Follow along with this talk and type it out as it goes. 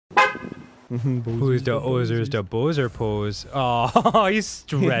Who's the Ozer's the Bozer pose? Oh, he's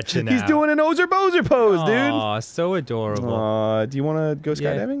stretching out. He's doing an Ozer Bozer pose, dude. Oh, so adorable. Do you want to go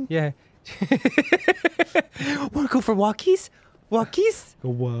skydiving? Yeah. Wanna go for walkies? Walkies? Go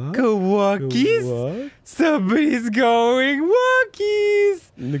what? Go walkies? Go what? Somebody's going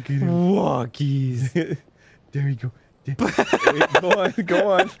walkies. Look at him. Walkies. There you go.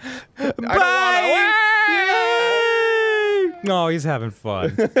 Go on. Bye! No, he's having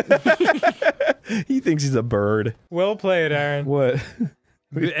fun. He thinks he's a bird. Well played, Aaron. What?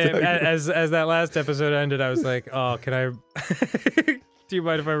 As that last episode ended, I was like, oh, can I... Do you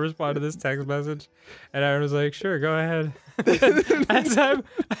mind if I respond to this text message? And Aaron was like, sure, go ahead. as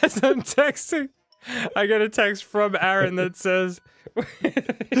I'm texting, I get a text from Aaron that says...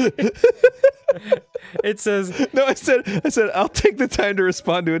 It says... No, I said, I'll take the time to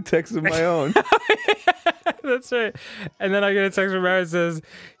respond to a text of my own. That's right. And then I get a text from Aaron that says,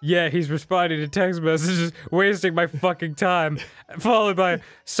 yeah, he's responding to text messages, wasting my fucking time. Followed by,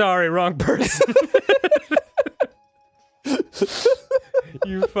 sorry, wrong person.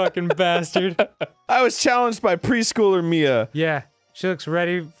 You fucking bastard. I was challenged by preschooler Mia. Yeah, she looks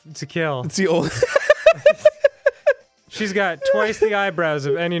ready to kill. It's the old... She's got twice the eyebrows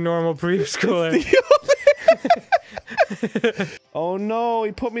of any normal preschooler. Oh no,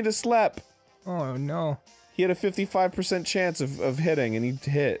 he put me to sleep. Oh no. He had a 55% chance of hitting, and he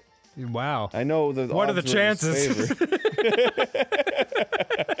hit. Wow. I know the What are the odds were in his chances? favor.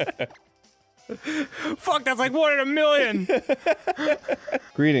 Fuck, that's like 1 in a million!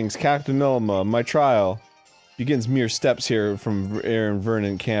 Greetings, Captain Milma. My trial begins mere steps here from Aaron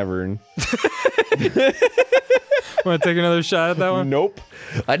Vernon Cavern. Wanna take another shot at that one? Nope.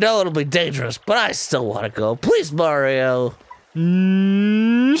 I know it'll be dangerous, but I still want to go. Please, Mario.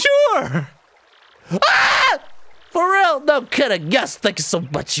 Sure! Ah! For real? No kidding. Yes, thank you so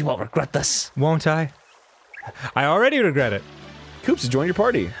much. You won't regret this. Won't I? I already regret it. Coops, join your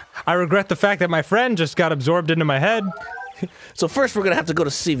party. I regret the fact that my friend just got absorbed into my head. So first we're gonna have to go to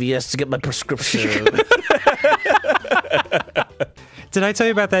CVS to get my prescription. Did I tell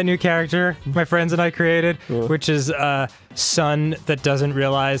you about that new character my friends and I created? Which is a son that doesn't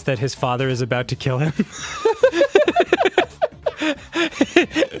realize that his father is about to kill him.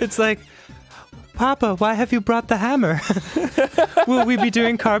 It's like, Papa, why have you brought the hammer? Will we be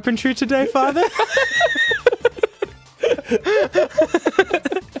doing carpentry today, Father?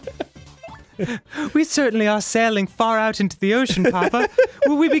 We certainly are sailing far out into the ocean, Papa.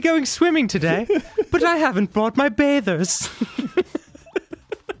 Will we be going swimming today? But I haven't brought my bathers.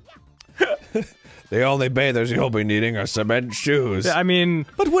 The only bathers you'll be needing are cement shoes. I mean...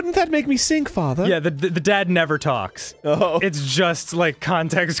 But wouldn't that make me sink, Father? Yeah, the dad never talks. Oh. It's just, like,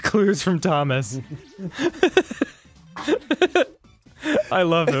 context clues from Thomas. I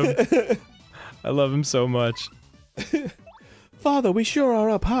love him. I love him so much. Father, we sure are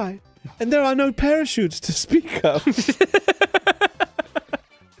up high. And there are no parachutes to speak of.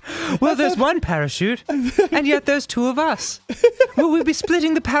 Well, there's one parachute, and yet there's two of us. Will we be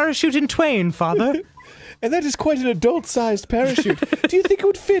splitting the parachute in twain, Father? And that is quite an adult-sized parachute. Do you think it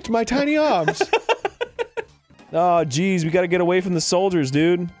would fit my tiny arms? Oh, geez, we gotta get away from the soldiers,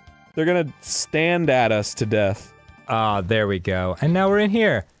 dude. They're gonna stand at us to death. Ah, there we go. And now we're in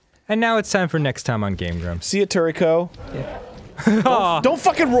here. And now it's time for next time on Game Grumps. See ya, Turrico. Yeah. Don't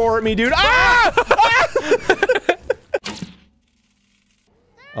fucking roar at me, dude! Ah!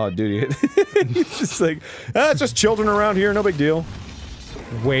 Oh, dude, he's just like, it's just children around here, no big deal.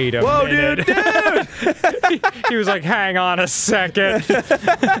 Wait a Whoa, minute. dude! He was like, hang on a second.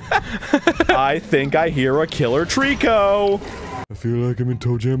 I think I hear a killer Trico. I feel like I'm in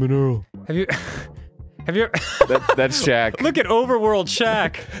Toe Jam and Earl. Have you... That's Shaq. Look at Overworld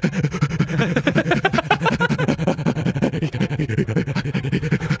Shaq.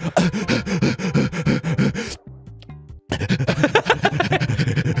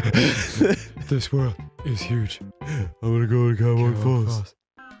 This world is huge. I'm gonna go to Cowboy Falls.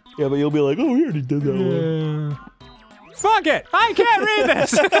 Yeah, but you'll be like, oh, we already did that one. Fuck it! I can't read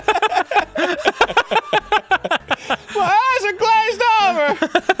this! My eyes are glazed over!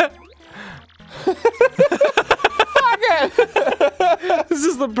 Fuck it! This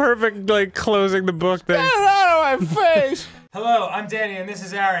is the perfect, like, closing the book thing. Get it out of my face! Hello, I'm Danny, and this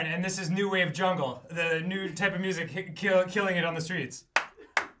is Aaron, and this is New Wave Jungle, the new type of music killing it on the streets.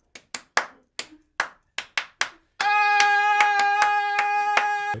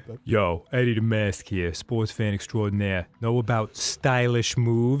 Yo, Eddie the Mask here, sports fan extraordinaire. Know about stylish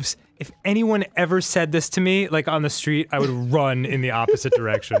moves? If anyone ever said this to me, like on the street, I would run in the opposite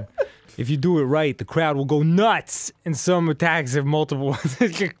direction. If you do it right, the crowd will go nuts, and some attacks have multiple.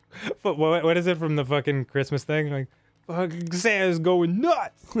 What is it from the fucking Christmas thing? Like, fucking Santa's going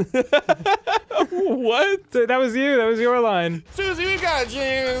nuts. What? That was you. That was your line. Susie, we got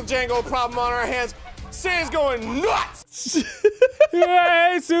a jangle problem on our hands. Santa's going nuts!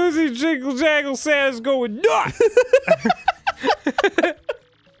 Hey, Susie, jingle jangle, Santa's going nuts.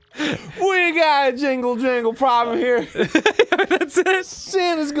 We got a jingle jangle problem here. That's it.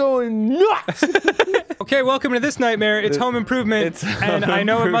 Santa's going nuts. Okay, welcome to this nightmare. It's Home Improvement, and I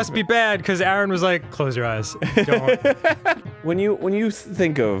know it must be bad because Aaron was like, "Close your eyes." Don't. When you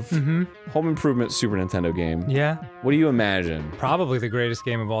think of Home Improvement Super Nintendo game, Yeah, what do you imagine? probably the greatest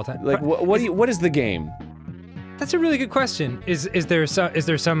game of all time. Like what is the game? That's a really good question. Is there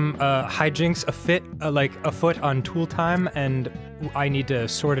some hijinks afoot on Tool Time, and I need to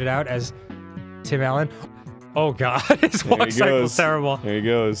sort it out as Tim Allen? Oh God, his walk cycle's terrible. There he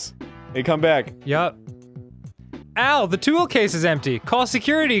goes. Hey, come back. Yup. Al, the tool case is empty. Call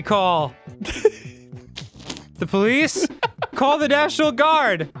security. Call. The police. Call the National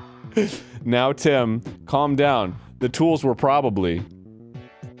Guard. Now, Tim, calm down. The tools were probably.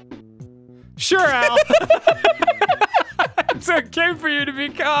 Sure, Al. It's okay for you to be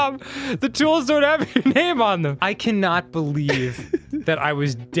calm. The tools don't have your name on them. I cannot believe that I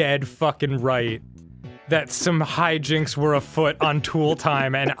was dead fucking right. That some hijinks were afoot on Tool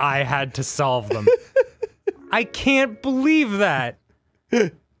Time and I had to solve them. I can't believe that.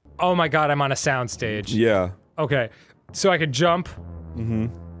 Oh my God, I'm on a soundstage. Yeah. Okay, so I could jump. Mm-hmm.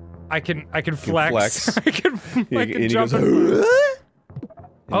 I can flex. I can jump.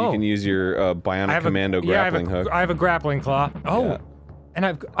 And you can use your bionic commando grappling hook. I have a grappling claw. Oh, yeah. And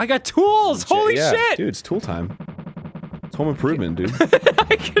I got tools. Holy shit, dude! It's tool time. It's Home Improvement, dude.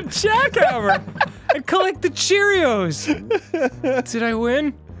 I can jackhammer and collect the Cheerios. Did I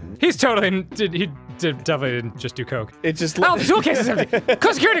win? He definitely didn't just do coke. It just. Oh, the tool case is empty.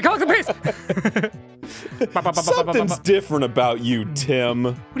 Call security. Call the police. Something's different about you, Tim.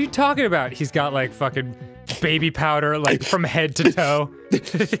 What are you talking about? He's got like fucking baby powder like from head to toe.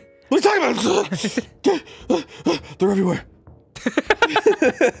 What are you talking about? They're everywhere.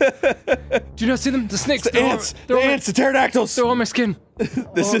 Do you not see them? The snakes. The ants. The ants. The pterodactyls. They're on my skin.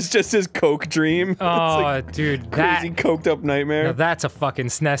 This is just his coke dream. Oh, like dude, crazy coked up nightmare. Now that's a fucking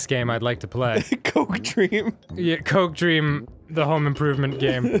SNES game I'd like to play. Coke dream. Yeah, Coke Dream, the Home Improvement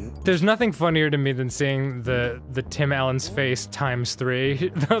game. There's nothing funnier to me than seeing the Tim Allen's face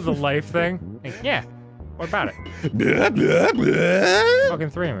 ×3, the life thing. Like, yeah, what about it? Blah, blah, blah.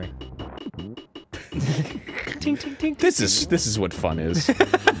 Fucking 3 of me. Ting, ting, ting, This is what fun is.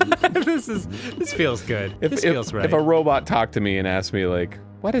 this feels good. This feels right. If a robot talked to me and asked me like,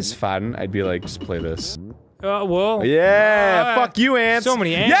 "What is fun?" I'd be like, "Just play this." Well. Yeah, fuck you, ants. So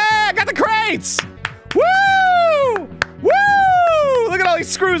many ants. Yeah, I got the crates. Woo! Woo! Look at all these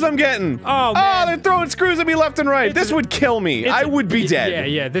screws I'm getting. Oh man. Oh, they're throwing screws at me left and right. This would kill me. I would be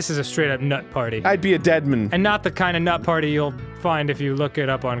dead. Yeah. This is a straight up nut party. I'd be a dead man. And not the kind of nut party you'll find if you look it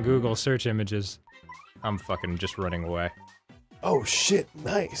up on Google search images. I'm fucking just running away. Oh shit,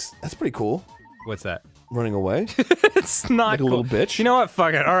 nice. That's pretty cool. What's that? Running away? It's not like cool. a little bitch? You know what?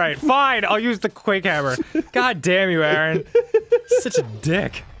 Fuck it. Alright, fine. I'll use the Quake Hammer. God damn you, Aaron. Such a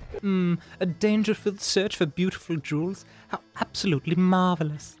dick. A danger-filled search for beautiful jewels? How absolutely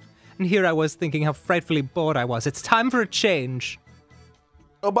marvelous. And here I was thinking how frightfully bored I was. It's time for a change.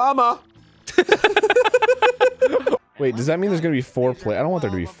 Obama! Wait, does that mean there's gonna be 4 players? I don't want there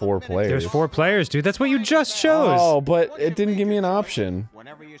to be 4 players. There's 4 players, dude. That's what you just chose. Oh, but it didn't give me an option.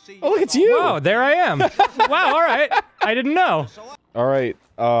 Oh, look, it's you! Oh, there I am. Wow, alright. I didn't know. Alright,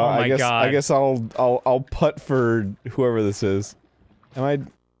 oh my God. I guess I'll putt for whoever this is.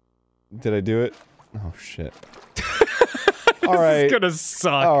 Did I do it? Oh, shit. Alright. It's gonna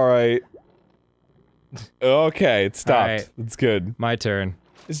suck. Alright. Okay, it stopped. Right. It's good. My turn.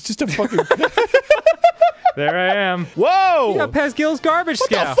 It's just a fucking... There I am. Whoa! You got Pascal's garbage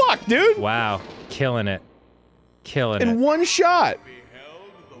scout. What the fuck, dude? Wow. Killing it. Killing In it. one shot.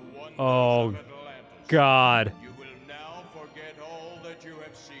 Oh, God.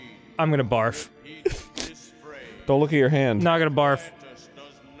 I'm gonna barf. Don't look at your hand. Not gonna barf.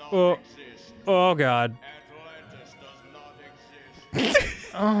 Oh, oh God.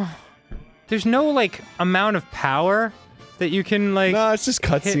 Oh. There's no, like, amount of power that you can, like... No, it's just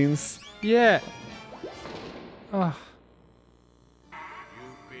cutscenes. Yeah. Oh.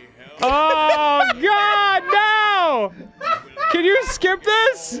 Oh, God, no! Can you skip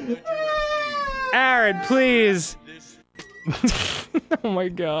this? Aaron, please. Oh my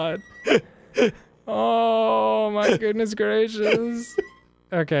god. Oh my goodness gracious.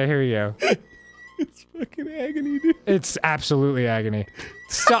 Okay, here we go. It's fucking agony, dude. It's absolutely agony.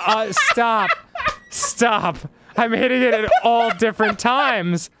 Stop. Stop. I'm hitting it at all different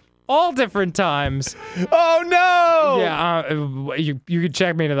times. All different times. Oh no! Yeah, you could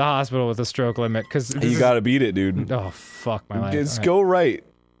check me into the hospital with a stroke limit, because You gotta beat it, dude. Oh, fuck my life. Just go right.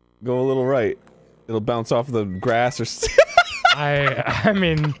 Go a little right. It'll bounce off the grass or something. I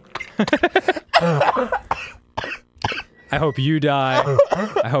mean... I hope you die.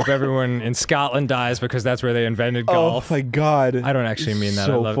 I hope everyone in Scotland dies, because that's where they invented golf. Oh my god. I don't actually mean that.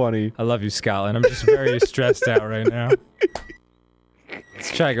 So funny. I love you, Scotland. I'm just very stressed out right now.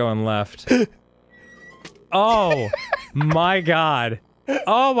 Let's try going left. Oh my god.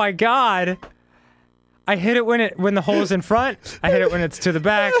 Oh my god. I hit it when the hole's in front. I hit it when it's to the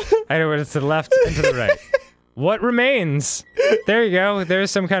back. I hit it when it's to the left and to the right. What remains? There you go.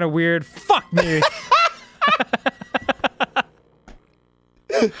 There's some kind of weird fuck me.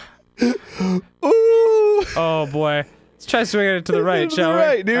 Ooh. Oh boy. Let's try swinging it to the right, shall we?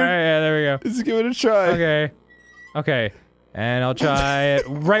 Right, dude. Alright, yeah, there we go. Let's give it a try. Okay. Okay. And I'll try it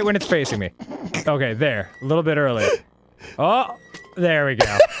right when it's facing me. Okay, there. A little bit early. Oh, there we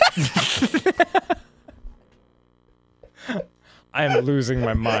go. I am losing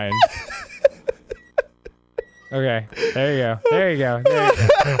my mind. Okay, there you go. There you go. There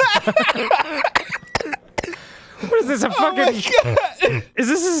you go. What is this, a fucking... Is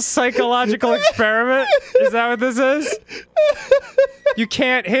this a psychological experiment? Is that what this is? You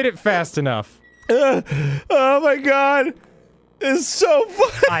can't hit it fast enough. Oh my god. It's so fun.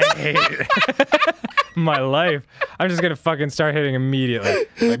 I hate it. My life. I'm just gonna fucking start hitting immediately.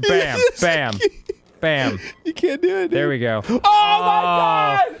 Like bam, bam, bam. You can't do it, dude. There we go. Oh my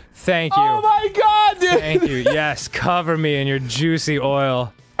god! Thank you. Oh my god, dude! Thank you. Yes, cover me in your juicy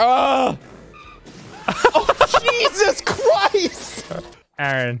oil. Oh, Jesus Christ!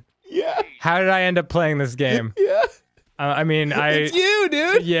 Aaron. Yeah. How did I end up playing this game? Yeah. I mean, It's you,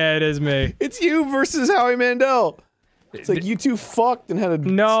 dude! Yeah, it is me. It's you versus Howie Mandel. It's like you two fucked and had a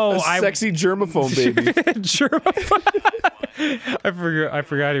sexy germaphobe baby. I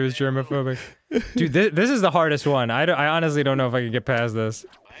forgot he was germophobic. Dude, this is the hardest one. I honestly don't know if I can get past this.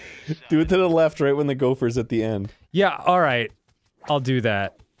 Do it to the left right when the gopher's at the end. Yeah, alright. I'll do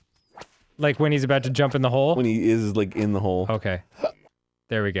that. Like when he's about to jump in the hole? When he is, like, in the hole. Okay.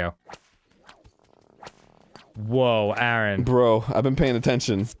 There we go. Whoa, Aaron. Bro, I've been paying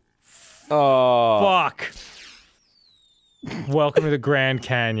attention. Oh. Fuck! Welcome to the Grand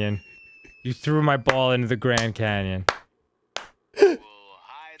Canyon. You threw my ball into the Grand Canyon.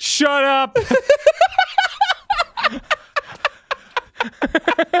 Shut up!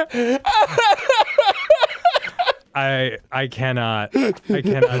 I cannot do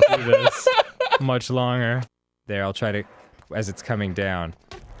this much longer. There, I'll try to, as it's coming down.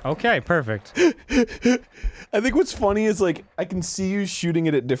 Okay, perfect. I think what's funny is, like, I can see you shooting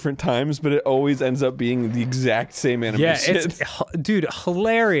it at different times, but it always ends up being the exact same animation. Yeah, it's, dude,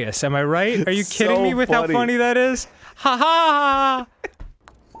 hilarious, am I right? Are you kidding So me with how funny that is? Ha ha!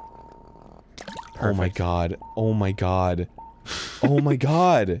 Oh my god. Oh my god. Oh my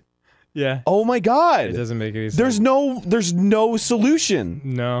god. Yeah. Oh my god. It doesn't make any sense. There's no solution.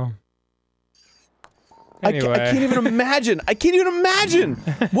 No. Anyway. I can't even imagine. I can't even imagine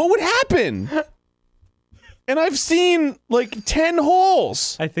what would happen. And I've seen like 10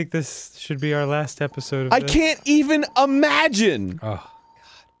 holes. I think this should be our last episode of I this. can't even imagine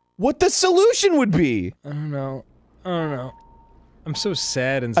what the solution would be. I don't know. I don't know. I'm so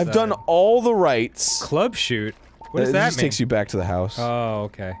sad inside. I've done all the rights. Club shoot? What does It that just mean? takes you back to the house. Oh,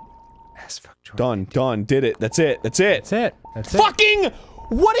 okay. As fuck Jordan. Done, did it. That's it. That's it. That's it. That's it. Fucking!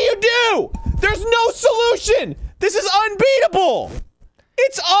 What do you do? There's no solution! This is unbeatable!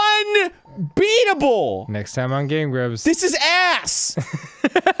 It's unbeatable! Next time on Game Grumps. This is ass!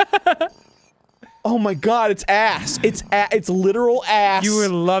 Oh my god, it's ass. It's literal ass. You were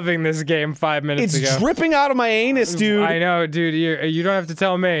loving this game 5 minutes ago. It's dripping out of my anus, dude. I know, dude. You don't have to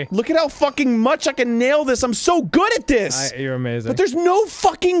tell me. Look at how fucking much I can nail this. I'm so good at this. You're amazing. But there's no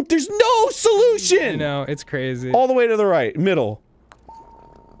solution. No, it's crazy. All the way to the right, middle.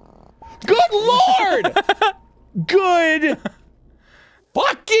 Good lord! Good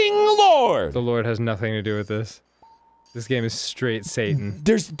fucking lord! The Lord has nothing to do with this. This game is straight Satan.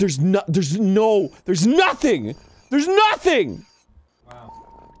 There's nothing! There's nothing!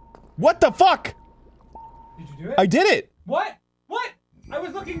 Wow. What the fuck? Did you do it? I did it! What? What? I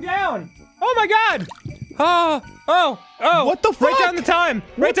was looking down! Oh my god! Oh! What the Write fuck? down the time!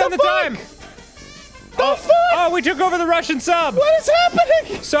 Write down the time! The fuck? Oh, we took over the Russian sub! What is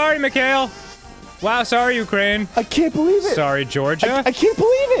happening? Sorry, Mikhail. Wow, sorry, Ukraine. I can't believe it. Sorry, Georgia. I can't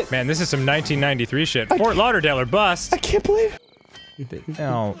believe it. Man, this is some 1993 shit. Fort Lauderdale or bust. I can't believe it.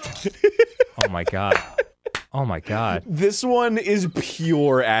 No. Oh my god. Oh my god. This one is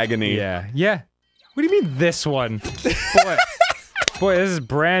pure agony. Yeah. Yeah. What do you mean this one? Boy, this is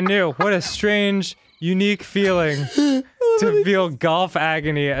brand new. What a strange, unique feeling to feel golf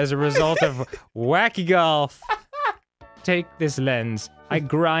agony as a result of wacky golf. Take this lens. I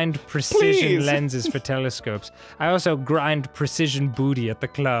grind precision lenses for telescopes. I also grind precision booty at the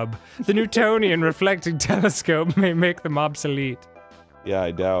club. The Newtonian reflecting telescope may make them obsolete. Yeah,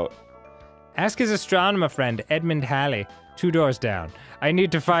 I doubt. Ask his astronomer friend, Edmund Halley, 2 doors down. I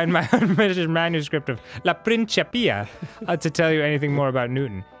need to find my unfinished manuscript of La Principia to tell you anything more about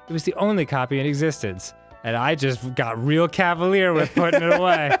Newton. It was the only copy in existence. And I just got real cavalier with putting it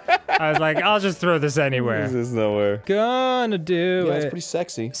away. I was like, I'll just throw this anywhere. This is nowhere. Gonna do Yeah, it. it's pretty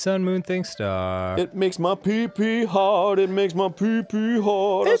sexy. Sun, moon, thing, star. It makes my pee-pee hard. It makes my pee-pee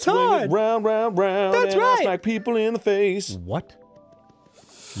hard. It's I swing hard. It round, round, round. That's and right. I smack people in the face. What?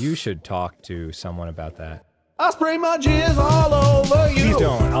 You should talk to someone about that. I spray my jizz all over you. Please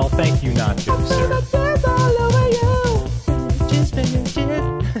don't. I'll thank you not to, sir.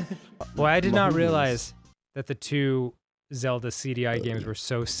 Boy, I did not realize that the 2 Zelda CDI games were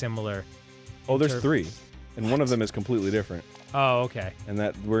so similar. Oh, there's 3, and one of them is completely different. Oh, okay. And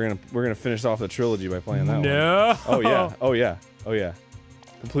that we're gonna finish off the trilogy by playing that one. No. Oh yeah. Oh yeah. Oh yeah.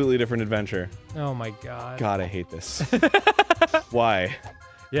 Completely different adventure. Oh my god. God, I hate this. Why?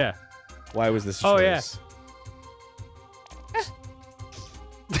 Yeah. Why was this a Oh, choice?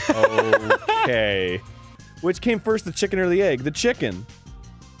 Okay. Which came first, the chicken or the egg? The chicken.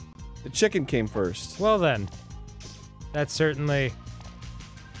 The chicken came first. Well then, that certainly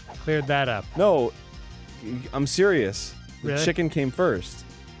cleared that up. No, I'm serious. The Really? chicken came first.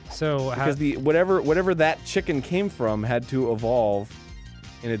 So how? Because the whatever that chicken came from had to evolve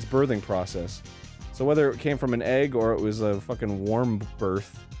in its birthing process. So whether it came from an egg or it was a fucking warm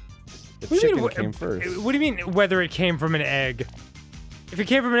birth, the What do you chicken mean, came first. What do you mean whether it came from an egg? If it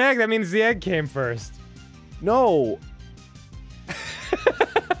came from an egg, that means the egg came first. No.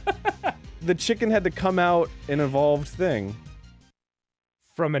 The chicken had to come out an evolved thing.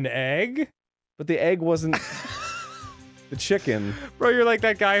 From an egg? But the egg wasn't the chicken. Bro, you're like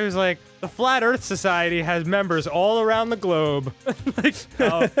that guy who's like, the Flat Earth Society has members all around the globe. Like,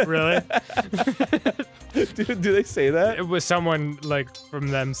 oh, really? Do they say that? It was someone, like, from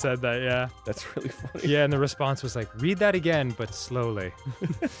them said that, yeah. That's really funny. Yeah, and the response was like, read that again, but slowly.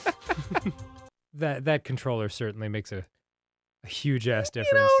 That controller certainly makes a huge ass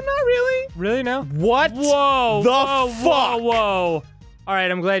difference. No, not really. Really, no? What? Whoa! The whoa, fuck? Whoa! All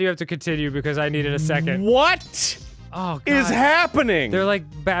right, I'm glad you have to continue because I needed a second. What Oh, God. is happening? They're like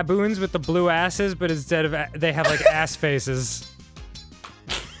baboons with the blue asses, but instead of they have like ass faces.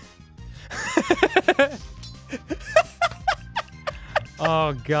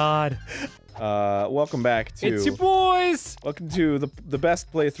 Oh God! Welcome back to. It's your boys. Welcome to the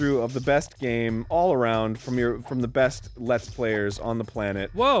best playthrough of the best game all around from the best Let's Players on the planet.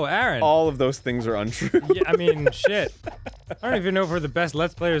 Whoa, Aaron. All of those things are untrue. Yeah, I mean, shit. I don't even know if we're the best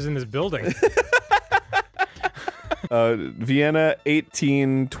Let's Players in this building. Vienna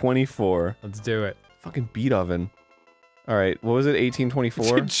 1824. Let's do it. Fucking beat oven. All right, what was it?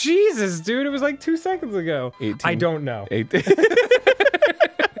 1824. Jesus, dude, it was like 2 seconds ago. 18 I don't know.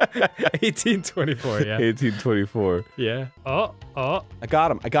 1824, yeah. 1824. Yeah. Oh. I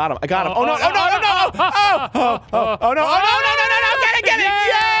got him. I got him. I got him. Oh, Oh no! oh, Oh no! oh, No! Oh! Oh! Oh no! Oh no! No! Get it! Get it!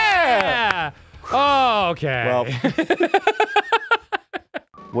 Yeah! Oh, okay. Well,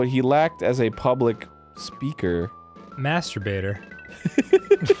 what he lacked as a public speaker. Masturbator.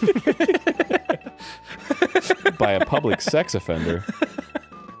 By a public sex offender.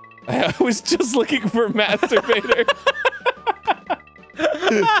 I was just looking for masturbator.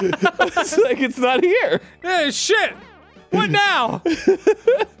 It's like it's not here. Hey, shit! What now?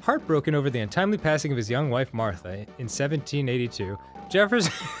 Heartbroken over the untimely passing of his young wife Martha in 1782,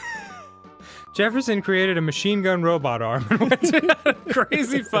 Jefferson created a machine gun robot arm and went on a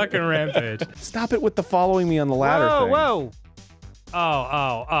crazy fucking rampage. Stop it with the following me on the ladder thing. Whoa!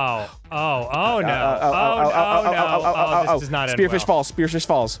 Oh no. Oh, this does not end Spearfish well. Falls. Spearfish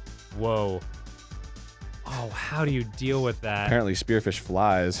Falls. Whoa. Oh, how do you deal with that? Apparently Spearfish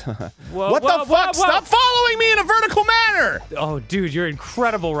flies. Whoa, What whoa, the whoa, fuck? whoa. Stop following me in a vertical manner! Oh, dude, you're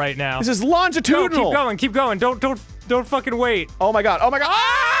incredible right now. This is No, longitudinal. keep going. Don't fucking wait. Oh my god. Oh my god.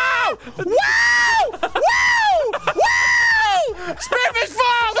 Oh! Woo! Woo! Woo! Woo! Spearfish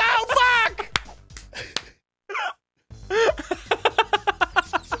falls! Oh, fuck!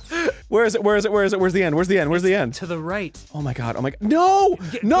 Where is it? Where is it? Where is it? Where's the end? Where's the end? Where's the end? To the right. Oh my god. Oh my god. No!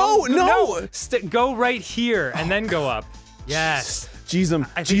 No! No! Go right here and then go up. Yes. Jeez him.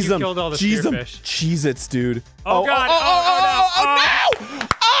 I think you killed all the spearfish. Cheez-Its, dude. Oh god. No!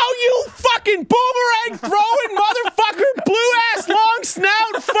 Oh, you fucking boomerang throwing motherfucker, blue ass long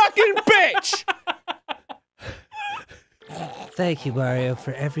snout fucking bitch! Thank you, Mario,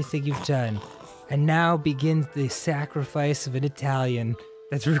 for everything you've done. And now begins the sacrifice of an Italian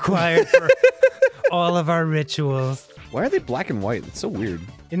that's required for all of our rituals. Why are they black and white? It's so weird.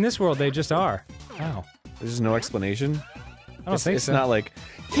 In this world, they just are. Wow. There's just no explanation. I don't think it's so. Not like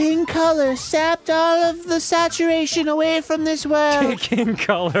King Color sapped all of the saturation away from this world. King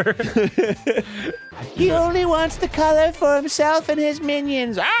Color. He only wants the color for himself and his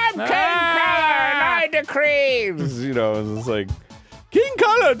minions. I'm King Color, and I decree. you know, it's like King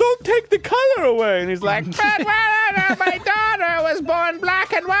Color, don't take the color away, and he's like, But my daughter was born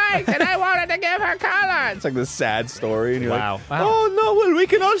black and white, and I wanted to give her color. it's like this sad story, and you're Wow. like, oh no, well we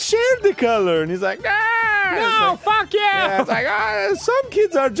can all share the color, and he's like, No, fuck you! yeah, it's like, some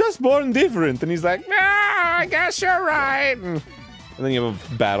kids are just born different, and he's like, No, I guess you're right. and then you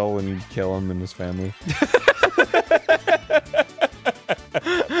have a battle, and you kill him and his family.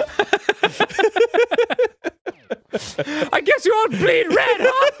 I guess you won't bleed red,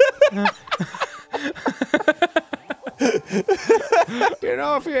 huh? You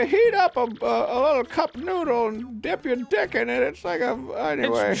know, if you heat up a little cup noodle and dip your dick in it, it's like a...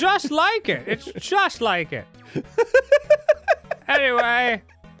 Anyway. It's just like it. It's just like it. Anyway,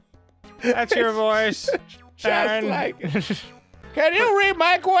 that's your voice. Just like it. Can you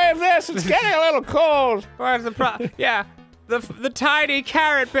re-microwave this? It's getting a little cold. Where's the problem? Yeah, the tiny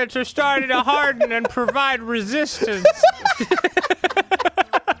carrot bits are starting to harden and provide resistance.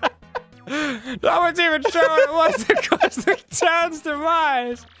 No one's even sure what it was that caused the town's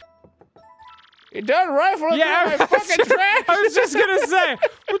demise. You done rifling Yeah, through my fucking trash? I was just gonna say,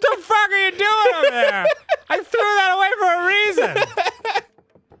 what the fuck are you doing over there? I threw that away for a reason.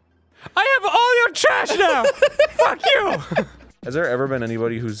 I have all your trash now. Fuck you. Has there ever been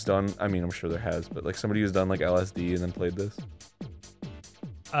anybody who's done, I mean, I'm sure there has, but like somebody who's done like LSD and then played this?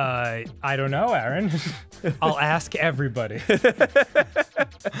 I don't know, Aaron. I'll ask everybody. Did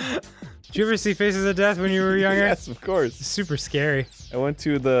you ever see Faces of Death when you were younger? Yes, of course. It's super scary. I went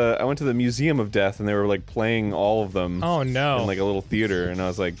to the Museum of Death, and they were like playing all of them. Oh no! In like a little theater, and I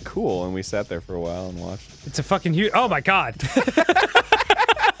was like, cool. And we sat there for a while and watched. It's a fucking huge. Oh my god!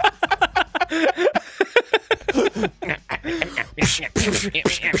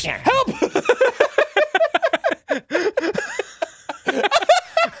 Help!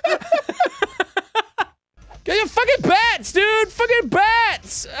 Get your fucking bats, dude! Fucking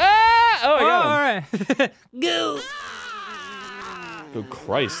bats! Ah! Oh, I got him. All right. Go! Oh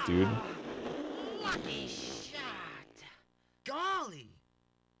Christ, dude. Lucky shot. Golly.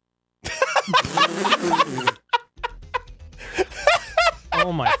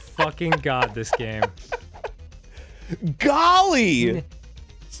 Oh my fucking god! This game. Golly!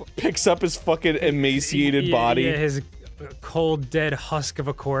 Picks up his fucking emaciated body. Yeah, his cold, dead husk of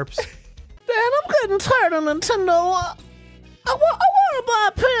a corpse. Dan, I'm getting tired of Nintendo. I want to buy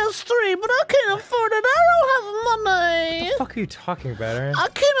a PS3, but I can't afford it. I don't have money. What the fuck are you talking about, Aaron? I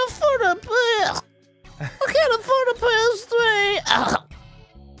can't afford a PS3.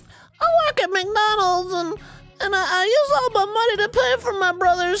 I work at McDonald's and I use all my money to pay for my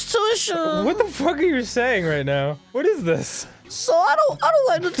brother's tuition. What the fuck are you saying right now? What is this? So I don't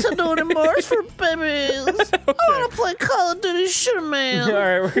like Nintendo anymore. It's for babies. I want to play Call of Duty Shooter Man. All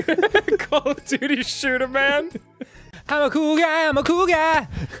right, we're gonna Call of Duty Shooter Man. I'm a cool guy. I'm a cool guy.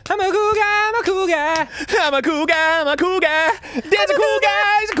 I'm a cool guy. I'm a cool guy. I'm a cool guy. I'm a cool guy. Dad's a cool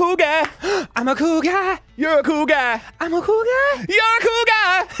guy. He's a cool guy. I'm a cool guy. You're a cool guy. I'm a cool guy. You're a cool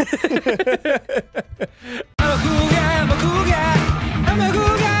guy. I'm a cool guy. I'm a cool guy. I'm a cool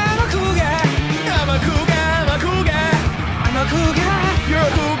guy. I'm a cool guy. I'm a cool guy. I'm a cool guy. I'm a cool guy. You're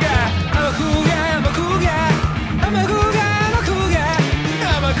a cool guy. I'm a cool guy. I'm a cool guy. I'm a cool guy. I'm a cool guy.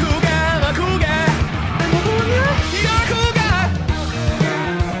 I'm a cool guy. I'm a cool guy. I'm a cool guy. You're a cool guy.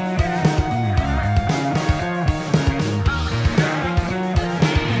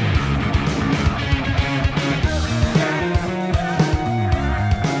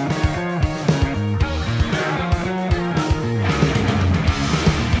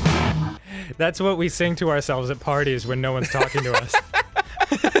 That's what we sing to ourselves at parties when no one's talking to us.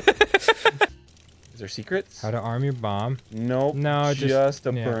 Is there secrets? How to arm your bomb. Nope. No, just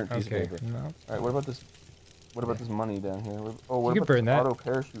a yeah, burnt piece okay. of paper. No. All right, what about this? What about this money down here? Oh, what You about can burn this that. auto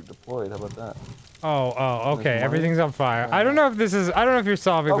parachute deployed? How about that? Oh, okay. money? Everything's on fire. I don't know if this is. I don't know if you're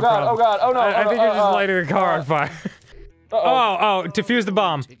solving Oh the god! problem. Oh god! Oh no! I think you're just lighting the car on fire. Oh, defuse the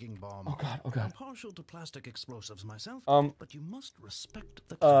bomb. Oh god! Oh god! I'm partial to plastic explosives myself, but you must respect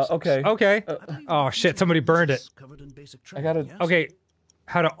the Okay. Okay. Oh shit! Somebody burned it. I gotta. Okay.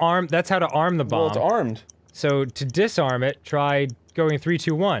 How to arm? That's how to arm the bomb. Well, it's armed. So to disarm it, try going 3,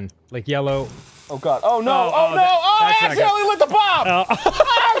 2, 1, like yellow. Oh god! Oh no! Oh, Oh, oh, no! Oh, I that's not good. accidentally lit the bomb!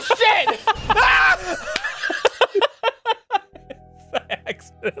 Oh shit! I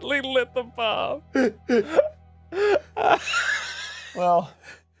accidentally lit the bomb. Well,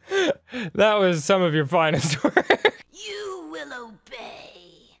 That was some of your finest work. You will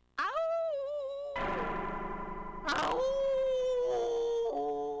obey. Ow! Ow!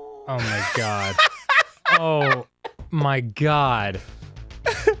 Oh my god. Oh my god.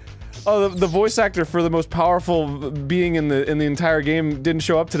 oh, the voice actor for the most powerful being in the entire game didn't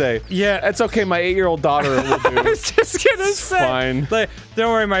show up today. Yeah. That's okay. My 8-year-old daughter will do. I was just gonna say. Fine. Like,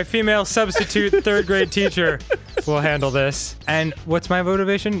 don't worry, my female substitute 3rd grade teacher will handle this. And what's my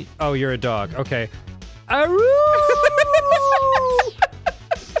motivation? Oh, you're a dog. Okay. Aroo!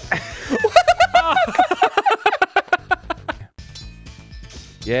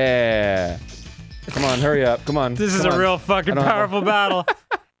 Yeah. Come on, hurry up. Come on. This is come a on. real fucking I don't have a- powerful battle.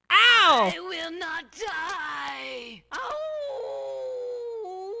 Ow! I will not die.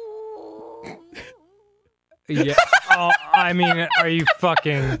 Ow! Yeah. Oh, I mean, are you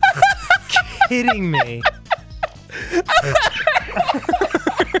fucking kidding me?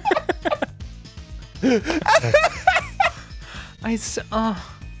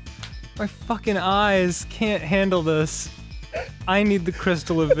 My fucking eyes can't handle this. I need the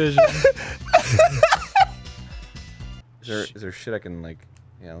crystal of vision. Is there shit I can like?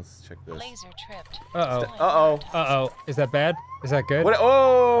 Yeah, let's check this. Laser tripped. Uh-oh. Uh-oh. Uh-oh. Is that bad? Is that good? What?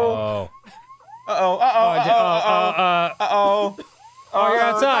 Oh. Oh. Uh-oh. Uh-oh. Uh-oh. Oh, you're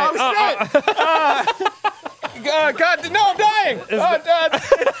outside. God, God, no, I'm dying!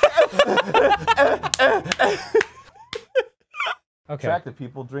 Okay. Attractive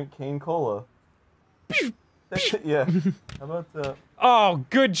people drink cane cola. Yeah. How about Oh,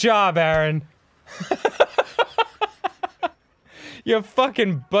 good job, Aaron. You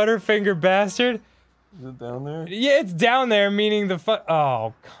fucking butterfinger bastard. is it down there? Yeah, it's down there, meaning the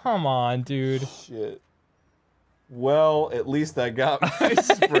Oh, come on, dude. Shit. Well, at least I got my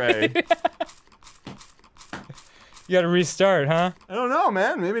spray. You gotta restart, huh? I don't know,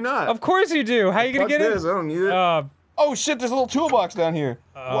 man. Maybe not. Of course you do. How are you gonna Fuck get this. in? I don't need it. Oh shit, there's a little toolbox down here.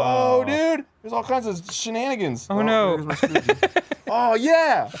 Whoa, dude. There's all kinds of shenanigans. Oh, no. there's my squeegee. Oh,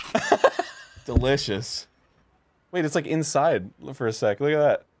 yeah. Delicious. Wait, it's like inside for a sec. Look at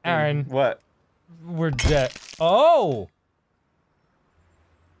that. Aaron. What? We're dead. Oh!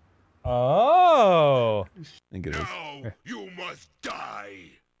 Oh! I think it is. Now you must die.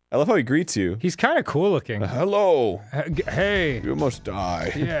 I love how he greets you. He's kind of cool looking. Hello. Hey. You must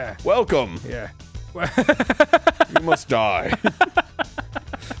die. Yeah. Welcome. Yeah. You must die.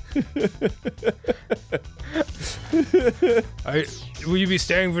 Will you be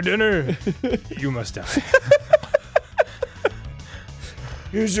staying for dinner? You must die.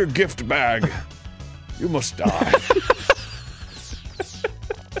 Here's your gift bag. You must die.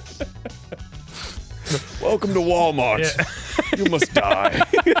 Welcome to Walmart. Yeah. You must die.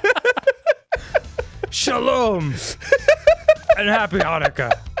 Shalom! And happy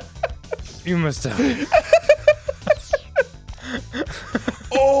Hanukkah. You must die.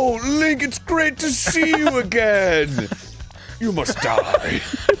 Oh, Link, it's great to see you again. You must die.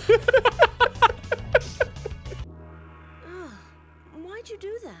 Why'd you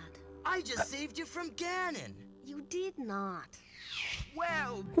do that? I just saved you from Ganon. You did not.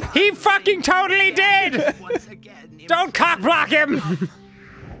 Well, He fucking totally did! once again. Don't cockblock him!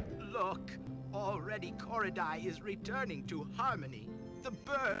 Look, already Koridai is returning to harmony. The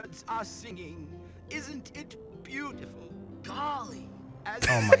birds are singing. Isn't it beautiful? Golly. As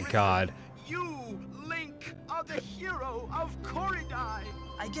Oh my god. You, Link, are the hero of Koridai.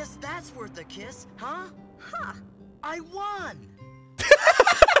 I guess that's worth a kiss, huh? Ha! I won!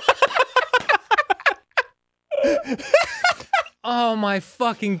 Oh my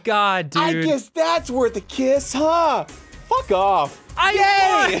fucking god, dude. I guess that's worth a kiss, huh? Fuck off.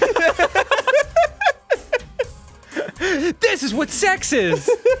 Yay! This is what sex is,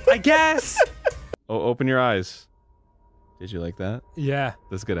 I guess. Oh, open your eyes. Did you like that? Yeah.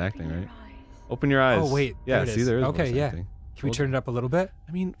 That's good acting, right? Open your eyes. Oh wait. Yeah, there it see, is. there is Okay, voice yeah. acting. Can we turn it up a little bit?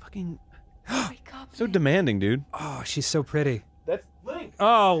 I mean, fucking. Wake up. So demanding, dude. Oh, she's so pretty. That's Link.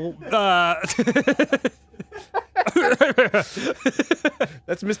 Oh,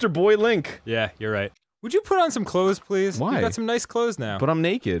 That's Mr. Boy Link. yeah, you're right. Would you put on some clothes, please? Why? You've got some nice clothes now. But I'm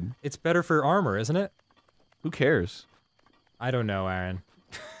naked. It's better for armor, isn't it? Who cares? I don't know, Aaron.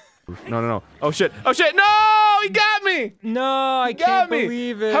 No. Oh shit! Oh shit! No! He got me! No, I Got can't me!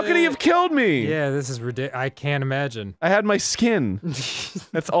 believe it. How could he have killed me? Yeah, this is ridiculous. I can't imagine. I had my skin.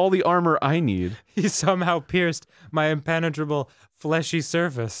 That's all the armor I need. He somehow pierced my impenetrable, fleshy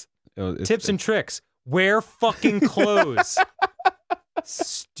surface. Oh, Tips and tricks. Wear fucking clothes.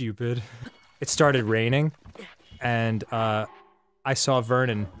 Stupid. It started raining, and I saw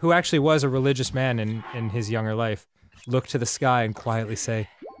Vernon, who actually was a religious man in his younger life, look to the sky and quietly say,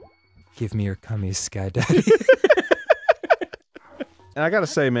 "Give me your cummies, Sky Daddy." And I gotta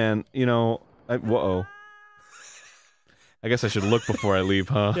say, man, you know, whoa. I guess I should look before I leave,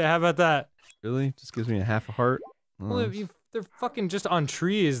 huh? Yeah, how about that? Really? Just gives me a half a heart? Well, they're fucking just on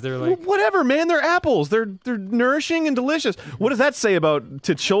trees. They're like, Well, whatever, man. They're apples. They're nourishing and delicious. What does that say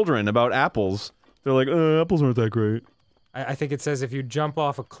to children about apples? They're like, apples aren't that great. I think it says if you jump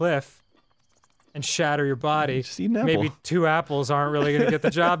off a cliff and shatter your body, Just eat an apple. maybe 2 apples aren't really gonna get the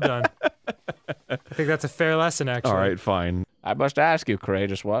job done. I think that's a fair lesson, actually. All right, fine. I must ask you,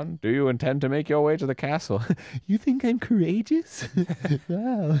 courageous one, do you intend to make your way to the castle? You think I'm courageous?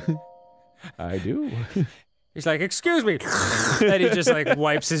 Wow. I do. He's like, "Excuse me," and he just like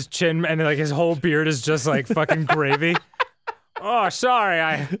wipes his chin, and like his whole beard is just like fucking gravy. Oh, sorry,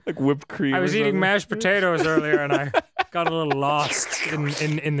 Like whipped cream. I was or eating something. mashed potatoes earlier, and I got a little lost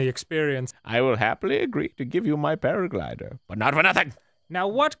in the experience. I will happily agree to give you my paraglider, but not for nothing. Now,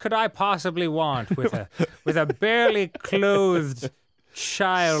 what could I possibly want with a barely clothed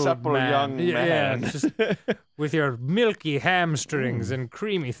child Supple man? young man. Yeah, just with your milky hamstrings and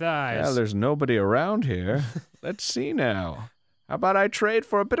creamy thighs. Well, there's nobody around here. Let's see now. How about I trade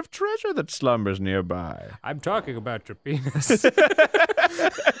for a bit of treasure that slumbers nearby? I'm talking about your penis.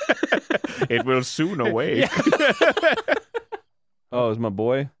 It will soon awake. Oh, is my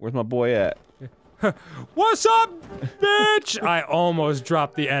boy? Where's my boy at? What's up, bitch? I almost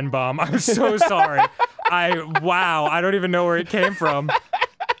dropped the N-bomb. I'm so sorry. Wow, I don't even know where it came from.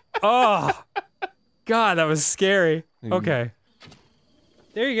 Oh, God, that was scary. Okay.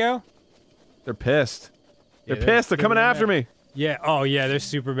 There you go. They're pissed. Yeah, They're pissed. They're coming really after mad. me. Yeah, oh yeah, they're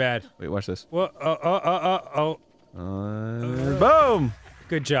super bad. Wait, watch this. Well, Boom!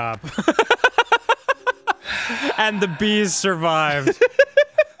 good job. And the bees survived.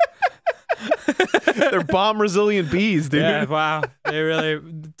 They're bomb-resilient bees, dude. Yeah, wow. They really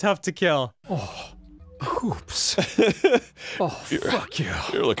tough to kill. Oops. Oh, fuck you.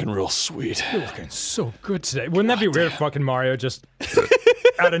 You're looking real sweet. You're looking so good today. Wouldn't that be weird if fucking Mario just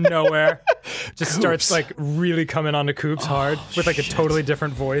out of nowhere just starts like really coming onto Koops hard with like a totally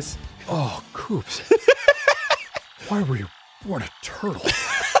different voice? Oh, Koops. Why were you born a turtle?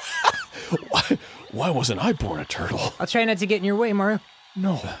 Why wasn't I born a turtle? I'll try not to get in your way, Mario.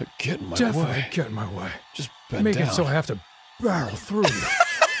 No, Get in my definitely way. get in my way. Just bend Make down. it so I have to barrel through you.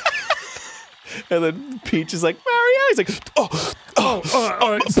 And then Peach is like, Mario! He's like,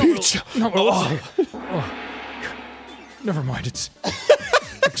 Peach! Never mind, it's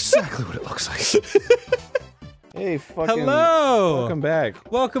exactly what it looks like. Hey, fucking... Hello! Welcome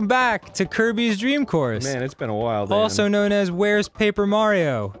back. Welcome back to Kirby's Dream Course. Man, it's been a while, Dan. Also known as Where's Paper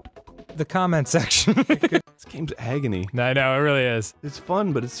Mario? The comment section. This game's agony. I know, it really is. It's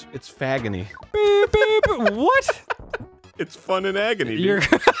fun, but it's fagony. Beep, beep. What? It's fun and agony, dude. You're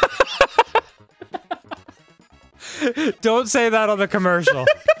Don't say that on the commercial.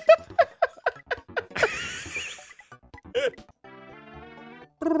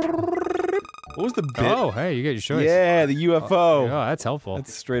 What was the bit? Oh, hey, you get your choice. Yeah, the UFO. Oh, that's helpful.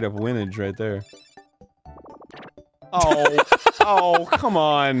 That's straight up winage right there. Oh, oh, come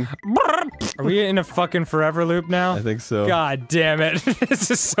on. Are we in a fucking forever loop now? I think so. God damn it.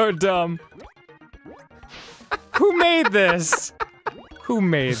 This is so dumb. Who made this? Who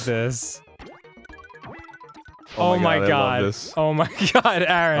made this? Oh my I god. love this. Oh my god,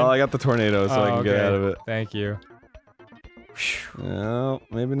 Aaron. Oh, I got the tornado, so I can get okay. out of it. Thank you. No,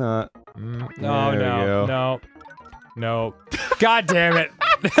 maybe not. No, There we go. no. No. God damn it.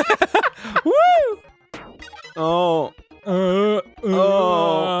 Woo! Oh, oh,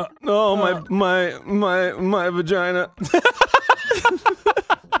 no, my vagina.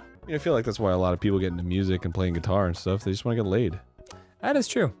 I feel like that's why a lot of people get into music and playing guitar and stuff. They just want to get laid. That is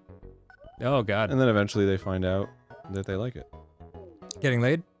true. Oh god. And then eventually they find out that they like it. Getting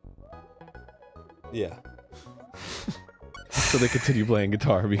laid? Yeah. so they continue playing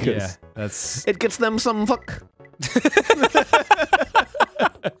guitar because Yeah, that's. it gets them some fuck.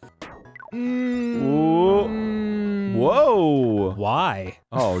 Whoa! Why?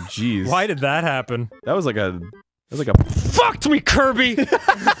 Oh, jeez. Why did that happen? That was like a. Fucked me, Kirby!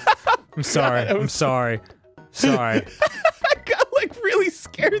 I'm sorry. I'm sorry. Sorry. I got like really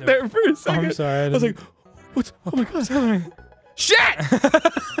scared there for a second. I'm sorry. I was like, "What's? Oh my god, what's happening?" Shit!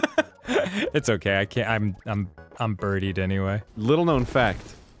 It's okay. I can't. I'm birdied anyway. Little known fact: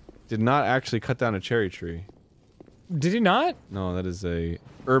 did not actually cut down a cherry tree. Did he not? No, that is a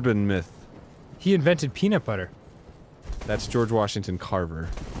urban myth. He invented peanut butter. That's George Washington Carver.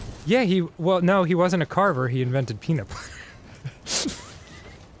 Yeah, well, no, he wasn't a carver, he invented peanut butter.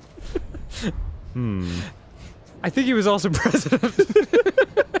 I think he was also president.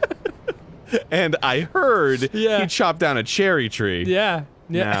 And I heard Yeah. he chopped down a cherry tree. Yeah.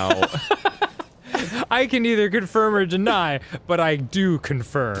 Now, I can neither confirm or deny, but I do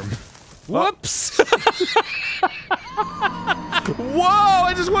confirm. Whoops! whoa!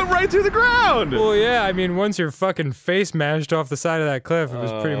 I just went right through the ground. Well, yeah, I mean, once your fucking face mashed off the side of that cliff, it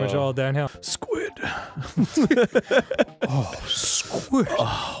was pretty much all downhill. Squid. Oh, squid.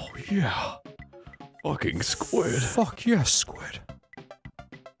 Oh, yeah. Fucking squid. Fuck yes, squid.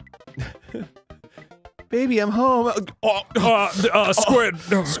 Baby, I'm home. Squid!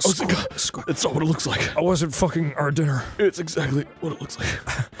 No, Squid. That's not what it looks like. I wasn't fucking our dinner. It's exactly what it looks like.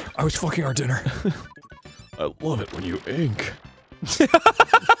 I was fucking our dinner. I love it when you ink.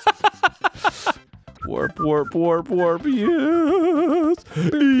 Warp, warp, warp, warp, yes.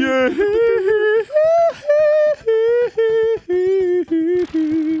 Yeah.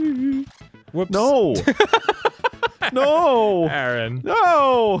 Whoops. No. No. Aaron.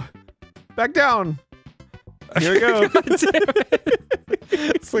 No. Back down. Here we go. God damn it.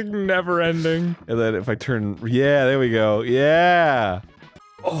 It's like never ending. And then if I turn, yeah, there we go. Yeah.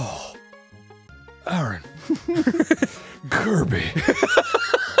 Oh. Aaron. Kirby.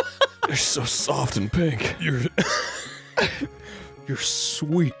 You're so soft and pink. You're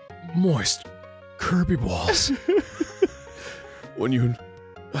sweet, moist Kirby balls. When you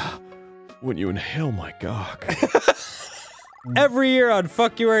inhale my cock. Every year on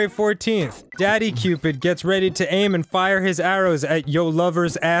Fuckuary 14th, Daddy Cupid gets ready to aim and fire his arrows at yo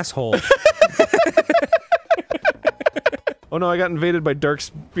lover's asshole. Oh no, I got invaded by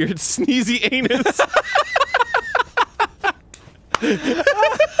Darkspirit Sneezy Anus.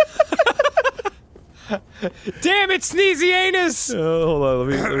 Damn it, Sneezy Anus! Hold on,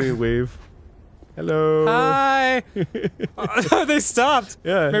 let me wave. Hello. Hi! Oh, they stopped!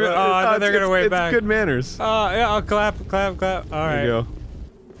 Yeah. Maybe, I thought they're gonna wave back. It's good manners. Yeah, I'll clap, clap, clap. Alright. There you go.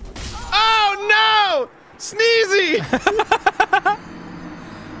 Oh no! Sneezy!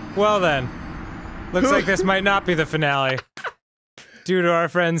 Well then. Looks like this might not be the finale. Due to our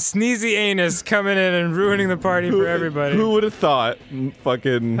friend Sneezy Anus coming in and ruining the party for everybody. Who would have thought?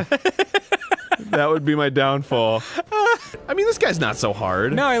 Fucking. That would be my downfall. I mean, this guy's not so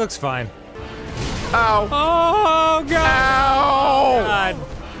hard. No, he looks fine. Ow. Oh god! Ow! God.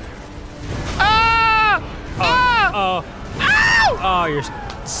 Ah! Oh. Ow! Oh, you're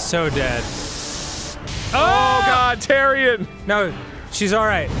so dead. Oh god, Tyrion! No, she's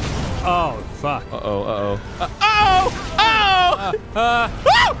alright. Oh, fuck. Uh-oh, uh-oh.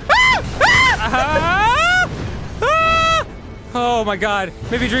 Oh my god.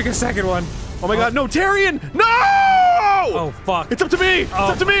 Maybe drink a second one. Oh my god, no, Tyrion! No! Oh, fuck. It's up to me! It's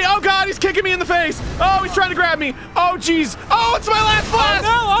up to me! Oh god, he's kicking me in the face! Oh, he's trying to grab me! Oh, jeez! Oh, it's my last blast! no,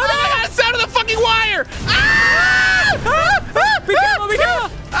 oh, no! my god, it's out of the fucking wire! Ah! Be careful, be careful!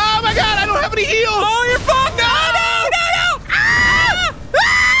 Oh my god, I don't have any heals! Oh, you're fucked! No! No, no, no! Ah!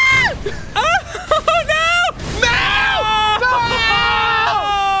 Ah! Oh, no!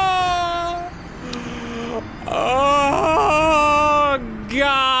 No! Oh,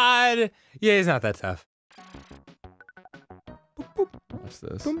 God! Yeah, he's not that tough. Watch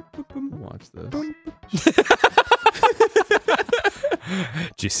this. Watch this.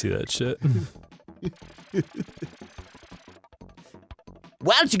 Did you see that shit?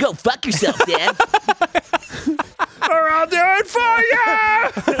 Why don't you go fuck yourself, Dad? Or I'll do it for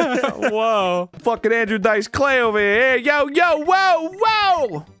you! Whoa. Fucking Andrew Dice Clay over here. Yo, yo, whoa,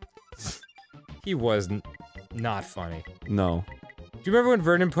 whoa! He was not funny. No. Do you remember when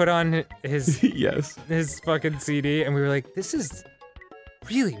Vernon put on his Yes. his fucking CD and we were like, this is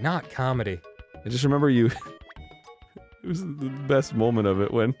really not comedy. I just remember you. It was the best moment of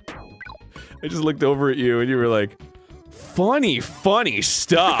it when I just looked over at you and you were like, funny, funny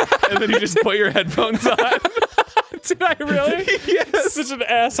stuff. And then you just put your headphones on. Did I really? Yes. Such an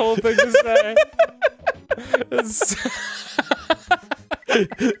asshole thing to say.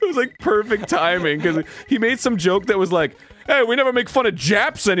 It was like perfect timing because he made some joke that was like, "Hey, we never make fun of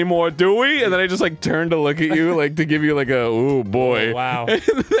Japs anymore, do we?" And then I just like turned to look at you, like to give you like a, "Ooh boy, Oh, wow." And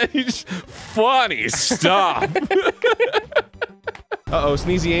then he just funny stuff. Uh-oh,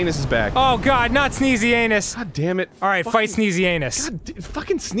 Sneezy Anus is back. Oh god, not Sneezy Anus. God damn it. Alright, fight Sneezy Anus.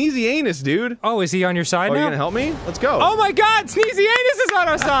 Fucking Sneezy Anus, dude. Oh, is he on your side Oh, now? you gonna help me? Let's go. Oh my god, Sneezy Anus is on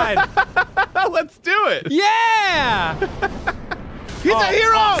our side! Let's do it. Yeah! He's a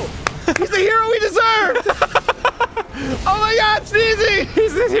hero! He's the hero we deserve! Oh my god, Sneezy!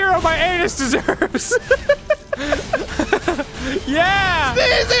 He's the hero my anus deserves! Yeah!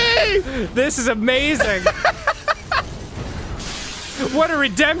 Sneezy! This is amazing! What a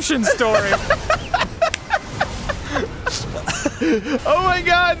redemption story! Oh my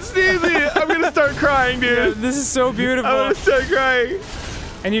god, Sneezy! I'm gonna start crying, dude. This is so beautiful. I'm gonna start crying.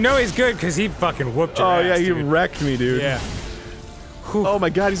 And you know he's good because he fucking whooped your ass, Oh yeah, he dude. wrecked me, dude. Yeah. Oh my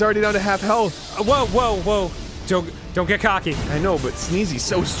god, he's already down to half health. Whoa, whoa, whoa. Don't get cocky. I know, but Sneezy's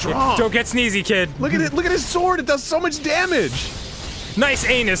so strong. Don't get sneezy, kid. Look at it, look at his sword, it does so much damage. Nice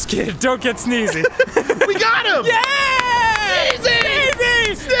anus, kid. Don't get sneezy. We got him! Yeah!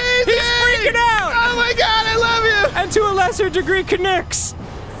 Sneezy! Sneezy! He's freaking out! Oh my god, I love you! And to a lesser degree, Knix.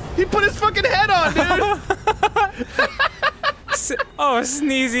 He put his fucking head on, dude! Oh,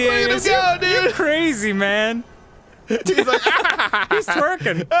 Sneezy Look at him Anus. go, dude. You're crazy, man. He's like, He's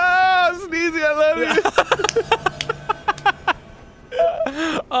twerking. oh, Sneezy, I love you!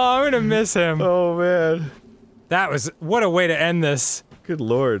 Oh, I'm gonna miss him. Oh man. That was, what a way to end this. Good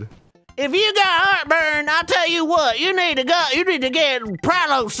lord. If you got heartburn, I'll tell you what, you need to get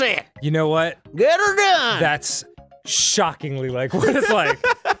Prilosec. You know what? Get her done. That's shockingly like what it's like.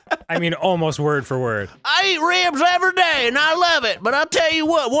 I mean, almost word for word. I eat ribs every day, and I love it. But I'll tell you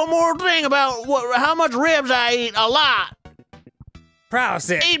what, one more thing about how much ribs I eat, a lot.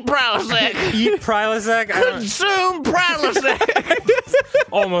 Prilosec. Eat Prilosec. Eat Prilosec? I don't- Consume Prilosec.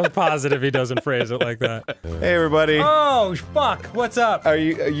 almost positive he doesn't phrase it like that. Hey everybody. Oh, fuck. What's up? Are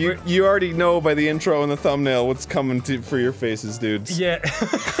you already know by the intro and the thumbnail what's coming for your faces, dudes. Yeah.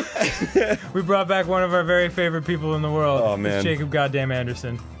 We brought back one of our very favorite people in the world. Oh, man. It's Jacob Goddamn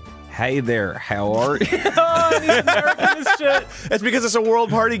Anderson. Hey there, how are you? Oh, he's American as shit. That's because it's a world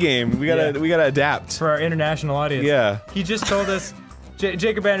party game. We gotta adapt. For our international audience. Yeah. He just told us,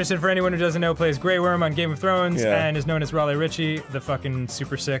 Jacob Anderson, for anyone who doesn't know, plays Grey Worm on Game of Thrones and is known as Raleigh Ritchie, the fucking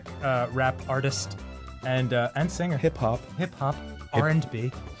super sick rap artist and singer. Hip hop.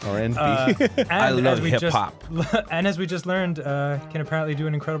 R&B. R&B. I love hip-hop. And as we just learned, can apparently do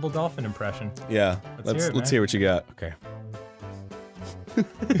an incredible dolphin impression. Yeah. Let's Hear what you got. Okay.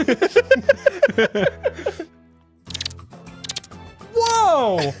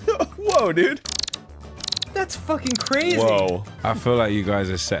 Whoa! Whoa, dude. That's fucking crazy. Whoa. I feel like you guys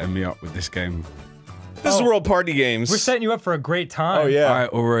are setting me up with this game. This is World Party Games. We're setting you up for a great time. Oh yeah. I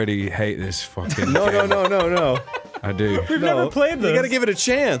already hate this fucking No. I do. We've never played this. You gotta give it a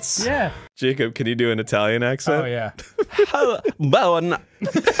chance. Yeah. Jacob, can you do an Italian accent? Oh yeah. Buon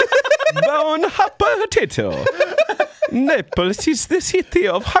appetito. Naples is the city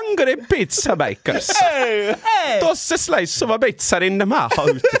of hungry pizza bakers. Hey! Toss a slice of a pizza in the mouth.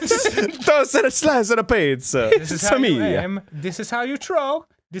 Toss and a slice of a pizza. This is how you aim. This is how you throw.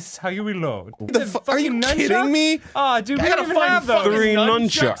 This is how you reload. Are you kidding me? Oh, dude, we don't even have those. 3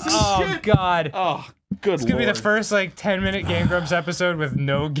 nunchucks. Oh god. Oh, good It's gonna be the first like 10-minute Game Grumps episode with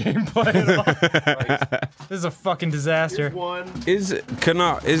no gameplay at all. This is a fucking disaster. Is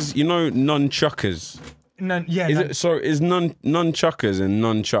you know nunchuckers? Is nunchuckers and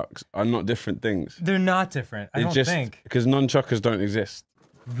nunchucks are not different things? They're not different. I don't think. Because nunchuckers don't exist.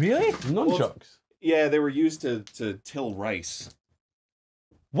 Really? Nunchucks. Yeah, they were used to till rice.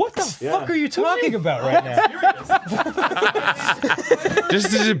 What the fuck are you talking about right now?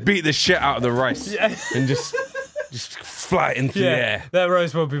 just to beat the shit out of the rice and just fly it into the air. That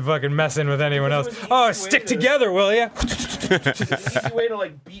rice won't be fucking messing with anyone else. Oh, stick together, will ya? Easy way to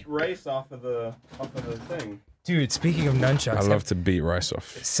like beat rice off of the thing. Dude, speaking of nunchucks, I love to beat rice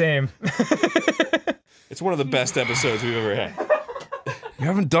off. Same. It's one of the best episodes we've ever had. You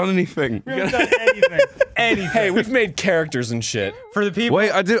haven't done anything. We haven't done anything. Hey, we've made characters and shit. For the people.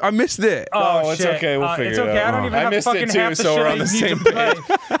 Wait, I missed it. Oh, it's shit. okay. We'll figure it's it okay. out. I don't even I have missed fucking it too, half the so shit we're on the I need same to play.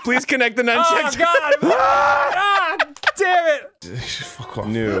 page. Please connect the Oh nunchucks. god! Ah, damn it! Fuck off.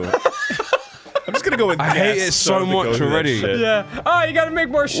 New. I'm just gonna go with. I hate yes, it so to go much with that already. shit. Yeah. Oh, you gotta make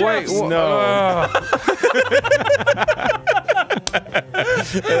more chefs. Wait, No.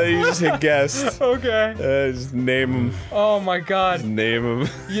 You just hit guest. Okay. Just name them. Oh my god. Name them.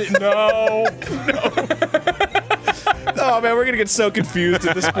 No. Oh man, we're gonna get so confused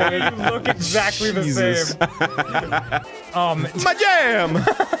at this point. You look exactly the Jesus. same. My jam!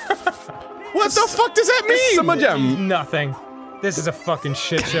 What the fuck does that mean? Summer jam. Nothing. This is a fucking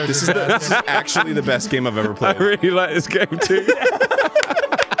shit show. This is actually the best game I've ever I played. really like this game too.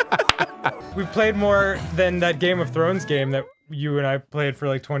 We played more than that Game of Thrones game that you and I played for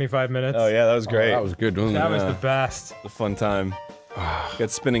like 25 minutes. Oh yeah, that was great. That was good, wasn't That it? was the best. a fun time.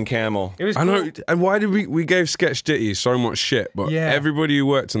 Got spinning camel. It was I cool. know, and why did we gave Sketch Ditty so much shit, but Yeah. everybody who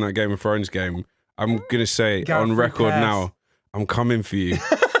worked on that Game of Thrones game, I'm gonna say Got a on free record pass. now, I'm coming for you.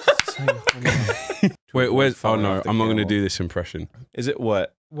 Wait, where's? Oh falling no, off the I'm not gonna camel. do this impression. Is it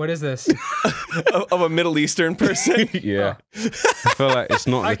what? What is this? Of a Middle Eastern person? Yeah, I feel like it's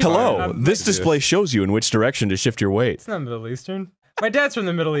not. The Hello, time. this display shows you in which direction to shift your weight. It's not Middle Eastern. My dad's from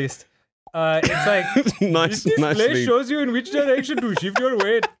the Middle East. It's like Nice, this nice display lead. shows you in which direction to shift your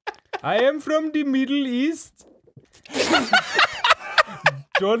weight. I am from the Middle East.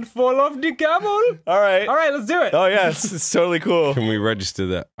 Don't fall off the camel. All right. All right, let's do it. Oh yes, it's totally cool. Can we register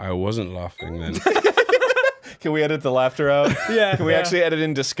that I wasn't laughing then? Can we edit the laughter out? Yeah. Can we actually edit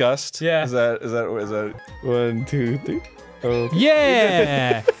in disgust? Yeah. Is that 1, 2, 3? Oh.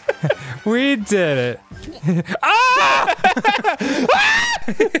 Yeah, we did it. Ah!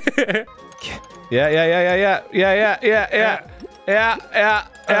 Yeah. Yeah!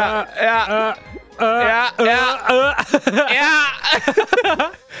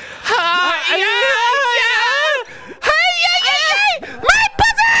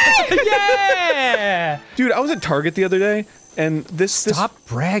 Dude, I was at Target the other day, and this Stop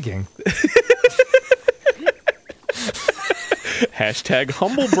bragging. hashtag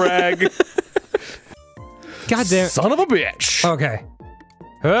humble brag. God damn it. Son of a bitch. Okay.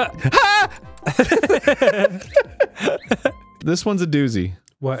 This one's a doozy.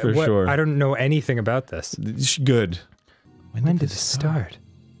 What, For sure. I don't know anything about this. Good. When did it start?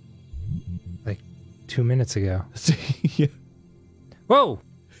 Like 2 minutes ago. Yeah. Whoa!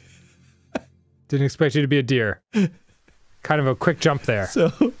 Didn't expect you to be a deer. Kind of a quick jump there.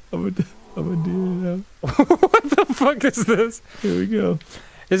 So I'm a deer now. What the fuck is this? Here we go.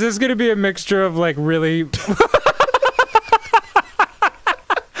 Is this gonna be a mixture of like really...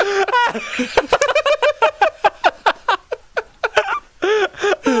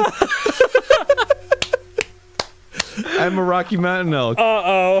 I'm a Rocky Mountain elk.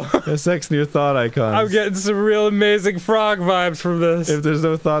 Uh-oh. A sex near thought icon. I'm getting some real amazing frog vibes from this. If there's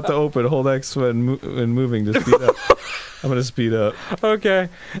no thought to open, hold X when moving to speed up. I'm gonna speed up. Okay.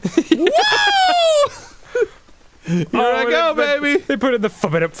 Woo! Here I go, baby! They put in the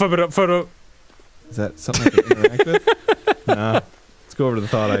photo. Is that something I can interact with? Nah. Let's go over to the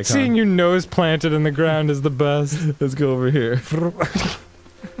thought icon. Seeing your nose planted in the ground is the best. Let's go over here.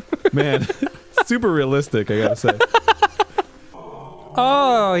 Man, super realistic, I gotta say.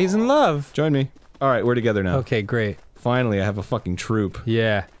 Oh, he's in love. Join me. Alright, we're together now. Okay, great. Finally, I have a fucking troop.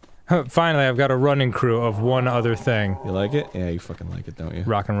 Yeah. Finally, I've got a running crew of one other thing. You like it? Yeah, you fucking like it, don't you?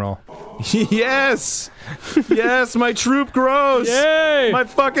 Rock and roll. Yes! Yes, my troop grows! Yay! My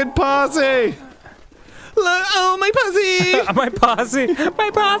fucking posse! Oh, my posse! My posse!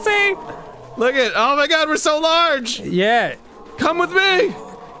 My posse! Look at, oh my god, we're so large! Yeah. Come with me!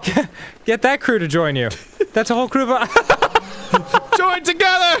 Get that crew to join you. That's a whole crew of... Join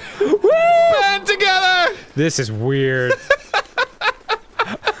together! Woo! Band together! This is weird.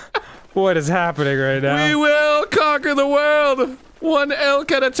 What is happening right now? We will conquer the world! One elk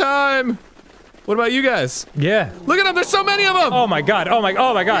at a time! What about you guys? Yeah. Look at them, there's so many of them! Oh my god, oh my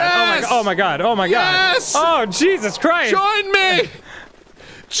god, Yes! oh my god, oh my god. Yes! Oh, Jesus Christ! Join me!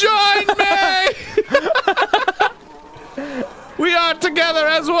 Join me! We are together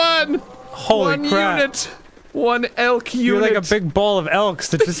as one! Holy one crap. unit! One elk unit! You're like a big ball of elks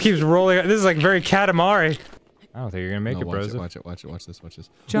that just keeps rolling. This is like very Katamari. I don't think you're gonna make it, bros. watch it, watch this, watch this.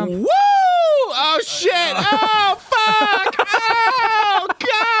 Jump. Woo! Oh shit! Oh fuck! Oh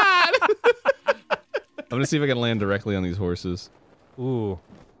god! I'm gonna see if I can land directly on these horses. Ooh.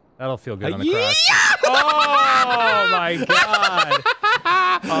 That'll feel good on the crash. Oh my god!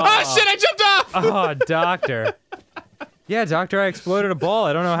 Oh shit! I jumped off! Oh, doctor. Yeah, doctor, I exploded a ball.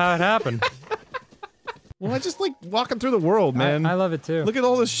 I don't know how it happened. Well, I just like walking through the world, man. I love it too. Look at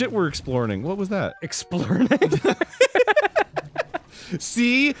all the shit we're exploring. What was that? Exploring.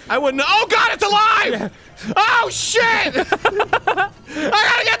 See? I wouldn't. Oh god, it's alive! Yeah. Oh shit! I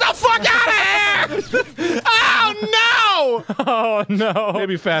gotta get the fuck out of here! Oh no! Oh no!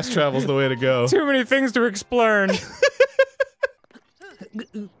 Maybe fast travel's the way to go. Too many things to explore.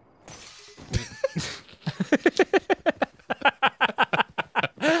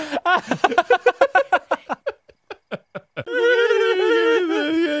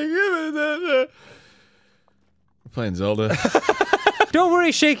 fine, Zelda. Don't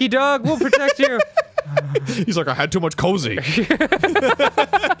worry, Shaky Dog. We'll protect you. He's like, I had too much cozy.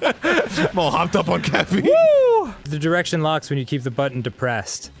 I'm all hopped up on caffeine. Woo! The direction locks when you keep the button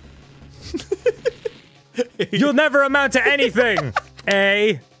depressed. You'll never amount to anything,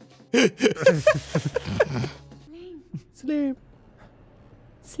 eh? Sleep.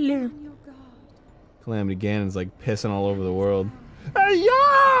 Sleep. Calamity Ganon's like pissing all over the world. Hey, yeah!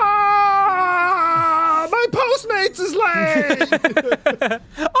 My Postmates is late!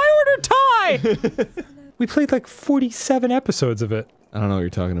 I ordered Thai! We played like 47 episodes of it. I don't know what you're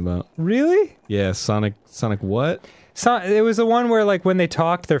talking about. Really? Yeah, Sonic what? It was the one where like when they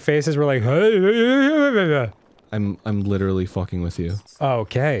talked, their faces were like, I'm literally fucking with you.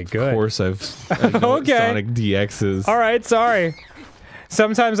 Okay, good. Of course I know what Okay. Sonic DX is. Alright, sorry.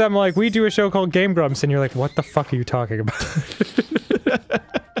 Sometimes I'm like, we do a show called Game Grumps, and you're like, what the fuck are you talking about?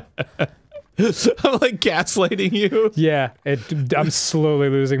 I'm like gaslighting you. Yeah, I'm slowly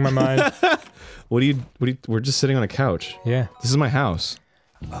losing my mind. We're just sitting on a couch. Yeah. This is my house.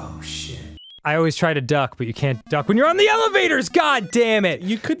 I always try to duck, but you can't duck when you're on the elevators, god damn it!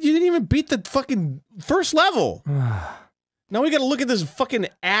 You didn't even beat the fucking first level. Now we gotta look at this fucking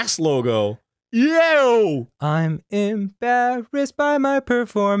ass logo. Yo! I'm embarrassed by my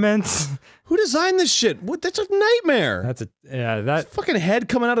performance. Who designed this shit? What? That's a nightmare. That's that Fucking head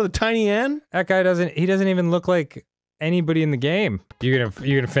coming out of the tiny end. that guy doesn't even look like anybody in the game. You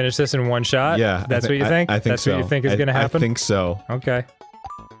gonna finish this in one shot? Yeah. That's what you think? I think That's so. what you think is gonna happen? I think so. Okay.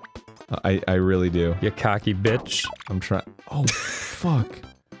 I really do. You cocky bitch. I'm trying. Oh, fuck.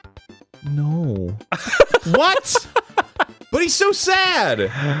 No. What? But he's so sad.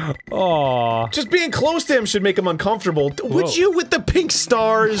 Aww. Just being close to him should make him uncomfortable. Would you with the pink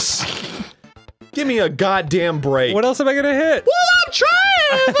stars? Give me a goddamn break. What else am I gonna hit? Well, I'm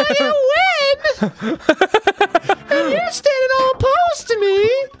trying, but you win. And you're standing all opposed to me.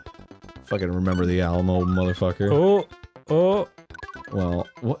 Fucking remember the Alamo, motherfucker. Oh. Oh. Well,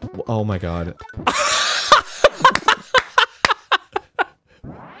 what? Oh my god.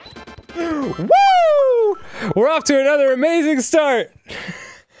 Woo! We're off to another amazing start!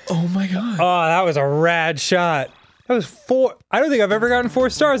 Oh my god. Oh, that was a rad shot. That was 4. I don't think I've ever gotten 4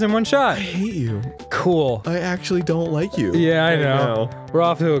 stars in one shot. I hate you. Cool. I actually don't like you. Yeah, I right know. now. We're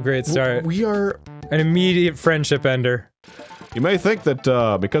off to a great start. We are. An immediate friendship ender. You may think that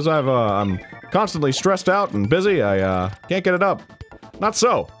because I'm constantly stressed out and busy, I can't get it up. Not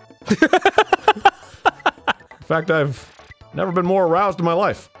so. In fact, I've never been more aroused in my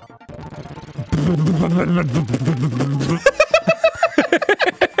life.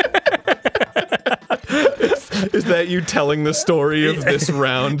 Is that you telling the story of this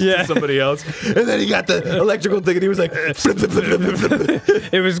round to somebody else? And then he got the electrical thing and he was like,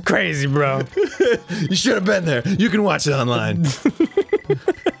 It was crazy, bro. you should have been there. You can watch it online.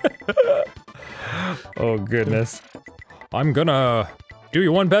 Oh, goodness. I'm gonna do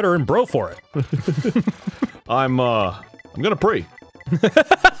you one better and bro for it. I'm gonna pre.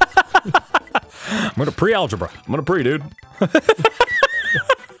 I'm gonna pre-algebra. I'm gonna pre, dude. I'm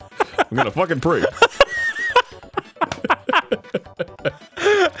gonna fucking pre.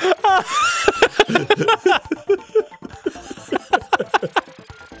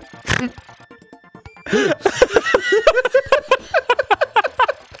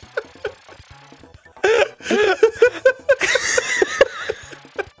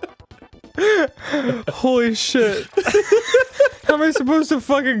 Holy shit. How am I supposed to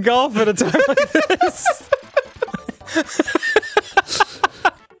fucking golf at a time like this?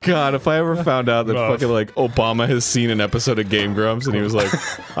 God, if I ever found out that Rough. fucking like Obama has seen an episode of Game Grumps and he was like,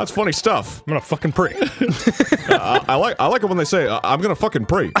 That's funny stuff. I'm gonna fucking pre. I like it when they say, I'm gonna fucking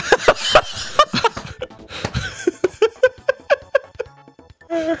pre.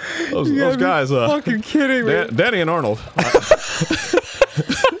 those guys, Fucking kidding me. Danny and Arnold.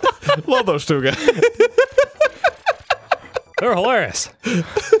 Love those two guys. They're hilarious.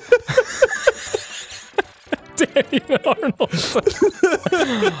 Danny and Arnold.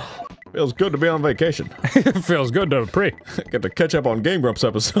 Feels good to be on vacation. Feels good to pre. Get to catch up on Game Grumps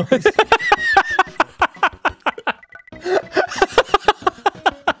episodes.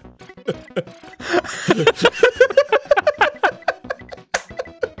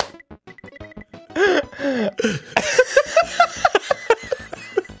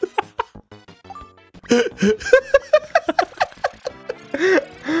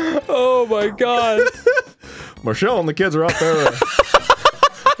 Oh my god. Michelle and the kids are out there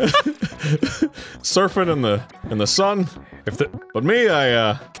surfing in the sun. But me,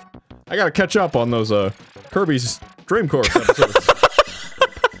 I gotta catch up on those Kirby's Dream Course episodes.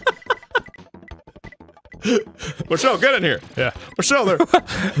 Michelle, get in here. Yeah. Michelle,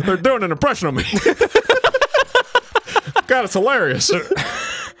 they're doing an impression of me. God, it's hilarious.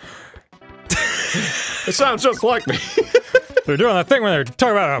 It sounds just like me. They're doing that thing when they're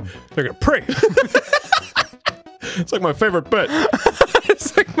talking about how they're gonna pray. It's like my favorite bit.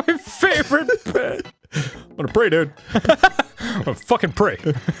 It's like my favorite bit. I'm gonna pray, dude. I'm gonna fucking pray.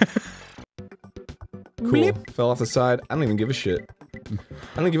 Cool. Fell off the side. I don't even give a shit.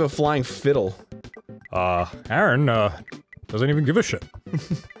 I don't give a flying fiddle. Aaron, doesn't even give a shit.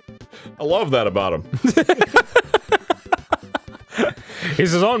 I love that about him.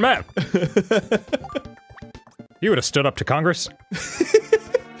 He's his own man. He would have stood up to Congress.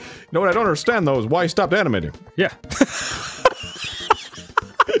 You know what I don't understand, though, is why he stopped animating. Yeah.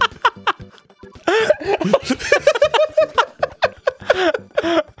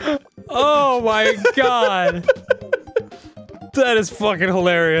 Oh my god. That is fucking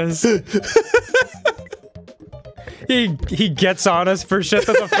hilarious. He gets on us for shit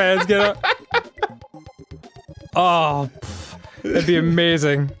that the fans get up. Oh, that'd be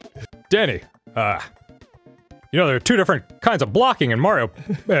amazing. Danny, you know there are two different kinds of blocking in Mario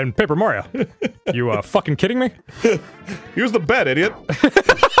and Paper Mario. You fucking kidding me? Use the bed, idiot.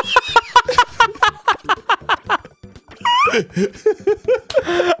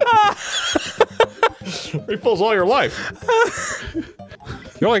 Refills all your life.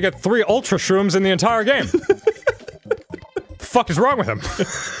 You only get 3 ultra shrooms in the entire game. The fuck is wrong with him?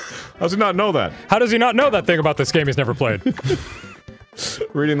 How does he not know that? How does he not know that thing about this game he's never played?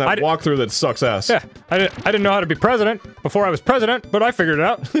 Reading that walkthrough that sucks ass. Yeah, I didn't know how to be president before I was president, but I figured it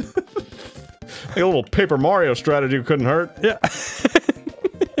out. Like a little Paper Mario strategy couldn't hurt. Yeah.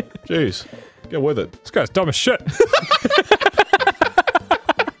 Jeez. Get with it. This guy's dumb as shit.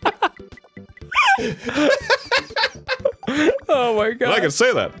 Oh my god. I can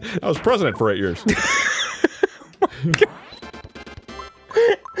say that. I was president for 8 years.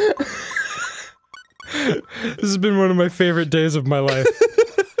 This has been one of my favorite days of my life.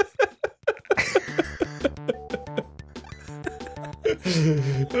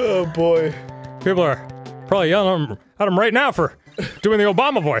 Oh boy. People are probably yelling at him right now for doing the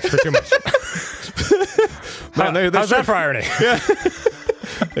Obama voice for too much. Man, how's that for irony? Yeah.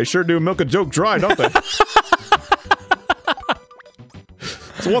 They sure do milk a joke dry, don't they?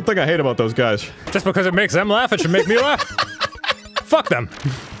 That's the one thing I hate about those guys. Just because it makes them laugh, it should make me laugh. Fuck them.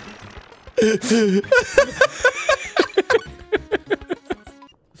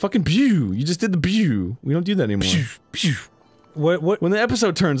 Fucking pew. You just did the pew. We don't do that anymore. Pew, pew. What? When the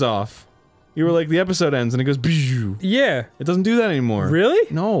episode turns off, you were like, the episode ends and it goes pew. Yeah. It doesn't do that anymore.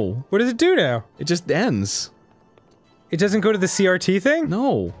 Really? No. What does it do now? It just ends. It doesn't go to the CRT thing?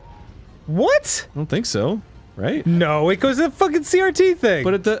 No. What? I don't think so. Right? No, it goes to the fucking CRT thing.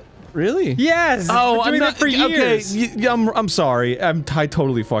 But it really? Yes. Oh, I'm not for years. Okay, I'm sorry. I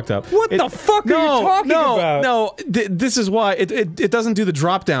totally fucked up. What the fuck are you talking about? No, this is why it doesn't do the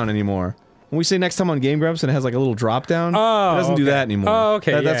drop down anymore. When we say next time on Game Grumps and it has like a little drop down, it doesn't do that anymore. Oh,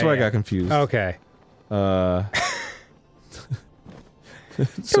 okay. That's where I got confused. Okay.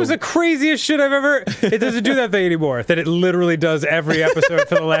 So, it was the craziest shit I've ever. It doesn't do that thing anymore. That it literally does every episode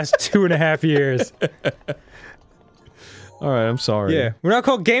for the last 2.5 years. All right, I'm sorry. Yeah, we're not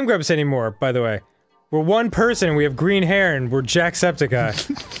called Game Grumps anymore. By the way, we're one person. And we have green hair, and we're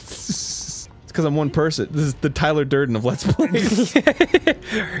Jacksepticeye. It's because I'm one person. This is the Tyler Durden of Let's Play.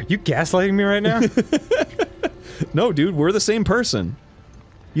 You gaslighting me right now? No, dude, we're the same person.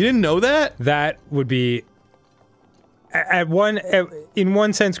 You didn't know that? That would be, in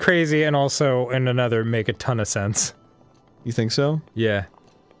one sense crazy, and also in another make a ton of sense. You think so? Yeah.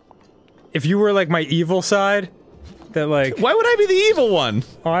 If you were like my evil side, that like. Why would I be the evil one?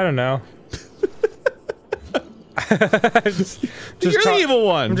 Oh, I don't know. You're the evil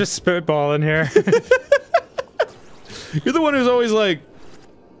one. I'm just spitballing here. You're the one who's always like,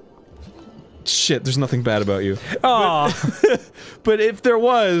 shit, there's nothing bad about you. Oh. But if there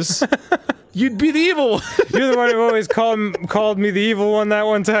was, you'd be the evil one. You're the one who always called me the evil one that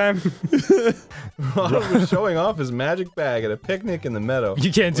one time. Ronald was showing off his magic bag at a picnic in the meadow.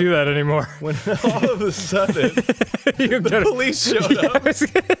 You can't do that anymore. When all of a sudden, the police showed up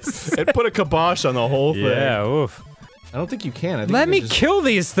and put a kibosh on the whole thing. Yeah, oof. I don't think you can. I think Let me kill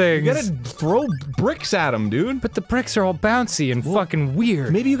these things! You gotta throw bricks at them, dude. But the bricks are all bouncy and fucking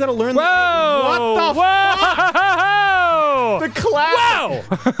weird. Maybe you gotta learn Whoa! What the Whoa! The classic!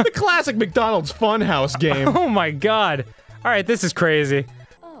 The classic McDonald's Funhouse game. Oh my god. Alright, this is crazy.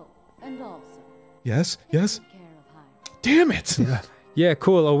 Oh, and also. Yes, yes. Damn it! Yeah,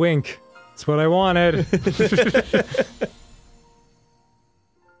 cool, a wink. That's what I wanted.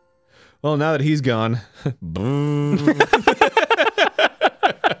 Well, now that he's gone.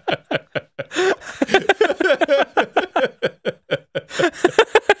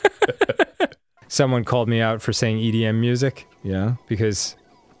 Someone called me out for saying EDM music. Yeah. Because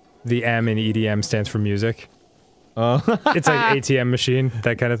the M in EDM stands for music. Oh. It's like ATM machine,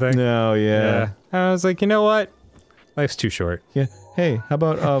 that kind of thing. No, yeah. I was like, you know what? Life's too short. Yeah. Hey, how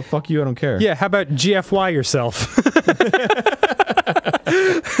about fuck you, I don't care. Yeah, how about GFY yourself?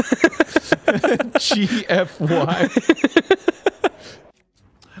 GFY.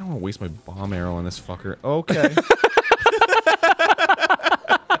 I don't want to waste my bomb arrow on this fucker. Okay.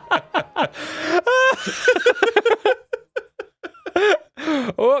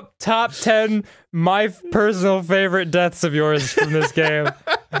 Oh, top 10 my personal favorite deaths of yours from this game.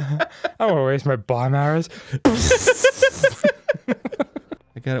 I don't want to waste my bomb arrows. I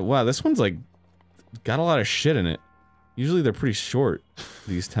got it. Wow, this one's like got a lot of shit in it. Usually they're pretty short,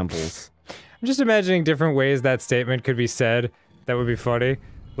 these temples. I'm just imagining different ways that statement could be said that would be funny.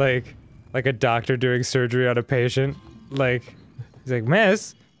 Like a doctor doing surgery on a patient. Like, he's like, man,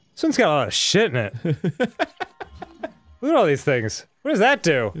 this one's got a lot of shit in it. Look at all these things. What does that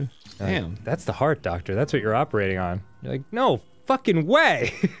do? Damn. That's the heart, doctor. That's what you're operating on. You're like, no fucking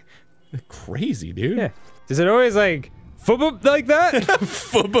way. Crazy, dude. Yeah. Does it always like fub like that?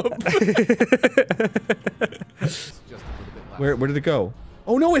 Where did it go?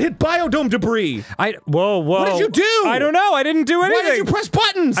 Oh no, it hit biodome debris! Whoa. What did you do? I don't know, I didn't do anything! Why did you press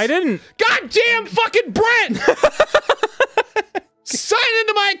buttons? I didn't! Goddamn fucking Brent! Sign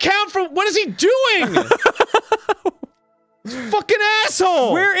into my account from- what is he doing? Fucking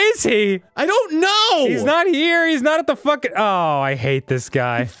asshole! Where is he? I don't know! He's not here, he's not at the fucking- oh, I hate this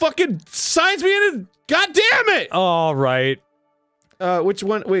guy. He fucking signs me into- god damn it! Alright. Which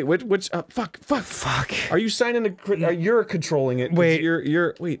one? Wait, which? Fuck. Are you signing to? You're controlling it. Wait.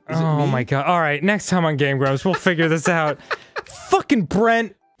 Wait. Is it Oh me? my god. Alright, next time on Game Grumps, we'll figure this out. Fucking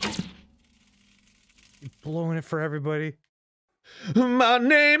Brent. You're blowing it for everybody. My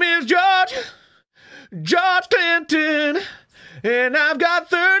name is George Clinton, and I've got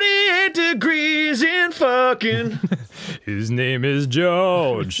 38 degrees in fucking. His name is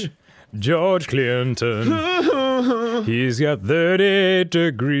George Clinton. He's got 38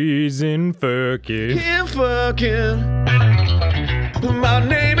 degrees in fucking. My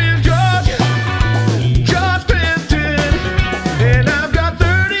name is George Clinton, and I've got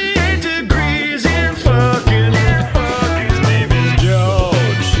 38 degrees in fucking. His name is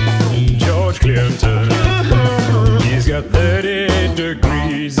George Clinton. He's got 38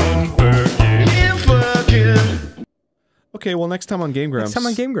 degrees in fucking. Okay, well, next time on Game Grumps. Next time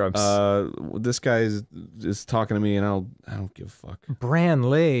on Game Grumps. This guy is talking to me, and I don't give a fuck.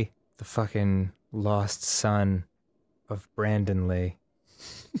 Bran Lee, the fucking lost son of Brandon Lee,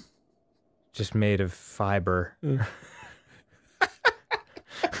 just made of fiber.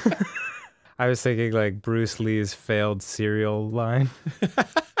 I was thinking like Bruce Lee's failed cereal line.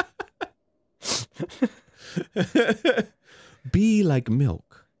 Be like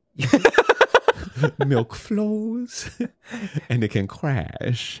milk. Milk flows, and it can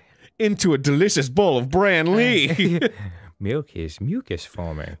crash into a delicious bowl of Bran Lee. Milk is mucus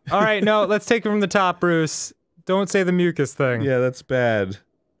forming. All right, no, let's take it from the top, Bruce. Don't say the mucus thing. Yeah, that's bad.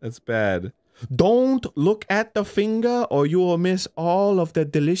 That's bad. Don't look at the finger, or you will miss all of the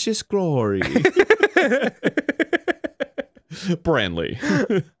delicious glory. Bran Lee.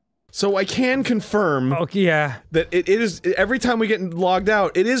 So I can confirm yeah. that it is, every time we get logged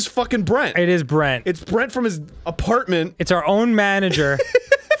out, it is fucking Brent. It is Brent. It's Brent from his apartment. It's our own manager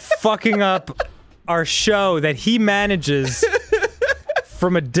fucking up our show that he manages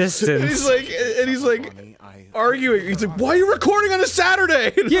from a distance. And he's like arguing. He's like, why are you recording on a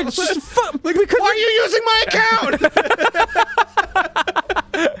Saturday? Yeah, just like, why are you using my account?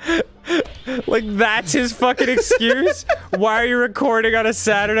 Like, that's his fucking excuse? Why are you recording on a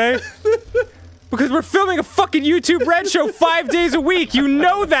Saturday? Because we're filming a fucking YouTube Red show 5 days a week. You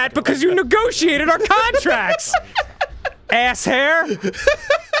know that because you negotiated our contracts. Ass hair.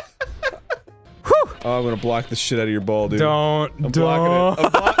 Oh, I'm gonna block the shit out of your ball, dude. Don't. I'm blocking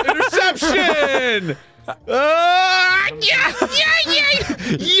it. Interception!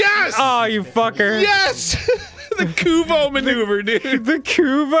 Yes! Oh, you fucker. Yes! The Kuvo maneuver, dude. The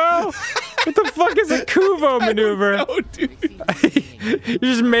Kuvo? What the fuck is a Kuvo maneuver? No, dude. You're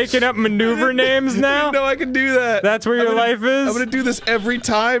just making up maneuver names now? No, I can do that. That's where your life is? I'm gonna do this every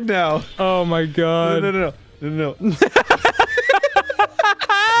time now. Oh my god. No.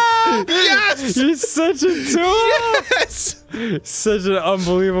 Yes! You're such a tool! Yes! Such an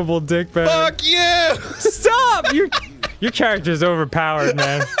unbelievable dickbag. Fuck you! Stop! Your character's overpowered,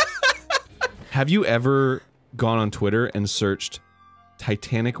 man. Have you ever gone on Twitter and searched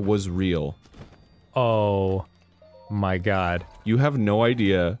Titanic was real? Oh my god. You have no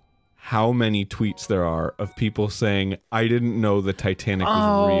idea how many tweets there are of people saying, I didn't know the Titanic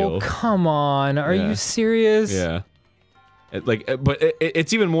was real. Oh, come on. Are you serious? Yeah.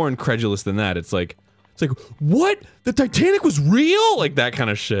 It's even more incredulous than that. It's like, what? The Titanic was real? Like that kind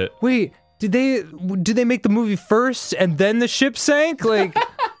of shit. Wait, did they make the movie first and then the ship sank? Like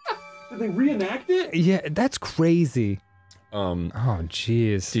did they reenact it? Yeah, that's crazy. Oh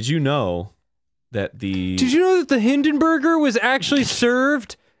jeez. Did you know that the Hindenburger was actually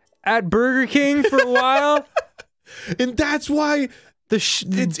served at Burger King for a while? And that's why it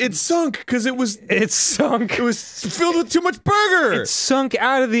sunk, because it sunk. It was filled with too much burger. It sunk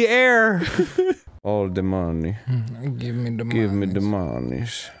out of the air. All the money. Give me the money. Give me the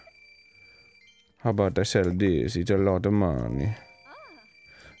monies. How about I sell this? It's a lot of money.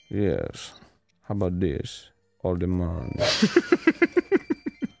 Yes. How about this? All the money.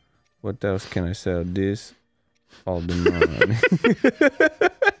 What else can I sell? This? All the money.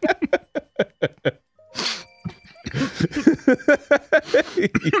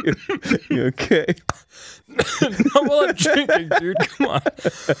 you okay? Not while I'm drinking, dude. Come on.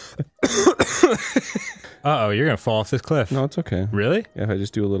 Uh-oh, you're gonna fall off this cliff. No, it's okay. Really? Yeah, if I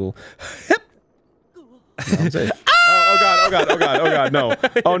just do a little hip. No, I'm safe. Oh god, no.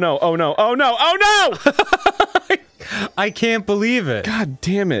 Oh no, oh no, oh no, oh no! I can't believe it. God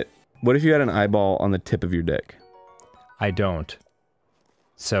damn it. What if you had an eyeball on the tip of your dick? I don't.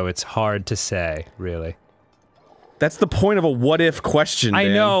 So it's hard to say, really. That's the point of a what-if question, I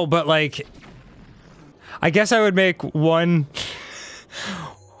Dan. know, but like... I guess I would make one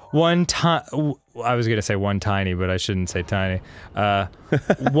I was gonna say one tiny, but I shouldn't say tiny.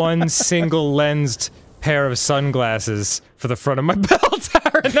 One single-lensed pair of sunglasses for the front of my bell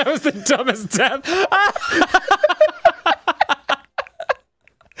tower, and that was the dumbest death.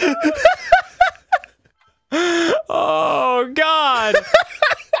 Oh, God.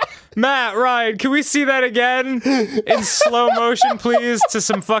 Matt, Ryan, can we see that again? In slow motion, please, to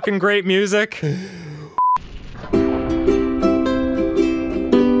some fucking great music.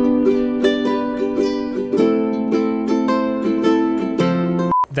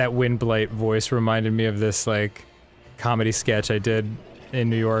 That Windblight voice reminded me of this, like, comedy sketch I did in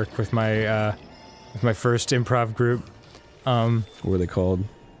New York with my first improv group. What were they called?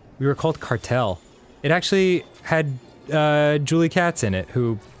 We were called Cartel. It actually had Julie Katz in it,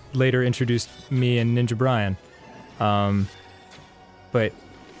 who later introduced me and Ninja Brian. But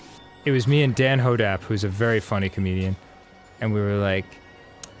it was me and Dan Hodap, who's a very funny comedian, and we were like,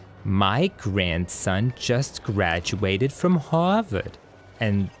 my grandson just graduated from Harvard.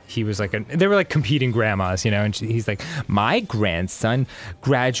 And he was like, they were like competing grandmas, you know, and he's like, my grandson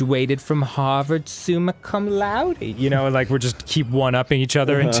graduated from Harvard summa cum laude, you know, and like we're just keep one-upping each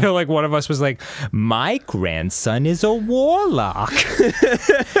other until like one of us was like, my grandson is a warlock.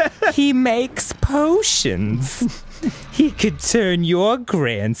 He makes potions. He could turn your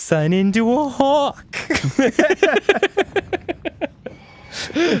grandson into a hawk.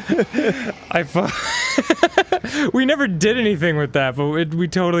 We never did anything with that, but we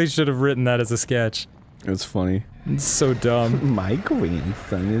totally should have written that as a sketch. It's funny. It's so dumb. My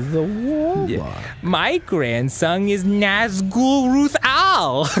grandson is a warlock. Yeah. My grandson is Nazgul Ruth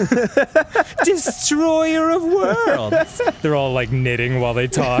Al, destroyer of worlds. They're all like knitting while they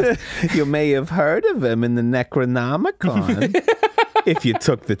talk. You may have heard of him in the Necronomicon, if you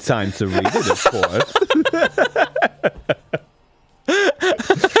took the time to read it, of course.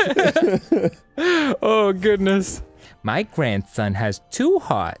 Oh, goodness. My grandson has 2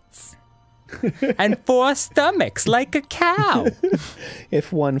 hearts and 4 stomachs like a cow.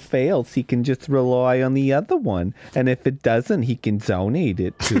 If one fails, he can just rely on the other one. And if it doesn't, he can donate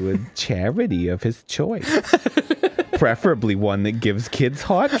it to a charity of his choice. Preferably one that gives kids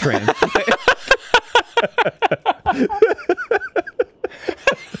heart transplants.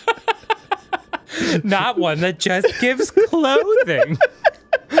 Not one that just gives clothing.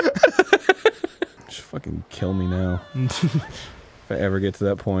 Just fucking kill me now. If I ever get to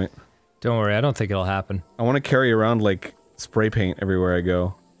that point. Don't worry, I don't think it'll happen. I want to carry around, like, spray paint everywhere I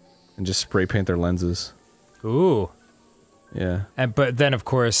go. And just spray paint their lenses. Ooh. Yeah. But then, of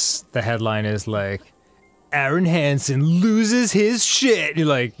course, the headline is like, Aaron Hansen loses his shit. You're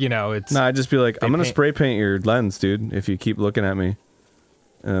like, you know, it's... Nah, I'd just be like, I'm gonna spray paint your lens, dude, if you keep looking at me.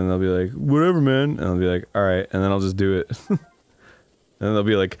 And then they'll be like, whatever, man. And I'll be like, alright. And then I'll just do it. And they'll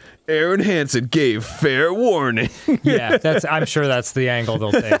be like, Aaron Hansen gave fair warning. Yeah, I'm sure that's the angle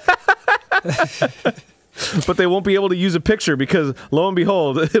they'll take. But they won't be able to use a picture because, lo and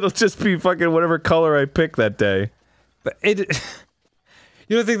behold, it'll just be fucking whatever color I pick that day. But you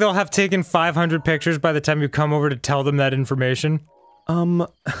don't think they'll have taken 500 pictures by the time you come over to tell them that information?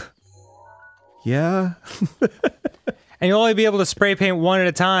 Yeah. And you'll only be able to spray paint one at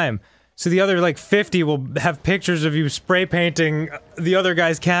a time. So the other, like, 50 will have pictures of you spray painting the other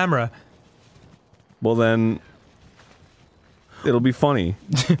guy's camera. Well then, it'll be funny.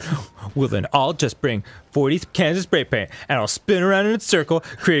 Well then, I'll just bring 40 cans of spray paint, and I'll spin around in a circle,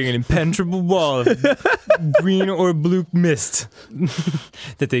 creating an impenetrable wall of green or blue mist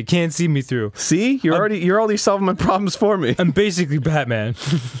that they can't see me through. See? You're already solving my problems for me. I'm basically Batman.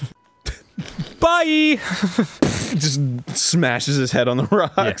 Bye! Just smashes his head on the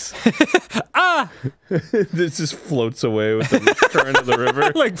rocks. Yeah. Ah! This just floats away with the current of the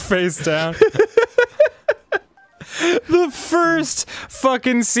river. Like face down. The first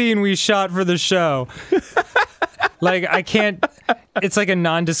fucking scene we shot for the show. Like, I can't... It's like a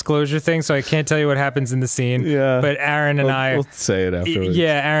non-disclosure thing, so I can't tell you what happens in the scene. Yeah. But Aaron and I... We'll say it afterwards.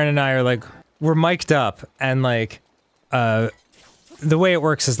 Yeah, Aaron and I are like... We're mic'd up, and like... the way it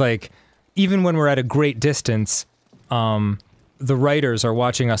works is like... Even when we're at a great distance, the writers are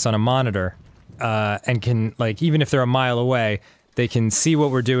watching us on a monitor, and can, like, even if they're a mile away, they can see what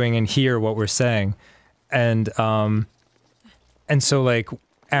we're doing and hear what we're saying. And so, like,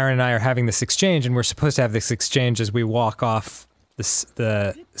 Aaron and I are having this exchange, and we're supposed to have this exchange as we walk off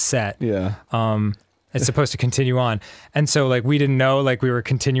the set. Yeah. It's supposed to continue on. And so, like, we didn't know, like, we were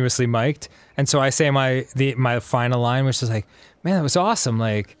continuously mic'd. And so I say my final line, which is like, man, that was awesome,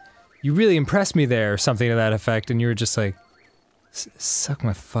 like... You really impressed me there, or something to that effect, and you were just like, suck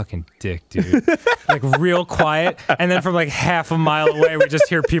my fucking dick, dude. Like, real quiet, and then from like half a mile away, we just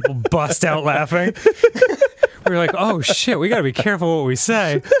hear people bust out laughing. We were like, oh shit, we gotta be careful what we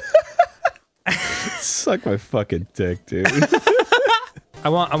say. Suck my fucking dick, dude. I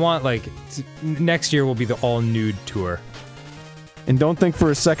want like, next year will be the all-nude tour. And don't think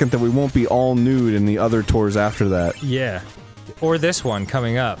for a second that we won't be all nude in the other tours after that. Yeah. Or this one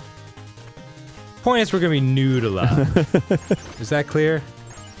coming up. Point is, we're gonna be nude a lot. Is that clear?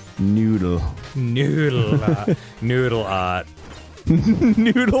 Noodle. Noodle art. Noodle art.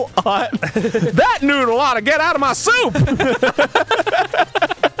 Noodle art. That noodle ought to get out of my soup!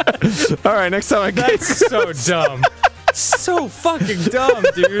 Alright, next time I get That's so dumb. So fucking dumb,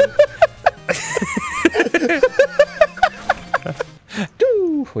 dude.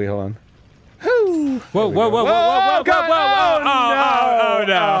 Wait, hold on. Whoa, whoa, whoa, whoa, whoa, whoa, whoa, whoa, oh,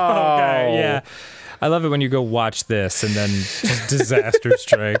 no. Okay, yeah. I love it when you go watch this and then just disaster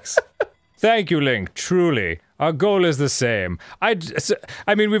strikes. Thank you, Link, truly. Our goal is the same. I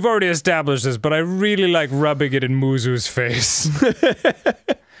mean, we've already established this, but I really like rubbing it in Muzu's face.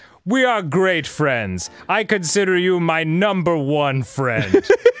 We are great friends. I consider you my #1 friend.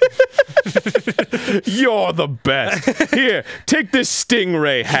 You're the best. Here, take this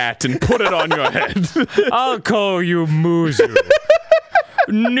stingray hat and put it on your head. I'll call you Muzu.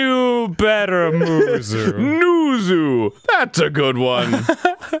 New, better Muzu. Nuzu! That's a good one.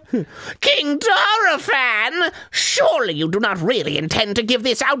 King Doraphan! Surely you do not really intend to give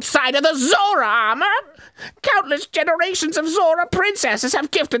this outsider the Zora armor? Countless generations of Zora princesses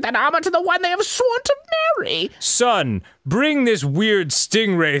have gifted that armor to the one they have sworn to marry. Son, bring this weird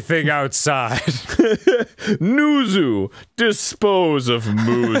stingray thing outside. Nuzu, dispose of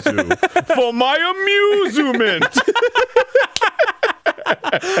Muzu for my amusement.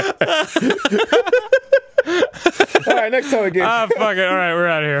 Alright, next time again. Ah, fuck it. Alright, we're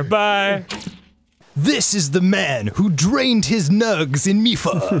out of here. Bye. This is the man who drained his nugs in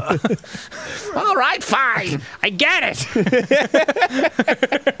Mifa. All right, fine. I get it.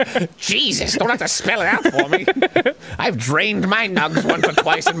 Jesus, don't have to spell it out for me. I've drained my nugs once or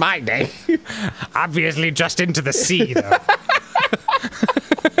twice in my day. Obviously just into the sea, though.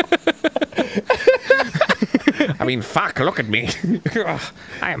 I mean, fuck, look at me.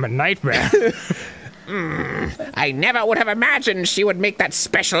 I am a nightmare. I never would have imagined she would make that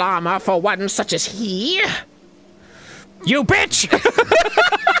special armor for one such as he. You bitch!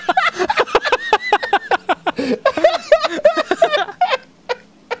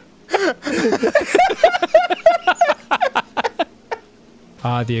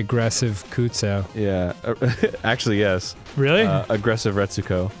 The aggressive Kutsu. Yeah, actually, yes. Really? Aggressive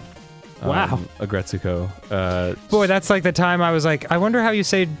Retsuko. Wow. Agretsuko. Boy, that's like the time I was like, I wonder how you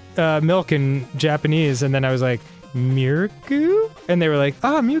say milk in Japanese, and then I was like, Mirku? And they were like,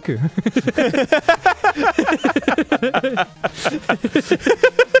 ah, Mewku.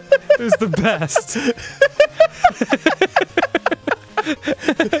 It was the best.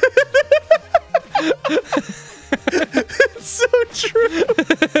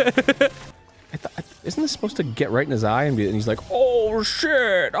 right in his eye and he's like, "Oh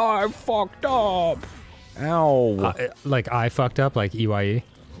shit, I fucked up." Ow. Like I fucked up, like EYE.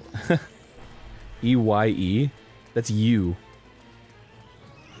 EYE? That's you.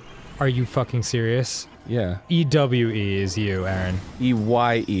 Are you fucking serious? Yeah. EWE is you, Aaron.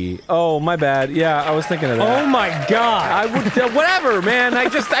 EYE. Oh, my bad. Yeah, I was thinking of that. Oh my god! I would, whatever, man. I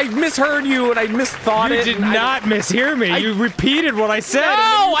misheard you and I misthought it. You did not mishear me. You repeated what I said.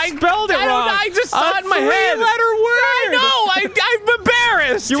 No, I spelled it wrong. I just saw it in my head. Three-letter word. I know. I'm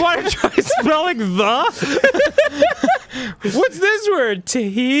embarrassed. You want to try spelling the? What's this word?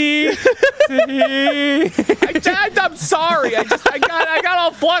 Tahi. I'm sorry. I got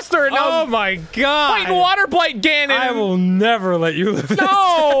all flustered. Oh my god! Fighting water blight Ganon. I will never let you live.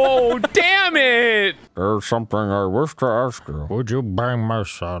 No, damn it. There's something I wish to ask you. Would you bang my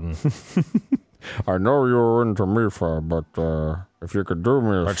son? I know you were into Mifa, but if you could do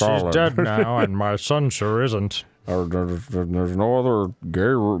me a solid. She's dead now, and my son sure isn't. There's no other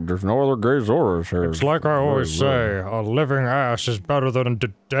gay Zoras here. It's like I always say, a living ass is better than a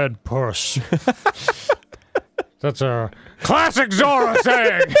dead puss. That's a classic Zora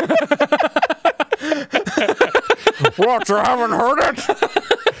saying! What, you haven't heard it?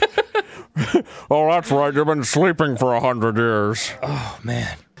 Oh, that's right, you've been sleeping for 100 years. Oh,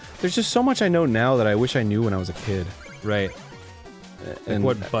 man. There's just so much I know now that I wish I knew when I was a kid. Right. And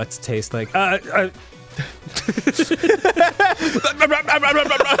what butts taste like.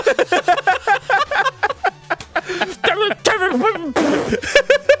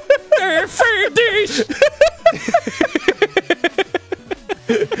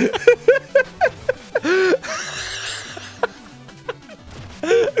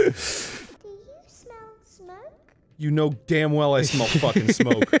 You know damn well I smell fucking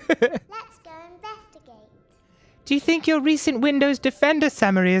smoke. Let's go investigate. Do you think your recent Windows Defender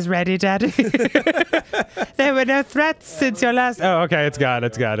summary is ready, Daddy? There were no threats since your last. Oh, okay, it's gone.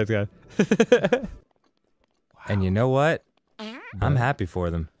 And you know what? I'm happy for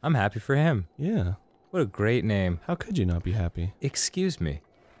them. I'm happy for him. Yeah. What a great name. How could you not be happy? Excuse me,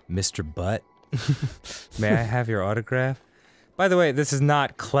 Mr. Butt. May I have your autograph? By the way, this is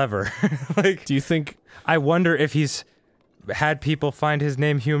not clever. Like, do you think? I wonder if he's had people find his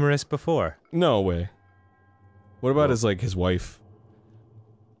name humorous before. No way. What about his wife?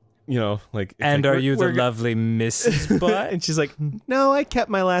 You know, like. And are you the lovely Mrs. Butt? And she's like, no, I kept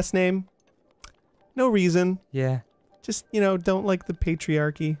my last name. No reason. Yeah. Just, you know, don't like the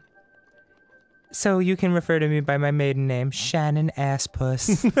patriarchy. So you can refer to me by my maiden name, Shannon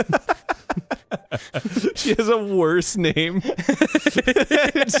Asspuss. She has a worse name.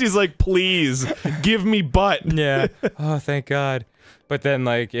 She's like, please, give me butt. Yeah. Oh, thank God. But then,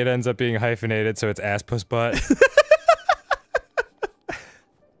 like, it ends up being hyphenated, so it's Asspuss Butt.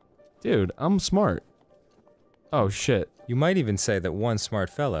 Dude, I'm smart. Oh, shit. You might even say that one smart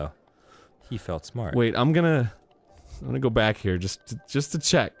fellow, he felt smart. Wait, I'm gonna go back here just to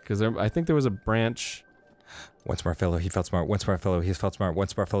check, because I think there was a branch. One smart fellow, he felt smart. One smart fellow, he felt smart. One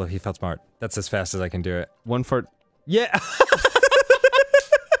smart fellow, he felt smart. That's as fast as I can do it. One fart. Yeah.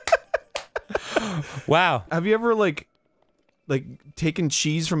 Wow. Have you ever like taken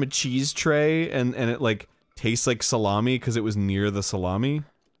cheese from a cheese tray and it like tastes like salami because it was near the salami?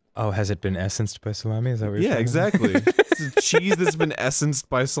 Oh, has it been essenced by salami? Is that what you're saying? Yeah, exactly. It's a cheese that's been essenced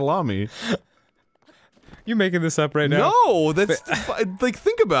by salami. You making this up right now? No, that's like,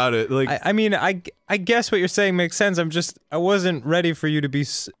 think about it. Like, I mean, I guess what you're saying makes sense. I wasn't ready for you to be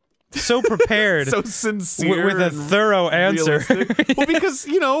so prepared, so sincere, with a thorough answer. Well, because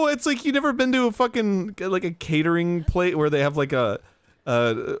you know, it's like you never been to a fucking like a catering plate where they have like a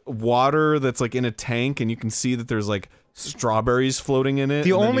water that's like in a tank, and you can see that there's like strawberries floating in it.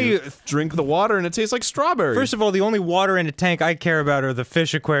 The only drink the water and it tastes like strawberries. First of all, the only water in a tank I care about are the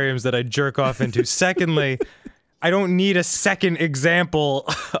fish aquariums that I jerk off into. Secondly, I don't need a second example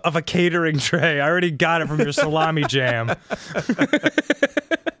of a catering tray. I already got it from your salami jam.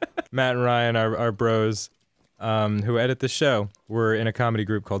 Matt and Ryan, our bros, who edit the show, were in a comedy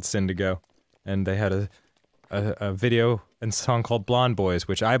group called Syndigo, and they had a video and song called Blonde Boys,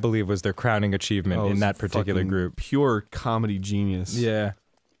 which I believe was their crowning achievement in that particular group. Pure comedy genius. Yeah.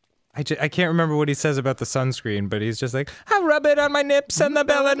 I can't remember what he says about the sunscreen, but he's just like, I rub it on my nips and the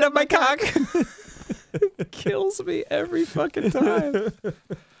bell end of my cock. It kills me every fucking time.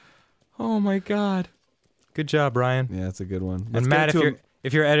 Oh my God. Good job, Ryan. Yeah, that's a good one. And Matt,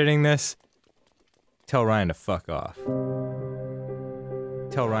 if you're editing this, tell Ryan to fuck off.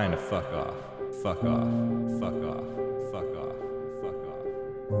 Tell Ryan to fuck off. Fuck off. Fuck off. Fuck off. Fuck off.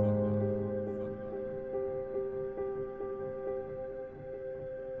 Fuck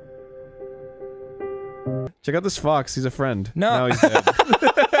off. Check out this fox. He's a friend. No. Now he's dead.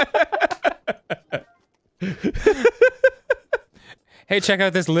 Hey, check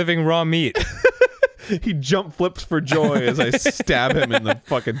out this living raw meat. He jump flips for joy as I stab him in the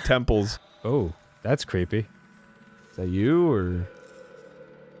fucking temples. Oh, that's creepy. Is that you, or...?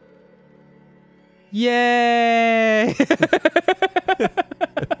 Yay!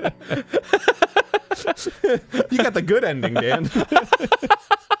 You got the good ending, Dan.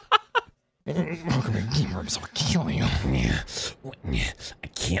 Welcome to Game Grumps, I'll kill you. I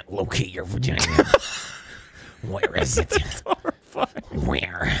can't locate your vagina. Where is it?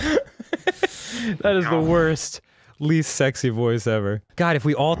 Where? That is the worst, least sexy voice ever. God, if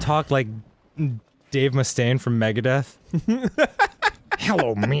we all talked like Dave Mustaine from Megadeth.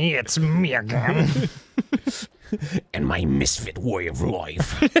 Hello, me, it's me again. And my misfit way of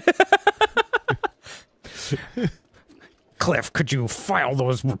life. Cliff, could you file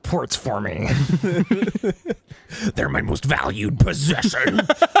those reports for me? They're my most valued possession.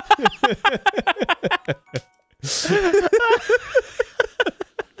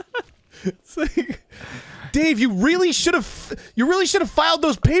 It's like, Dave, you really should have filed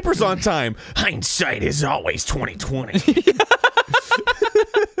those papers on time. Hindsight is always 20/20.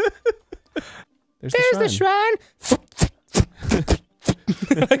 There's the shrine.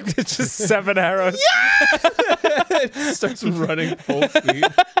 Like, it's just 7 arrows. It starts running full speed.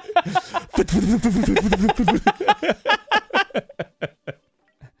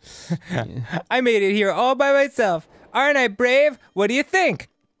 I made it here all by myself. Aren't I brave? What do you think?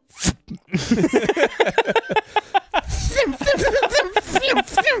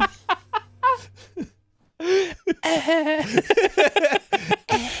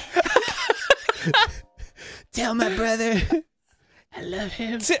 Tell my brother I love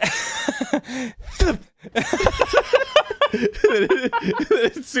him. It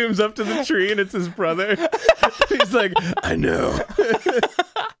zooms up to the tree and it's his brother. He's like, I know.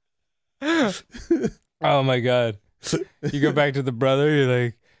 Oh my god. You go back to the brother, you're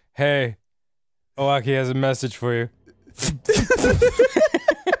like, hey, Owaki has a message for you.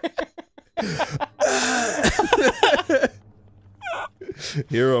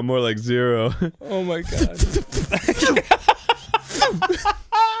 Hero, more like Zero. Oh my god.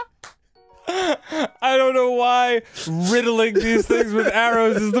 I don't know why riddling these things with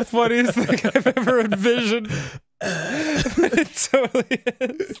arrows is the funniest thing I've ever envisioned. But it totally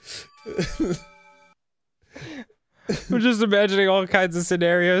is. I'm just imagining all kinds of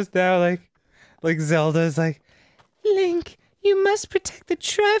scenarios now, like Zelda's like, Link, you must protect the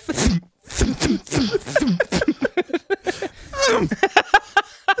tribe.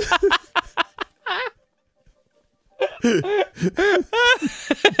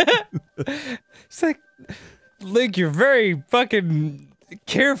 It's like, Link, you're very fucking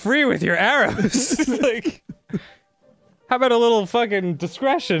carefree with your arrows. Like, how about a little fucking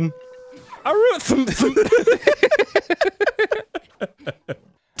discretion?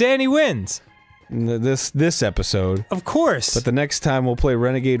 Danny wins. This episode. Of course. But the next time we'll play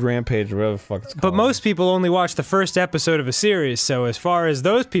Renegade Rampage or whatever the fuck it's called. But most people only watch the first episode of a series, so as far as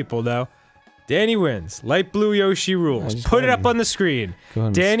those people know, Danny wins. Light blue Yoshi rules. Put it up on the screen.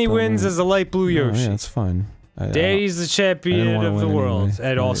 Danny wins as a light blue Yoshi. Yeah, that's fine. Danny's the champion of the world,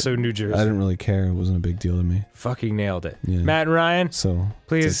 and also New Jersey. I didn't really care. It wasn't a big deal to me. Fucking nailed it. Yeah. Matt and Ryan, so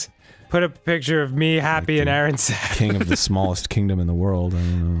please put up a picture of me happy and Aaron sad. King of the smallest kingdom in the world. I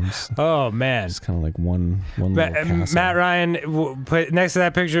don't know. Oh man, it's kind of like one little castle. Matt Ryan, put next to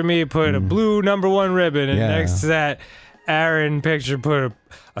that picture of me, put a blue #1 ribbon, and next to that Aaron picture, put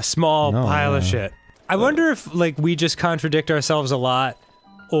a small pile of shit. I wonder if like we just contradict ourselves a lot,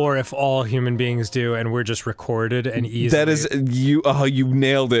 or if all human beings do, and we're just recorded and easily. That is you. You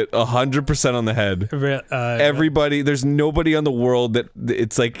nailed it 100% on the head. Everybody, there's nobody on the world that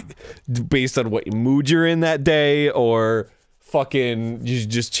it's like based on what mood you're in that day, or fucking you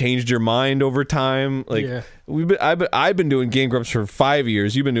just changed your mind over time. Like I've been doing Game Grumps for 5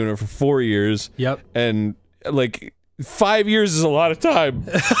 years. You've been doing it for 4 years. Yep. And like 5 years is a lot of time.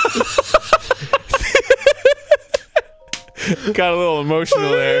 Got a little emotional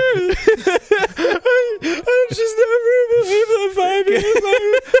there. I just never believe that 5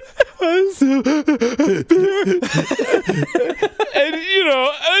 years. And you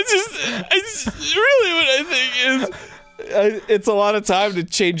know, I really what I think is, it's a lot of time to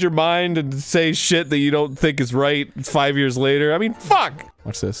change your mind and say shit that you don't think is right 5 years later. I mean, fuck.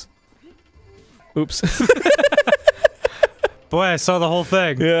 Watch this. Oops. Boy, I saw the whole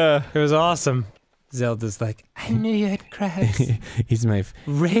thing. Yeah, it was awesome. Zelda's like, I knew you had crabs. He's my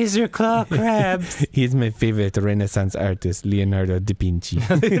Razor claw crabs. he's my favorite Renaissance artist, Leonardo da Vinci.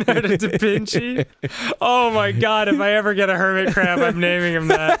 Leonardo da Vinci. Oh my god! If I ever get a hermit crab, I'm naming him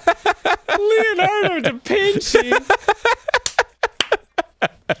that. Leonardo da Vinci.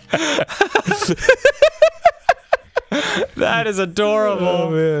 That is adorable. Oh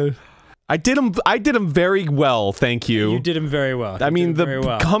man. I did him very well, thank you. You did him very well. I mean,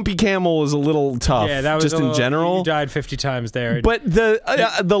 the Humpy Camel was a little tough, yeah, that was just in general. You died 50 times there. But the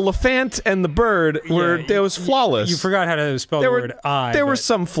Lefant and the bird it was flawless. You forgot how to spell the word I. There were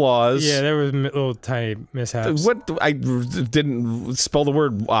some flaws. Yeah, there were little tiny mishaps. What? I didn't spell the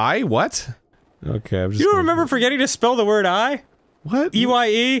word I? What? Okay, I'm just You don't remember forgetting to spell the word I? What?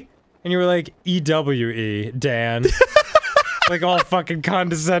 E-Y-E? And you were like, E-W-E, Dan. Like all fucking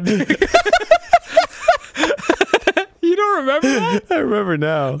condescending. You don't remember that? I remember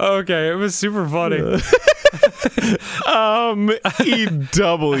now. Okay, it was super funny.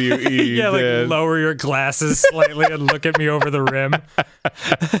 E-W-E. Yeah, like lower your glasses slightly and look at me over the rim.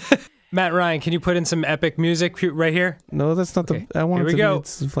 Matt Ryan, can you put in some epic music right here? No, that's not the. I want here it we to go. be.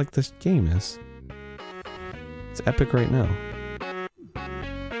 It's like this game is. It's epic right now.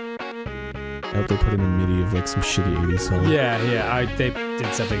 I hope they put in a MIDI of like some shitty 80s song. Yeah, they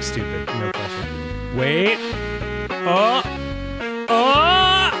did something stupid, no question. Wait. Oh,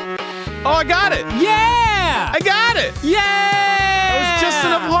 I got it! Yeah! I got it! Yeah! That was just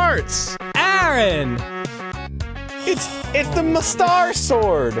enough hearts! Aaron! It's the Mastar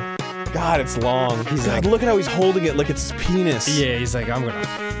sword! God, it's long. He's like, look at how he's holding it like it's penis. Yeah, he's like, I'm gonna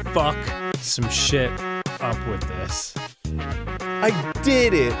fuck some shit up with this. I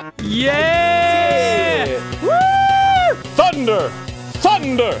did it! Yeah! I did it. Woo! Thunder!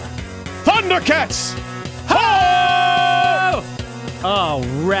 Thunder! Thundercats! Ho! Oh,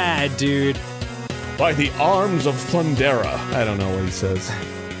 rad, dude. By the arms of Thundera. I don't know what he says.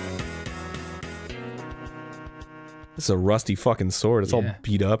 This is a rusty fucking sword. It's all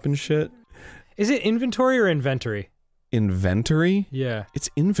beat up and shit. Is it inventory or inventory? Inventory? Yeah. It's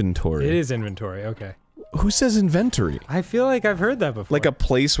inventory. It is inventory, okay. Who says inventory? I feel like I've heard that before. Like a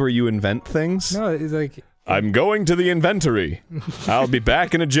place where you invent things? No, it's like... I'm going to the inventory. I'll be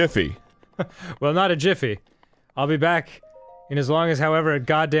back in a jiffy. Well, not a jiffy. I'll be back in as long as however it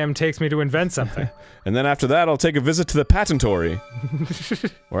goddamn takes me to invent something. And then after that, I'll take a visit to the patentory.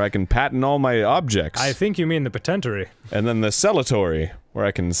 Where I can patent all my objects. I think you mean the patentory. And then the sellatory, where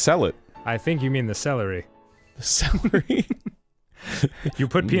I can sell it. I think you mean the celery. The celery? You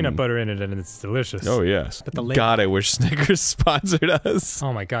put peanut butter in it and it's delicious. Oh, yes. But the God, I wish Snickers sponsored us.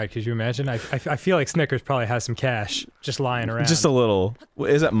 Oh my god, could you imagine? I feel like Snickers probably has some cash just lying around. Just a little.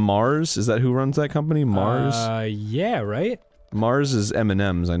 Is that Mars? Is that who runs that company? Mars? Yeah, right? Mars is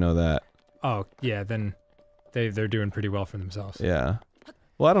M&M's, I know that. Oh, yeah, then they're doing pretty well for themselves. Yeah.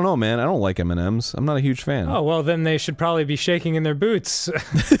 Well, I don't know, man. I don't like M&M's. I'm not a huge fan. Oh, well, then they should probably be shaking in their boots.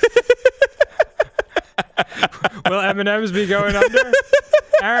 Will M&M's be going under?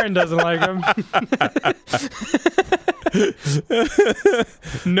 Aaron doesn't like them.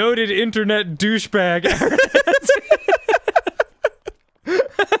 Noted internet douchebag Aaron.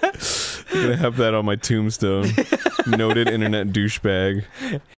 I'm gonna have that on my tombstone. Noted internet douchebag.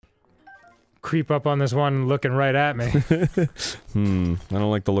 Creep up on this one looking right at me. I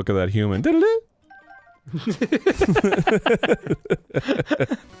don't like the look of that human.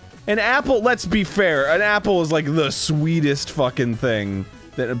 An apple, let's be fair, an apple is like the sweetest fucking thing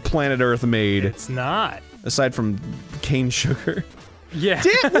that planet Earth made. It's not. Aside from cane sugar. Yeah.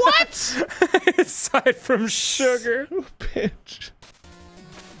 What? Aside from sugar. Bitch.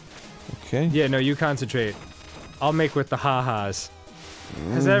 Okay. Yeah, no, you concentrate. I'll make with the ha-has.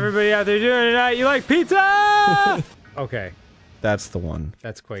 How's everybody out there doing tonight? You like pizza? Okay. That's the one.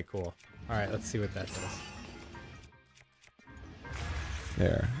 That's quite cool. Alright, let's see what that does.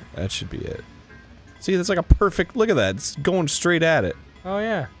 There. That should be it. See, that's like a perfect... Look at that. It's going straight at it. Oh,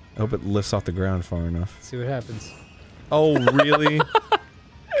 yeah. I hope it lifts off the ground far enough. Let's see what happens. Oh, really?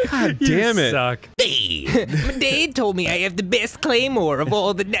 God damn it. You suck. Hey, my dad told me I have the best claymore of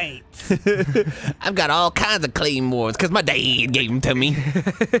all the knights. I've got all kinds of claymores because my dad gave them to me.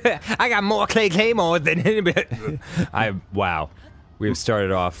 I got more claymores than anybody. Wow. We've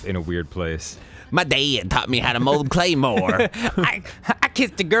started off in a weird place. My dad taught me how to mold claymore. I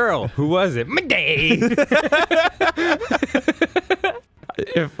kissed a girl. Who was it? My dad.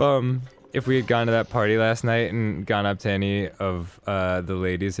 If we had gone to that party last night and gone up to any of the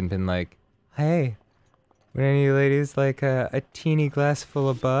ladies and been like, hey, would any of you ladies like a teeny glass full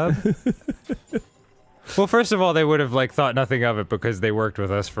of bub? Well, first of all, they would have like thought nothing of it because they worked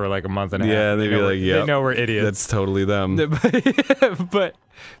with us for like a month and a half. Yeah, they'd be like, yeah, they know we're idiots. That's totally them. But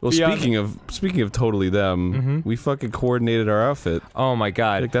well, speaking of totally them, we fucking coordinated our outfit. Oh my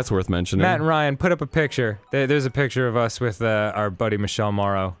god, I think that's worth mentioning. Matt and Ryan, put up a picture. There's a picture of us with our buddy Michelle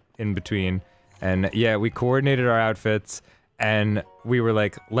Morrow in between, and yeah, we coordinated our outfits, and we were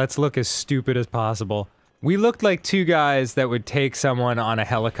like, let's look as stupid as possible. We looked like two guys that would take someone on a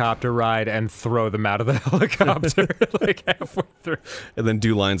helicopter ride and throw them out of the helicopter like halfway through. And then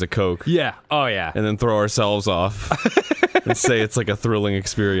do lines of coke. Yeah. Oh yeah. And then throw ourselves off and say it's like a thrilling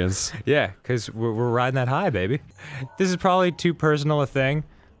experience. Yeah, because we're riding that high, baby. This is probably too personal a thing,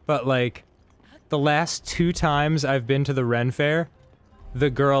 but like, the last 2 times I've been to the Ren Fair,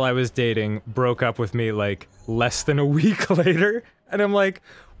 the girl I was dating broke up with me like less than a week later, and I'm like,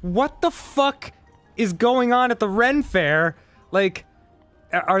 what the fuck is going on at the Ren Fair? Like,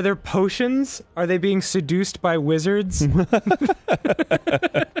 are there potions? Are they being seduced by wizards?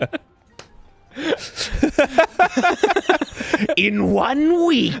 In 1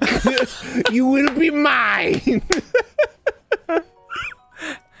 week, you will be mine.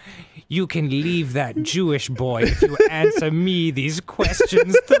 You can leave that Jewish boy if you answer me these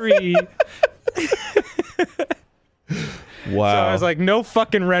questions 3. Wow. So I was like, no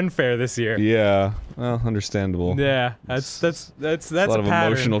fucking Ren Fair this year. Yeah. Well, understandable. Yeah, that's a lot of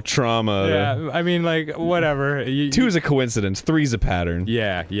pattern. emotional trauma. Yeah, I mean, like, whatever. 2 is a coincidence. 3 is a pattern.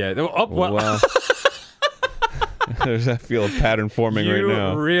 Yeah, yeah. Oh, well. I feel a pattern forming right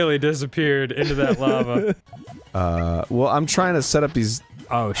now. You really disappeared into that lava. Well, I'm trying to set up these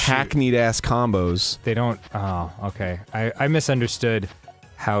hackneyed ass combos. They don't. Oh, okay. I misunderstood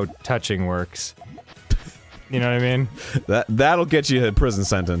how touching works. You know what I mean? That'll get you a prison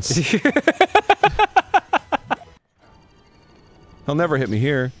sentence. He'll never hit me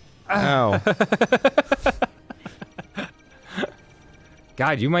here. Ow.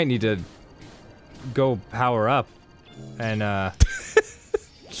 God, you might need to go power up. And,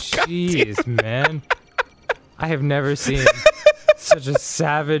 jeez, man. I have never seen such a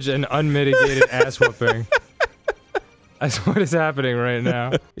savage and unmitigated ass whooping. That's what is happening right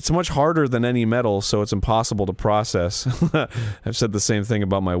now. It's much harder than any metal, so it's impossible to process. I've said the same thing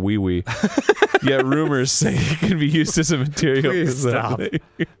about my wee-wee. Yet rumors say it can be used as a material. Please stop.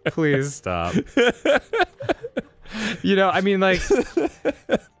 Please stop. You know, I mean, like,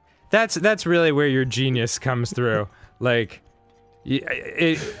 that's really where your genius comes through. Like,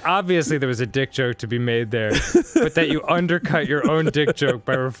 obviously there was a dick joke to be made there, but that you undercut your own dick joke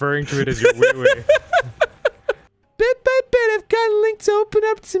by referring to it as your wee-wee. Bit by bit, I've gotten Link to open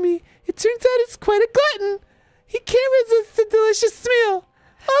up to me. It turns out he's quite a glutton. He can't resist the delicious meal.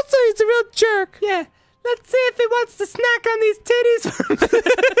 Also, he's a real jerk. Yeah, let's see if he wants to snack on these titties for a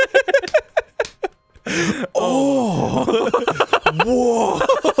minute. Oh! Whoa!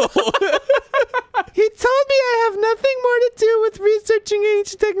 He told me I have nothing more to do with researching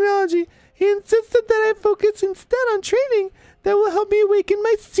ancient technology. He insisted that I focus instead on training that will help me awaken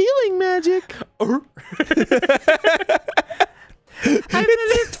my sealing magic. I've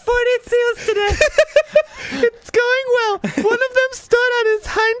released 40 seals today. It's going well. One of them stood on his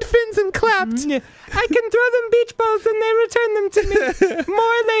hind fins and clapped. I can throw them beach balls and they return them to me.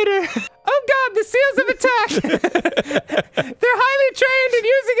 More later. Oh god, the seals have attacked. They're highly trained in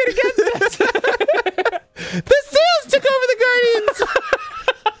using it against us. The seals took over the Guardians.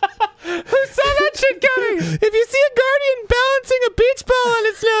 Who saw that shit coming? If you see a Guardian balancing a beach ball on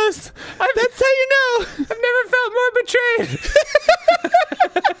its nose, that's how you know. I've never felt more betrayed.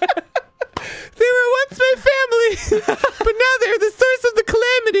 They were once my family, but now they're the source of the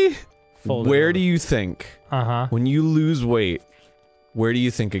calamity. Where do you think, when you lose weight, where do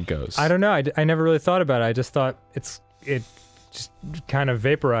you think it goes? I don't know. I never really thought about it. I just thought it just kind of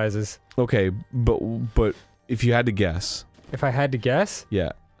vaporizes. Okay, but if you had to guess. If I had to guess?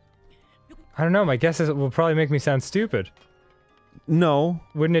 Yeah. I don't know. My guess is it will probably make me sound stupid. No.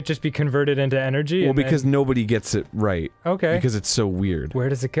 Wouldn't it just be converted into energy? Well, because nobody gets it right. Okay. Because it's so weird. Where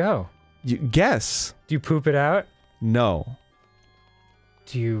does it go? You guess. Do you poop it out? No.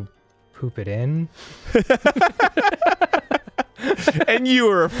 Do you poop it in? And you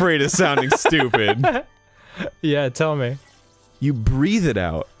were afraid of sounding stupid. Yeah, tell me. You breathe it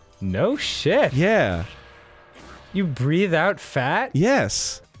out. No shit. Yeah. You breathe out fat?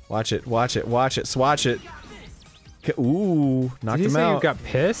 Yes. Watch it, watch it, watch it, swatch it. Ooh, knocked him out. You got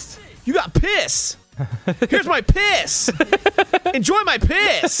pissed? You got piss! Here's my piss! Enjoy my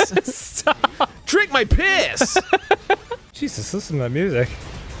piss! Stop! Drink my piss! Jesus, listen to that music.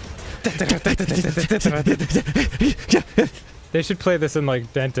 They should play this in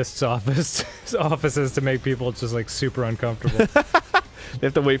like dentists' offices to make people just like super uncomfortable. They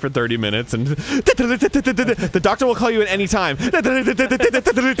have to wait for 30 minutes and the doctor will call you at any time.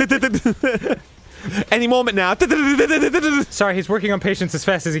 Any moment now. Sorry, he's working on patients as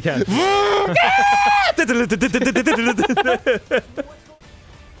fast as he can.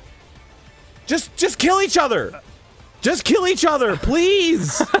 Just kill each other. Just kill each other,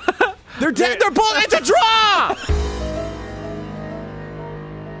 please. They're dead. They're both. It's a draw.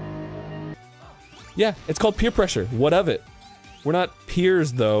 Yeah, it's called peer pressure. What of it? We're not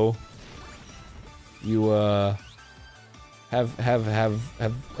peers, though. You have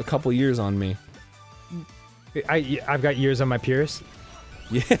a couple years on me. I've got years on my peers.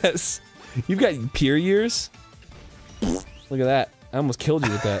 Yes, you've got peer years. Look at that! I almost killed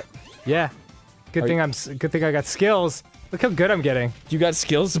you with that. Yeah, good thing I got skills. Look how good I'm getting. You got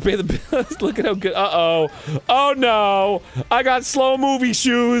skills to pay the bills. Look at how good. Oh no! I got slow movie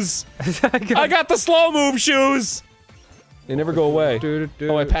shoes. I got the slow move shoes. They never go away.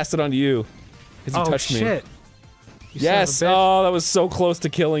 Oh, I passed it on to you. Because you touched me. Shit. Yes! Oh, that was so close to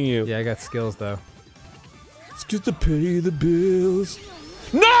killing you. Yeah, I got skills, though. It's just to pay the bills.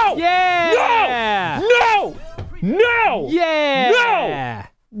 No! Yeah! No! No! Yeah!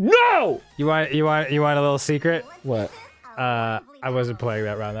 No! You want a little secret? What? I wasn't playing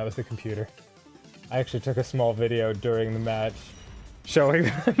that round. That was the computer. I actually took a small video during the match showing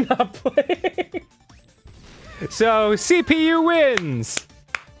that I'm not playing. So, CPU wins!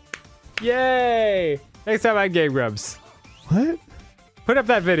 Yay! Next time I get Grumps. What? Put up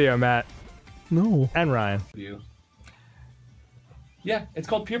that video, Matt. No. And Ryan. Yeah, it's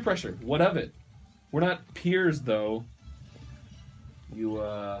called peer pressure. What of it? We're not peers, though. You,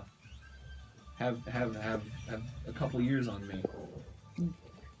 have a couple years on me.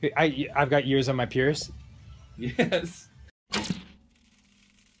 I've got years on my peers? Yes.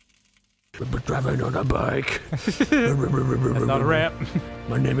 We're driving on a bike. That's not a ramp.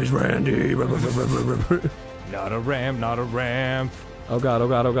 My name is Randy. Not a ramp, not a ramp. Oh god, oh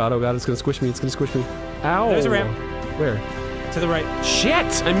god, oh god, oh god, it's gonna squish me, it's gonna squish me. Ow! There's a ramp. Where? To the right.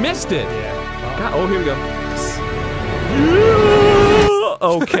 Shit! I missed it! Yeah. God, oh, here we go.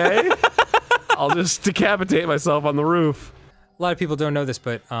 Okay. I'll just decapitate myself on the roof. A lot of people don't know this,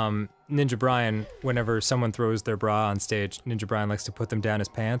 but Ninja Brian, whenever someone throws their bra on stage, Ninja Brian likes to put them down his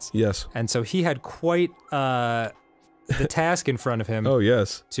pants. Yes. And so he had quite the task in front of him. Oh,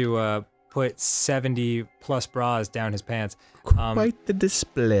 yes. To put 70 plus bras down his pants. Quite the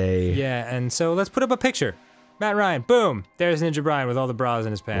display. Yeah, and so let's put up a picture. Matt Ryan, boom! There's Ninja Brian with all the bras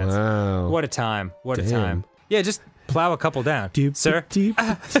in his pants. Wow. What a time. What a time. Yeah, just plow a couple down. Sir?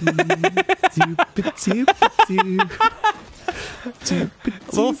 A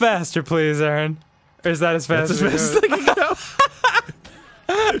little faster, please, Aaron. Or is that as fast as I can go?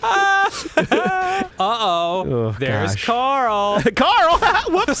 Uh-oh. There's gosh. Carl. Carl!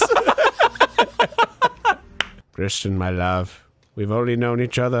 Whoops! Christian, my love, we've only known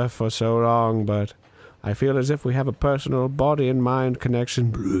each other for so long, but I feel as if we have a personal body and mind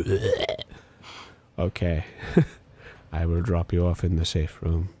connection. Okay. I will drop you off in the safe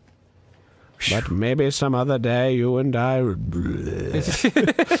room. But maybe some other day you and I...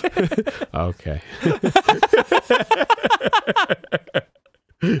 Okay.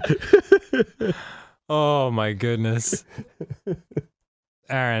 Oh my goodness.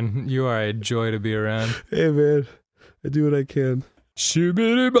 Aaron, you are a joy to be around. Hey man, I do what I can.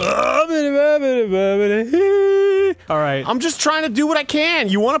 Alright. I'm just trying to do what I can.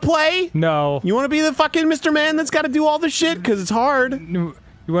 You want to play? No. You want to be the fucking Mr. Man that's got to do all the shit? Because it's hard. You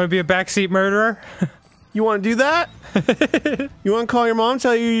want to be a backseat murderer? You want to do that? You want to call your mom,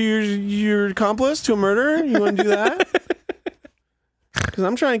 tell you you're accomplice to a murder? You want to do that? Because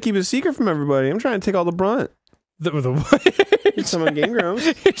I'm trying to keep it a secret from everybody. I'm trying to take all the brunt. The what? Someone Game Grumps.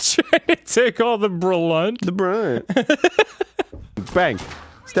 You're trying to take all the brunt? The brunt. Bang.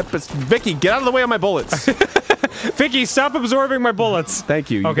 Vicky, get out of the way of my bullets. Vicky, stop absorbing my bullets.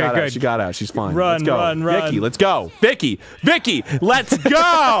 Thank you. Okay, good. Out. She got out. She's fine. Run, let's go. run. Vicky, let's go. Vicky, let's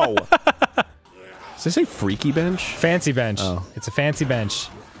go. Does it say freaky bench? Fancy bench. Oh. It's a fancy bench.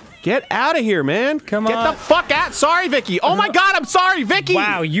 Get out of here, man. Come on. Get the fuck out. Sorry, Vicky. Oh my god, I'm sorry, Vicky.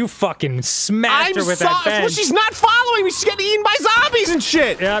 Wow, you fucking smashed her with that bench. Well, she's not following me. She's getting eaten by zombies and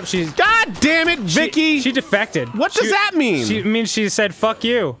shit. Yep, she's... God damn it, Vicky. She defected. What does that mean? She said, fuck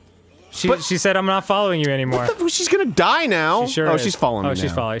you. She said, I'm not following you anymore. She's gonna die now. She sure oh, is. she's following me now.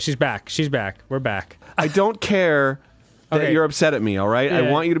 She's following. She's back. She's back. We're back. I don't care that you're upset at me, all right? Yeah.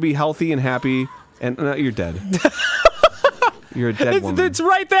 I want you to be healthy and happy, and you're dead. You're a dead woman. It's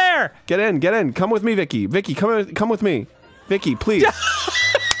right there. Get in. Come with me, Vicky. Vicky, come with me. Vicky, please.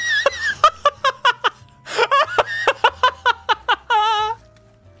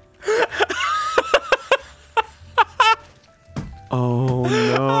 Oh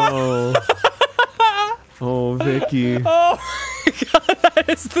no. Oh, Vicky. Oh my god, that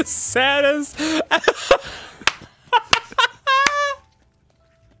is the saddest. That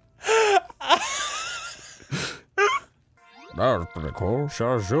was pretty cool.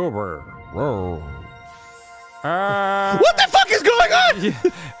 So super. Whoa. What the fuck is going on?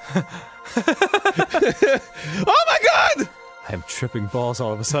 Oh my god! I'm tripping balls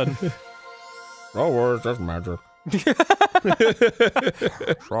all of a sudden. No worries, that's magic. Shut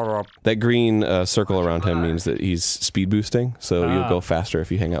up. That green circle around him means that he's speed boosting, so you'll go faster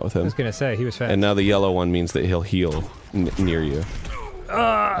if you hang out with I him. was gonna say, he was fast. And now the yellow one means that he'll heal near you.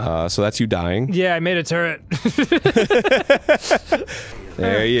 So that's you dying. Yeah, I made a turret.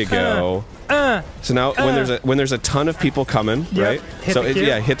 There you go. So now when there's a ton of people coming, right? Hit So the Q.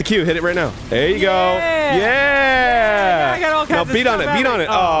 yeah, hit the Q, hit it right now. There you go. Yeah. Yeah. I got all kinds now beat of on it, stuff beat on it.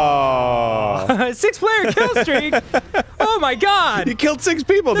 Oh. 6-player kill streak. Oh my god. You killed 6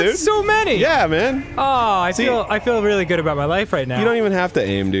 people, dude. That's so many. Yeah, man. Oh, I feel really good about my life right now. You don't even have to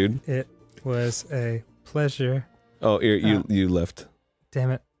aim, dude. It was a pleasure. Oh, you left.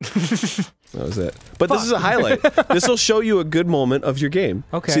 Damn it. That was it. But this is a highlight. This will show you a good moment of your game.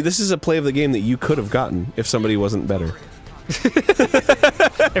 Okay. See, this is a play of the game that you could have gotten if somebody wasn't better.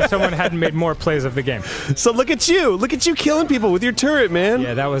 If someone hadn't made more plays of the game. So look at you. Look at you killing people with your turret, man.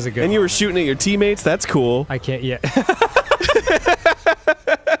 Yeah, that was a good And you were shooting at your teammates. That's cool. I can't yet.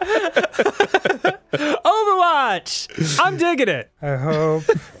 Overwatch! I'm digging it. I hope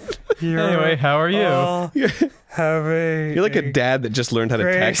you're Anyway, how are you? You're like a dad that just learned how to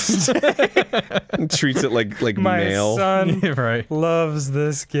text and treats it like My mail. son Right. loves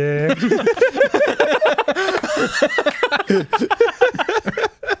this game.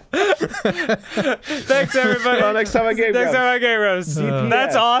 Thanks, everybody. Well, next time I game Next Grumps. time I game Rose.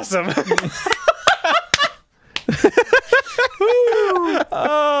 That's awesome.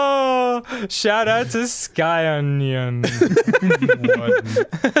 Oh, shout out to Sky Onion.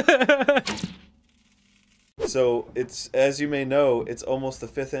 So it's, as you may know, it's almost the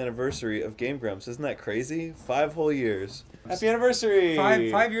 5th anniversary of Game Grumps. Isn't that crazy? 5 whole years. Happy anniversary!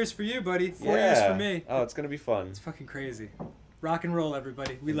 5 years for you, buddy. 4 years for me. Oh, it's gonna be fun. It's fucking crazy. Rock and roll,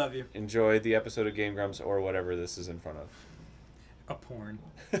 everybody. We love you. Enjoy the episode of Game Grumps or whatever this is in front of. A porn.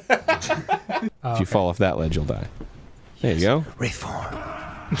 If you fall off that ledge, you'll die. There you go. Reform.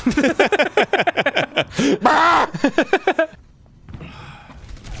 Q.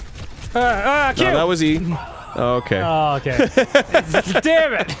 No, that was E. Okay. Oh, okay.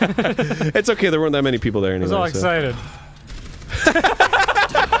 Damn it! It's okay. There weren't that many people there I anyway. was all so. excited.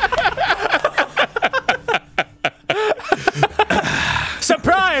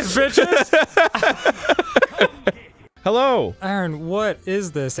 Surprise, bitches! Hello. Aaron, what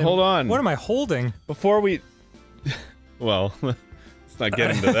is this? And Hold on. What am I holding? Before we... Well, let's not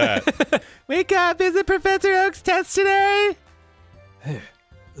get into that. Wake up! Is it Professor Oak's test today? Hey,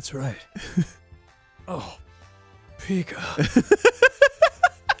 that's right. Oh, Pika.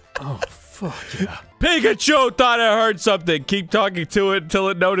 Oh, fuck yeah. Pikachu thought I heard something. Keep talking to it until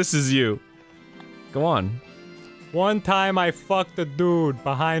it notices you. Go on. One time I fucked a dude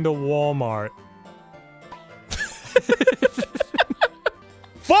behind a Walmart.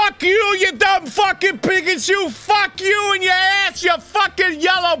 Fuck you, you dumb fucking Pikachu! Fuck you in your ass, you fucking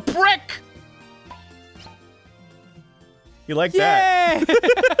yellow prick! You like that?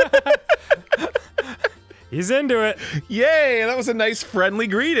 He's into it. Yay, that was a nice friendly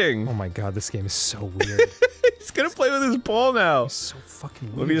greeting. Oh my god, this game is so weird. He's gonna play with his ball now. It's so fucking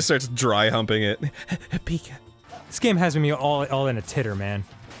weird. What if he just starts dry humping it? Pika. This game has me all in a titter, man.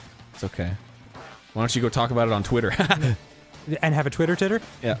 It's okay. Why don't you go talk about it on Twitter? And have a Twitter titter?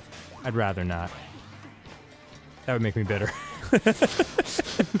 Yeah. I'd rather not. That would make me bitter.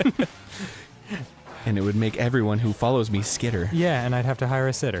 And it would make everyone who follows me skitter. Yeah, and I'd have to hire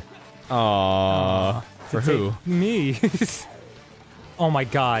a sitter. Aww. For who? Me. Oh my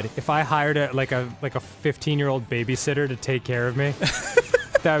god, if I hired a 15-year-old babysitter to take care of me,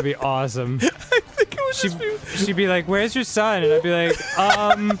 that would be awesome. I think it would just be... She'd be like, "Where's your son?" And I'd be like,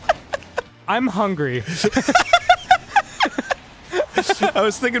 I'm hungry." I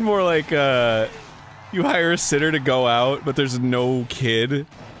was thinking more like, you hire a sitter to go out, but there's no kid.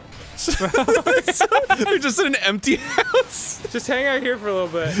 So they're just in an empty house. Just hang out here for a little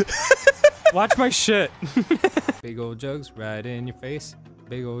bit. Watch my shit. Big old jugs right in your face.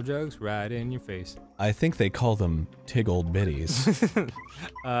 Big old jugs right in your face. I think they call them tig old biddies.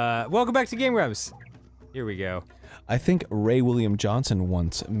 Welcome back to Game Grumps. Here we go. I think Ray William Johnson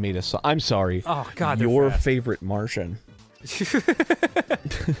once made a song. I'm sorry. Oh God, they're Your fast. favorite Martian. Did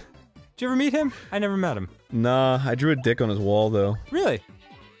you ever meet him? I never met him. Nah, I drew a dick on his wall though. Really?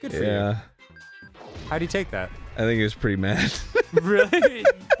 Good for you. How'd he take that? I think he was pretty mad. Really?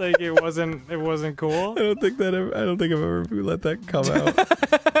 Like it wasn't cool? I don't think I've ever let that come out.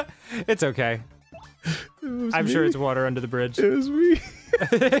 It's okay. I'm sure it's water under the bridge. It was me.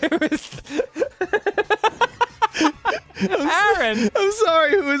 It was Aaron! I'm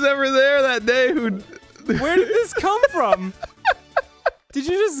sorry, who was ever there that day who... Where did this come from? Did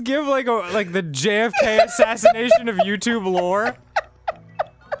you just give like the JFK assassination of YouTube lore?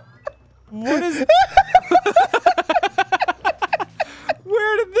 What is...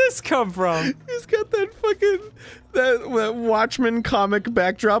 Where did this come from? He's got that fucking... That Watchmen comic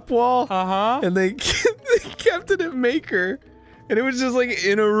backdrop wall. Uh-huh. And they kept it at Maker. And it was just like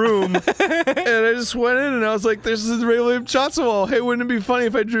in a room. And I just went in and I was like, this is Ray William Johnson wall. Hey, wouldn't it be funny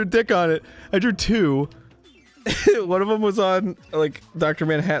if I drew a dick on it? I drew 2. One of them was on like Dr.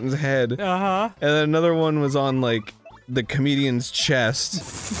 Manhattan's head. Uh-huh. And then another one was on like the comedian's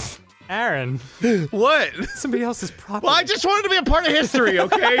chest. Aaron. What? Somebody else's property. Well, I just wanted to be a part of history,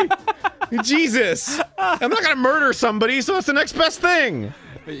 okay? Jesus. I'm not gonna murder somebody, so it's the next best thing.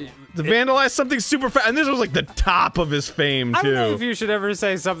 To vandalize something super fast, and this was like the top of his fame, too. I don't know if you should ever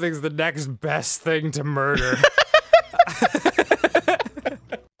say something's the next best thing to murder.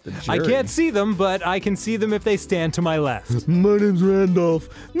 I can't see them, but I can see them if they stand to my left. My name's Randolph.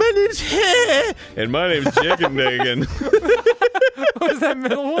 My name's Heh. And my name's Chicken Dagan. What was that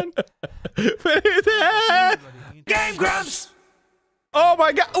middle one? Game Grumps! Oh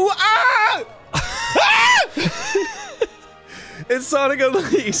my god! Ooh, ah! It's Sonic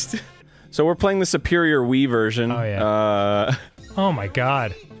Unleashed. So we're playing the Superior Wii version. Oh yeah. Oh my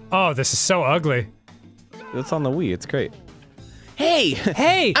god. Oh, this is so ugly. It's on the Wii. It's great. Hey!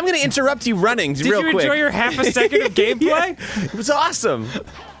 Hey! I'm gonna interrupt you running real quick. Did you enjoy your half a second of gameplay? Yeah, it was awesome.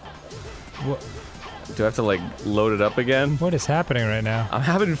 What? Do I have to like load it up again? What is happening right now? I'm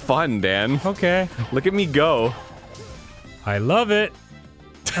having fun, Dan. Okay. Look at me go. I love it.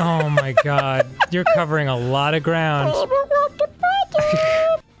 Oh my god. You're covering a lot of ground.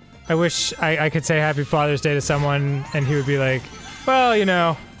 I wish I could say Happy Father's Day to someone and he would be like, well, you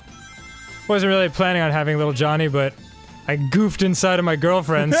know, wasn't really planning on having little Johnny, but I goofed inside of my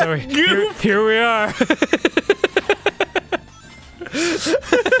girlfriend, so here we are.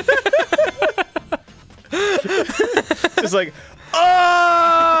 Just like,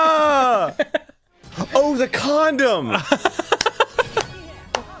 ah! Oh, the condom!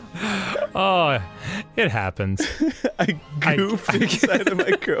 Oh, it happens. I goofed inside of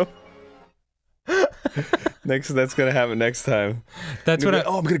my girl. That's gonna happen next time. That's what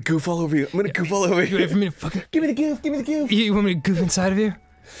I'm gonna goof all over you. I'm gonna goof all over you. You wait for me to fucking... Give me the goof, give me the goof. You want me to goof inside of you?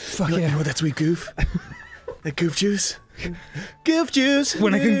 Fuck yeah. You know that sweet goof? That goof juice? Goof juice!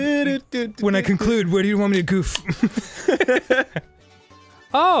 When I conclude, where do you want me to goof?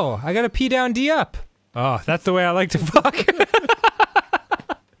 Oh, I gotta P down, D up. Oh, that's the way I like to fuck.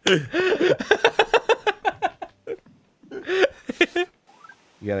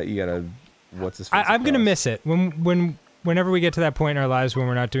 You gotta, what's this? I'm gonna miss it whenever we get to that point in our lives when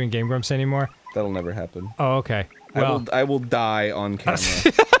we're not doing Game Grumps anymore. That'll never happen. Oh, okay. Well, I will die on camera.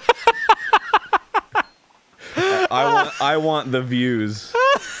 I want the views.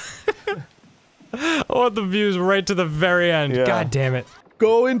 I want the views right to the very end. Yeah. God damn it.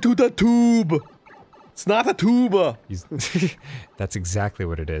 Go into the tube. It's not a tuba. That's exactly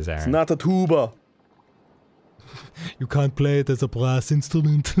what it is, Aaron. It's not a tuba. You can't play it as a brass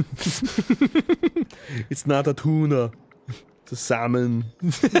instrument. It's not a tuna. It's a salmon.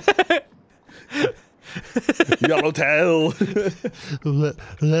 Yellowtail.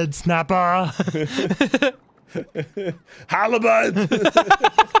 Red snapper. Halibut.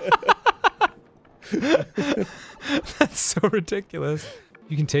 That's so ridiculous.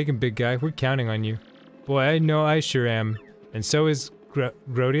 You can take him, big guy. We're counting on you. Boy, I know I sure am. And so is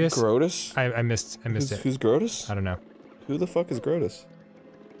Grodius. Grotus? I missed it. Who's Grotus? I don't know. Who the fuck is Grotus?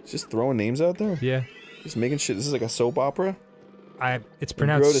 Just throwing names out there? Yeah. Just making shit. This is like a soap opera? It's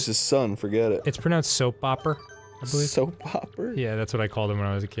pronounced... Grotus' son, forget it. It's pronounced soap opera, I believe. Soap opera? Yeah, that's what I called him when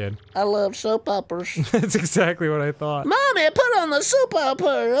I was a kid. I love soap operas. That's exactly what I thought. Mommy, put on the soap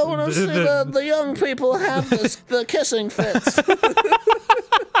opera. I want to see the young people have the kissing fits.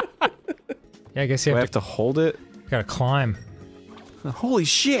 Yeah, I guess you Do I have have to hold it? Gotta climb. Holy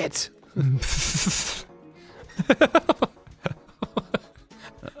shit!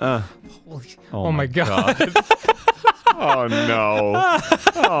 Oh my god. Oh no.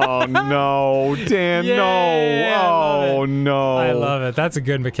 Oh no. Dan, Yeah, no. I love Oh it. no. I love it. That's a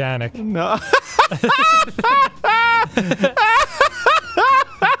good mechanic. No.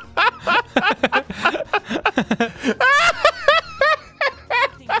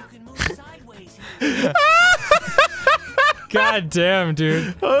 God damn,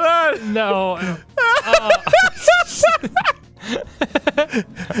 dude. Hold on. No.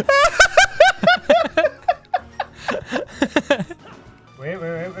 Wait.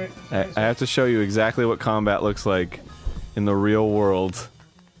 I have to show you exactly what combat looks like in the real world.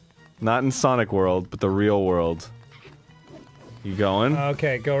 Not in Sonic World, but the real world. You going?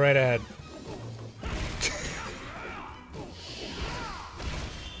 Okay, go right ahead.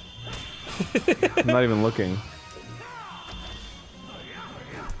 I'm not even looking.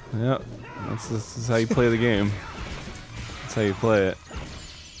 Yep. This is how you play the game. That's how you play it.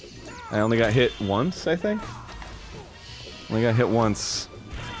 I only got hit once, I think? Only got hit once.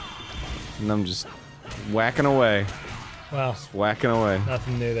 And I'm just whacking away. Wow. Just whacking away.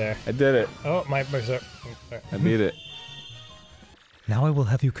 Nothing new there. I did it. Oh, sorry. I beat it. Now I will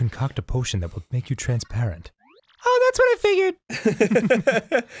have you concoct a potion that will make you transparent. Oh, that's what I figured.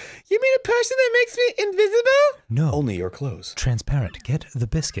 You mean a person that makes me invisible? No. Only your clothes. Transparent. Get the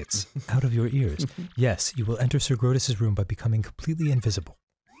biscuits out of your ears. Yes, you will enter Sir Grotus's room by becoming completely invisible.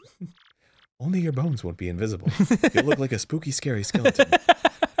 Only your bones won't be invisible. You'll look like a spooky, scary skeleton.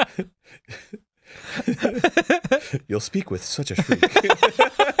 You'll speak with such a shriek.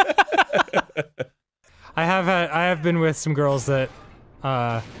 I have been with some girls that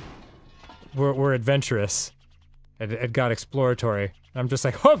were adventurous. It got exploratory. I'm just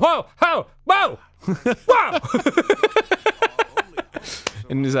like, whoa, whoa, whoa, whoa, whoa!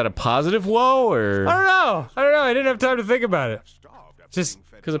 And is that a positive whoa, or? I don't know. I didn't have time to think about it. Just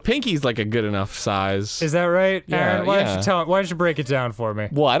because a pinky's like a good enough size. Is that right, Aaron? Yeah, Why don't you break it down for me?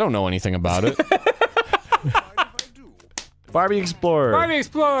 Well, I don't know anything about it. Barbie Explorer. Barbie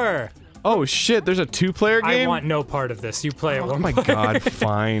Explorer. Oh shit! There's a 2-player game. I want no part of this. You play it one. Oh my god!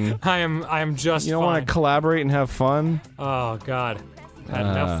 Fine. I am just. You don't want to collaborate and have fun? Oh god, had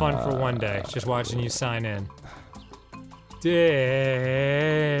enough fun for one day. Just watching you sign in. Dicks.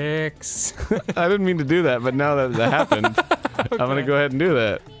 I didn't mean to do that, but now that that happened, okay. I'm gonna go ahead and do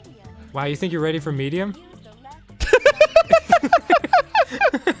that. Wow, you think you're ready for medium?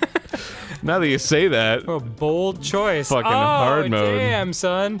 Now that you say that. Oh, bold choice. Fucking hard mode. Damn,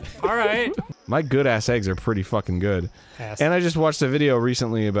 son. All right. My good ass eggs are pretty fucking good. Ass. And I just watched a video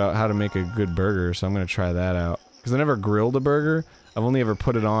recently about how to make a good burger, so I'm gonna try that out. Because I never grilled a burger. I've only ever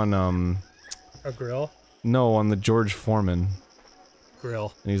put it on, A grill? No, on the George Foreman.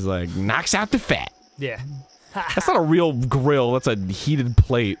 Grill. And he's like, knocks out the fat. Yeah. That's not a real grill, that's a heated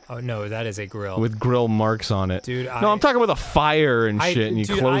plate. Oh no, that is a grill. With grill marks on it. Dude, no, I'm talking with a fire and shit, and you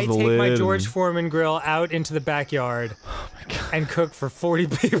close the lid. I take my George Foreman grill out into the backyard and cook for 40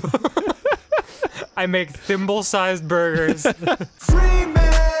 people. I make thimble-sized burgers.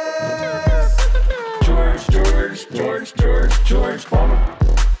 George Foreman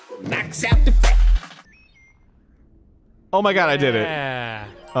knocks out the fat. Oh my god, I did it. Yeah.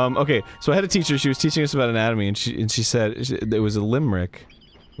 Okay, so I had a teacher, she was teaching us about anatomy, and she said there was a limerick,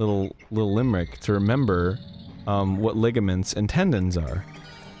 little limerick to remember what ligaments and tendons are.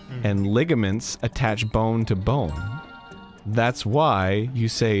 And ligaments attach bone to bone. That's why you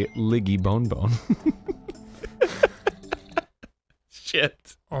say liggy bone bone.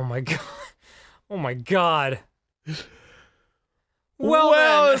 Shit. Oh my god. Oh my god.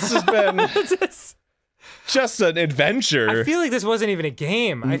 Well, this has been just an adventure. I feel like this wasn't even a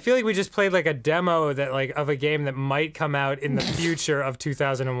game. I feel like we just played like a demo that of a game that might come out in the future of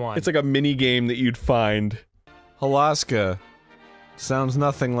 2001. It's like a mini game that you'd find. Halaska. Sounds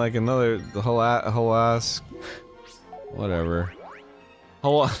nothing like another Halaska. Whatever.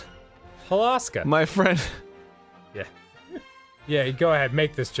 Halaska. My friend. Yeah. Yeah, go ahead,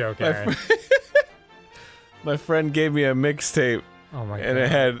 make this joke, Aaron. My friend gave me a mixtape. Oh my god. And it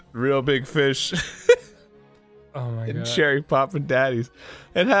had Real Big Fish. Oh my god. And Cherry Pop and Daddies.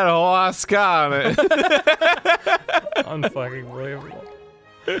 It had a Halaska on it. Unfucking believable.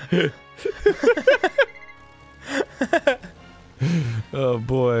 Oh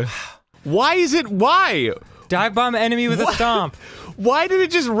boy. Why is it? Why? Dive bomb enemy with a stomp. Why did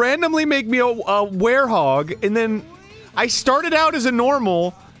it just randomly make me a werehog, and then I started out as a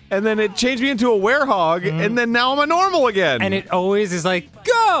normal, and then it changed me into a werehog, and then now I'm a normal again. And it always is like,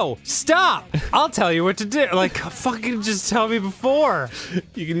 go! Stop! I'll tell you what to do. Like, fucking just tell me before.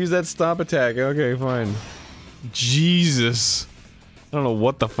 You can use that stomp attack. Okay, fine. Jesus. I don't know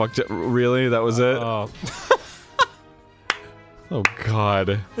what the fuck. Really? That was it? Oh. Oh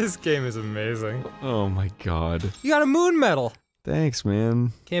god. This game is amazing. Oh my god. You got a moon medal. Thanks,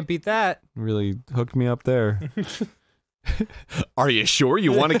 man. Can't beat that. Really hooked me up there. Are you sure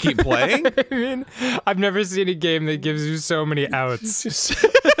you want to keep playing? I mean, I've never seen a game that gives you so many outs.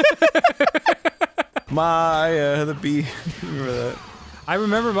 Maya the Bee. Remember that? I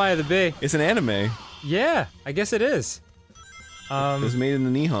remember Maya the Bee. It's an anime. Yeah, I guess it is. It was made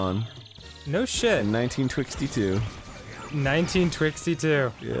in the Nihon. No shit. In 1962.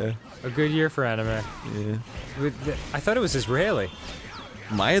 1962. Yeah. A good year for anime. Yeah. I thought it was Israeli.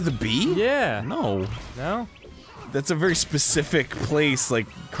 Maya the Bee? Yeah. No. No? That's a very specific place, like,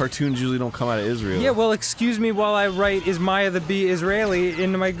 cartoons usually don't come out of Israel. Yeah, well, excuse me while I write "Is Maya the Bee Israeli"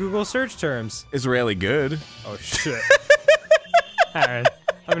 into my Google search terms. Israeli good. Oh, shit. Alright,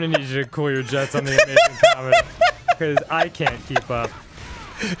 I'm gonna need you to cool your jets on the amazing comedy, because I can't keep up.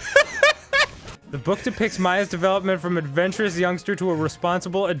 The book depicts Maya's development from adventurous youngster to a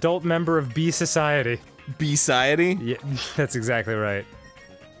responsible adult member of Bee Society. Bee Society? Yeah, that's exactly right.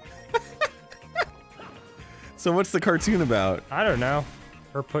 So what's the cartoon about? I don't know.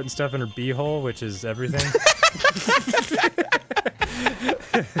 Her putting stuff in her beehole, which is everything.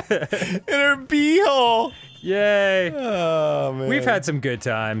 In her beehole! Yay! Oh, man. We've had some good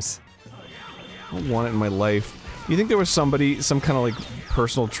times. I don't want it in my life. You think there was somebody, some kind of like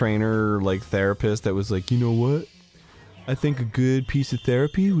personal trainer, or, like therapist that was like, you know what? I think a good piece of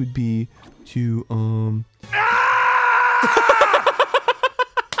therapy would be to,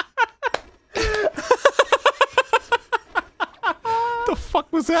 the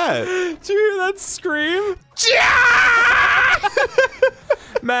fuck was that? Did you hear that scream?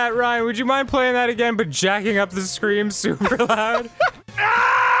 Matt, Ryan, would you mind playing that again, but jacking up the scream super loud?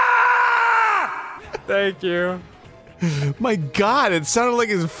 Thank you. My god, it sounded like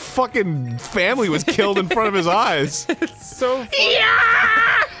his fucking family was killed in front of his eyes. It's so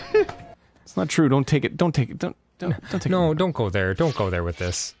funny. It's not true. Don't take it. Don't take it. Don't take it. No, don't go there. Don't go there with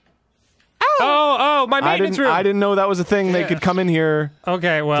this. Oh, my maintenance room. I didn't know that was a thing. They could come in here.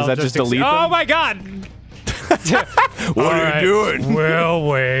 Okay, well, does that just delete them? Oh my god! What are you doing? Well,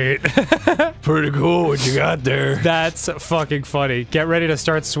 wait. Pretty cool what you got there. That's fucking funny. Get ready to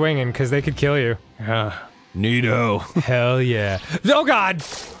start swinging, because they could kill you. Yeah. Neato. Hell yeah. Oh god!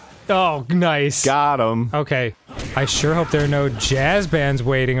 Oh, nice. Got him. Okay. I sure hope there are no jazz bands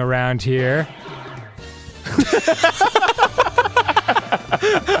waiting around here.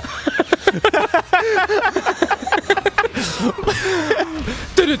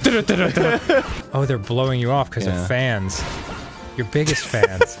 Oh, they're blowing you off because of fans. Your biggest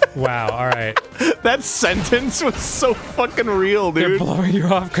fans. Wow, alright. That sentence was so fucking real, dude. They're blowing you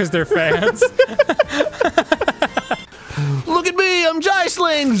off because they're fans? Look at me, I'm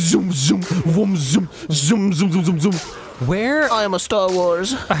Jysling! Zoom, zoom, vroom, zoom, zoom, zoom, zoom, zoom, zoom. Where? I am a Star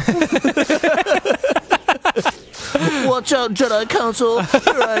Wars. Watch out, Jedi Council.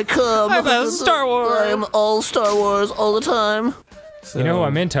 Here I come. I'm a Star Wars. I am all Star Wars all the time. So, you know who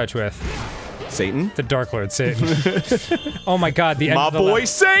I'm in touch with? Satan? The Dark Lord, Satan. Oh my god, the end My of the boy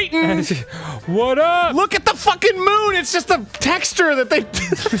Satan! What up? Look at the fucking moon! It's just a texture that they...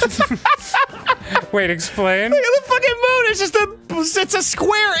 Wait, explain? Look at the fucking moon! It's a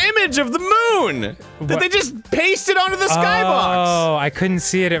square image of the moon! That they just pasted onto the skybox! Oh, I couldn't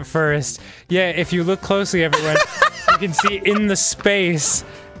see it at first. Yeah, if you look closely, everyone, you can see in the space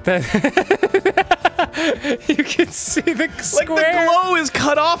that... you can see the square. Like the glow is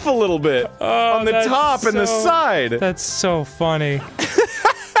cut off a little bit on the top and the side. That's so funny.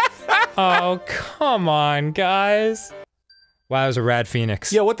 Oh, come on, guys. Wow, that was a rad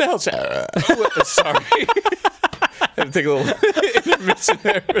phoenix. Yeah, what the hell? Sorry. I had to take a little intermission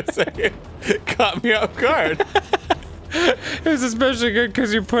there for a second. Caught me off guard. It was especially good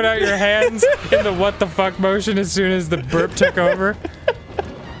because you put out your hands in the what the fuck motion as soon as the burp took over.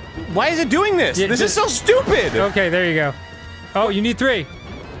 Why is it doing this? Yeah, this is so stupid! Okay, there you go. Oh, you need 3.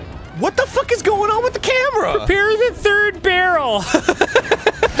 What the fuck is going on with the camera? Prepare the 3rd barrel!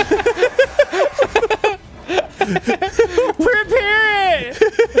 Prepare it!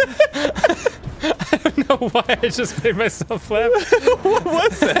 I don't know why I just made myself laugh. What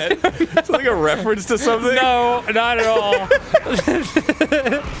was that? It's like a reference to something? No, not at all.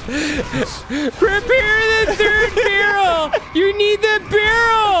 Prepare the 3rd barrel! You need the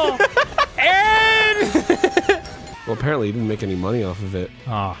barrel! And... Well, apparently he didn't make any money off of it.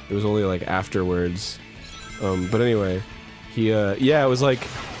 Ah. It was only like afterwards. But anyway, he yeah, it was like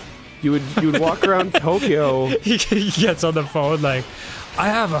you would walk around Tokyo. He gets on the phone like, I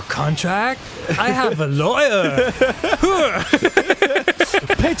have a contract. I have a lawyer.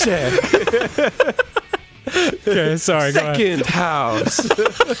 Paycheck. Okay, sorry. Second house.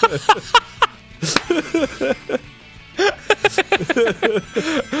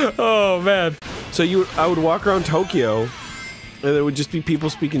 Oh man. So I would walk around Tokyo, and there would just be people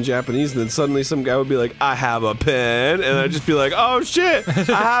speaking Japanese, and then suddenly some guy would be like, "I have a pen," and I'd just be like, "Oh shit, I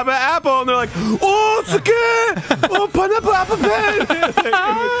have an apple," and they're like, "Oh, suke! Oh, pineapple apple pen!"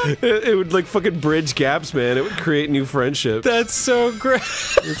 it would like fucking bridge gaps, man. It would create new friendships. That's so great.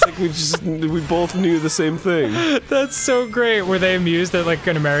 It's like we both knew the same thing. That's so great. Were they amused that like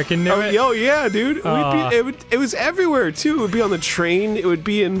an American knew it? Oh yeah, dude. It was everywhere too. It would be on the train. It would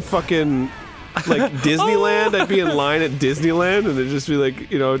be in fucking like Disneyland. I'd be in line at Disneyland, and it'd just be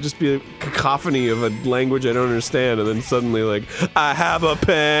like, you know, just be a cacophony of a language I don't understand, and then suddenly like, I have a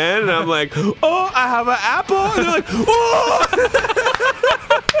pen, and I'm like, oh, I have an apple, and they're like, oh.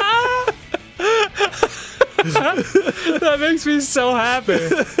 That makes me so happy.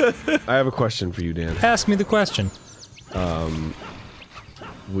 I have a question for you, Dan. Ask me the question.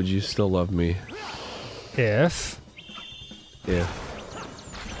 Would you still love me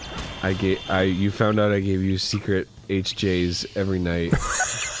if you found out I gave you secret HJs every night?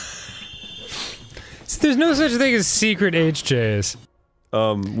 There's no such thing as secret HJs.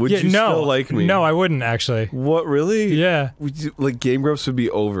 Would you still like me? No, I wouldn't actually. What, really? Yeah. Like, Game Grumps would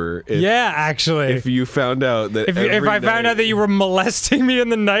be over. Yeah, actually. If you found out that if I found out that you were molesting me in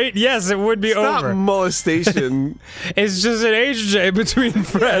the night, yes, it would be over. It's not molestation. It's just an HJ between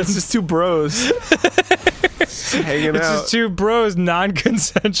friends. It's just two bros. Hanging out. It's just two bros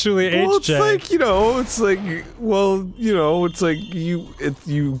non-consensually Well, HJ. it's like, you know, it's like, well, you know, it's like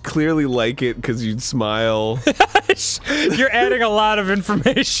you clearly like it because you'd smile. You're adding a lot of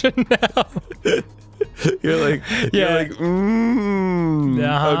information now. You're like, a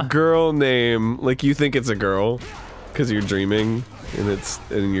girl name. Like, you think it's a girl because you're dreaming,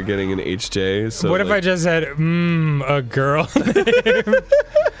 and you're getting an HJ. So what if I just said, a girl name?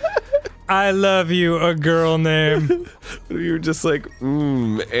 I love you, a girl name. You were just like,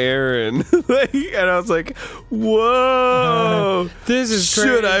 Aaron. Like, and I was like, whoa. This is crazy.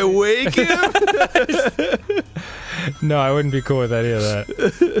 Should I wake him? No, I wouldn't be cool with any of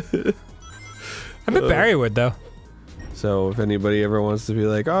that. I bet Barry would, though. So, if anybody ever wants to be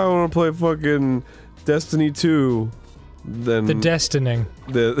like, oh, I want to play fucking Destiny 2, then... The Destining.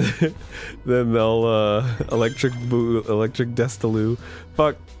 Then they'll, Electric Destaloo.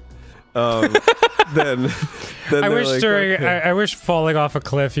 Fuck. Then I wish like, during I wish falling off a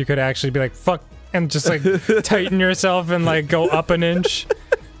cliff you could actually be like fuck and just like tighten yourself and like go up an inch,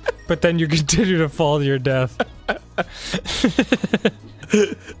 but then you continue to fall to your death.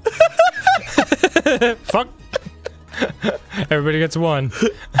 Fuck. Everybody gets one.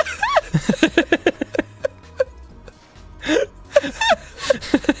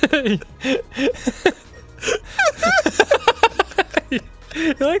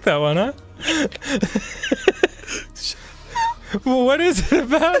 You like that one, huh? Well, what is it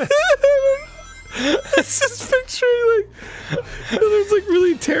about it? It's just picturing, like, there's like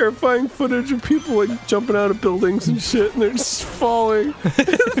really terrifying footage of people like jumping out of buildings and shit, and they're just falling.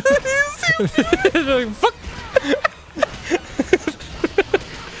 They're like, fuck!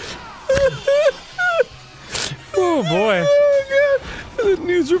 Oh boy. Oh god. And the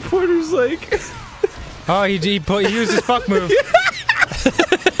news reporter's like... Oh, he used his fuck move.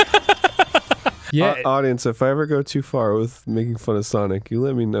 Yeah. Audience, if I ever go too far with making fun of Sonic, you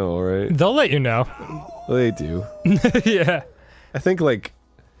let me know, alright? They'll let you know. They do. Yeah. I think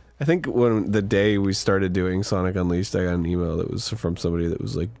when the day we started doing Sonic Unleashed, I got an email that was from somebody that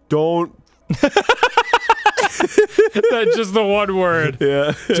was like, don't. That's just the one word.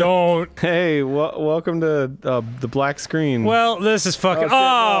 Yeah. Don't. Hey, welcome to the black screen. Well, this is fucking. No,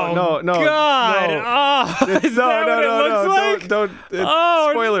 God. No. Oh, is that what it looks like? Don't.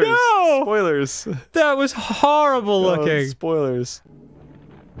 Spoilers. No. Spoilers. That was horrible looking. Spoilers.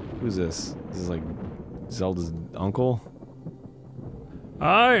 Who's this? This is like Zelda's uncle.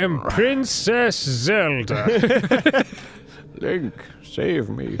 I am Princess Zelda. Link, save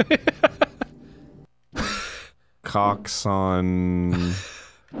me. Cocks on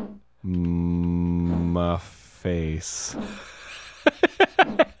my face.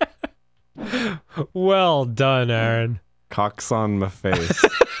 Well done, Aaron. Cocks on my face.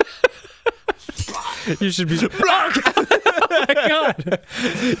 You should be. Oh my god!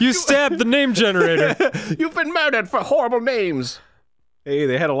 You stabbed the name generator. You've been murdered for horrible names. Hey,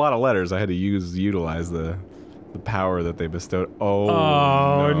 they had a lot of letters. I had to utilize the power that they bestowed.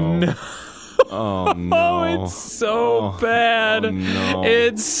 Oh no. Oh no. It's so bad. Oh, no.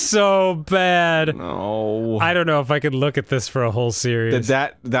 It's so bad. No. I don't know if I could look at this for a whole series.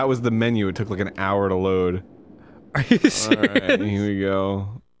 That was the menu. It took like an hour to load. Are you serious? Alright, here we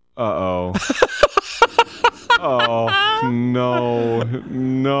go. Uh-oh. Oh, no.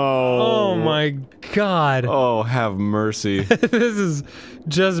 No. Oh my god. Oh, have mercy. This is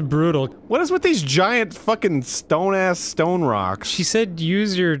just brutal. What is with these giant fucking stone rocks? She said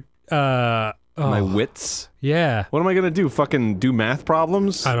use your, My wits? Yeah. What am I gonna do? Fucking do math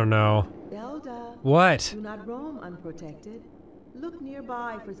problems? I don't know. Zelda, What? do not roam unprotected. Look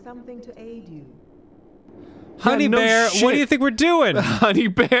nearby for something to aid you. Honey no Bear, shit. what do you think we're doing? Honey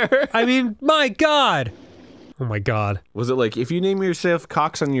Bear? I mean, my god. Oh my god. Was it like, if you name yourself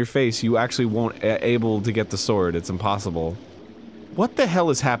Cox on your face, you actually won't able to get the sword? It's impossible. What the hell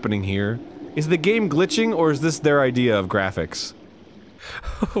is happening here? Is the game glitching, or is this their idea of graphics?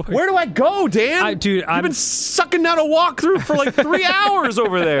 Where do I go, Dan? Dude, You've been sucking down a walkthrough for like 3 hours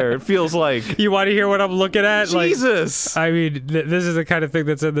over there, it feels like. You want to hear what I'm looking at? Jesus! Like, I mean, this is the kind of thing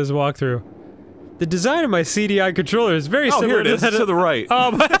that's in this walkthrough. The design of my CDI controller is very similar here it is, to that to the right. How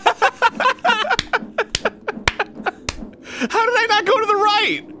did I not go to the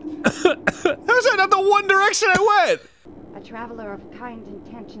right? How's that not the one direction I went? A traveler of kind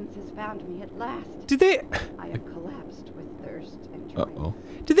intentions has found me at last. Did they? I have collapsed with thirst and drink. Uh-oh.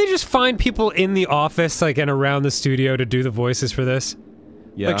 Did they just find people in the office, like, and around the studio to do the voices for this?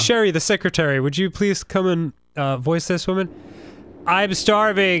 Yeah. Like, Sherry, the secretary, would you please come and voice this woman? I'm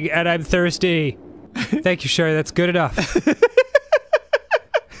starving and I'm thirsty. Thank you, Sherry, that's good enough.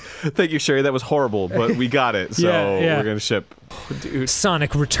 Thank you, Sherry, that was horrible, but we got it, so Yeah. we're gonna ship. Dude.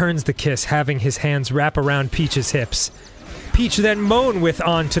 Sonic returns the kiss, having his hands wrap around Peach's hips. Peach then moan with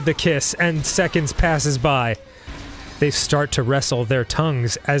onto the kiss, and seconds passes by. They start to wrestle their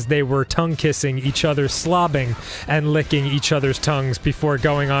tongues as they were tongue-kissing each other, slobbing and licking each other's tongues before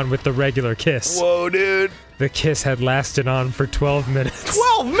going on with the regular kiss. Whoa, dude. The kiss had lasted on for 12 minutes.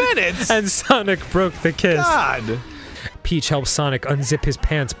 12 minutes?! And Sonic broke the kiss. God! Peach helps Sonic unzip his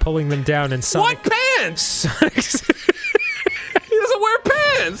pants, pulling them down, and Sonic— What pants?! Sonic's He doesn't wear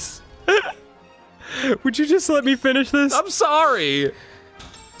pants! Would you just let me finish this? I'm sorry!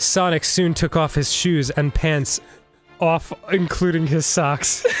 Sonic soon took off his shoes and pants off, including his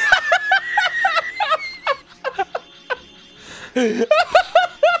socks.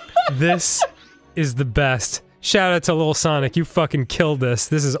 This is the best. Shout out to Lil Sonic, you fucking killed this.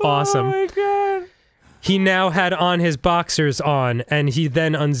 This is awesome. Oh my god. He now had on his boxers on, and he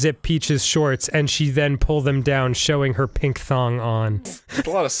then unzipped Peach's shorts, and she then pulled them down, showing her pink thong on. There's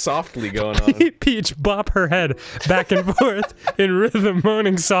a lot of softly going on. Peach bop her head back and forth in rhythm,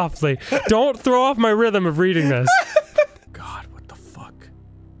 moaning softly. Don't throw off my rhythm of reading this. God, what the fuck?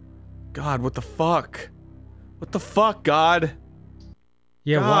 God, what the fuck? What the fuck, God?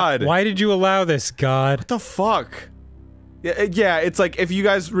 Yeah, God. why did you allow this, God? What the fuck? Yeah, it's like, if you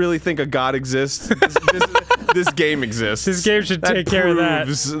guys really think a god exists, this game exists. This game should take care of that.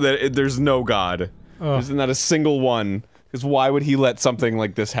 That there's no god. Oh. There's not a single one. Because why would he let something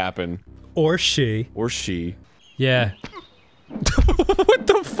like this happen? Or she. Or she. Yeah. What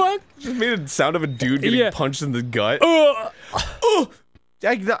the fuck? Just made a sound of a dude getting punched in the gut. Oh!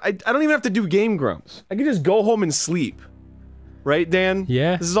 I don't even have to do game grumps. I can just go home and sleep. Right, Dan?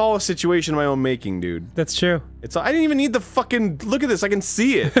 Yeah. This is all a situation of my own making, dude. That's true. I didn't even need the fucking— look at this, I can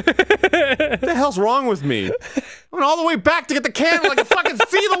see it. What the hell's wrong with me? I went all the way back to get the candle, I can fucking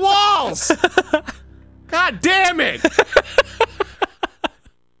see the walls! God damn it!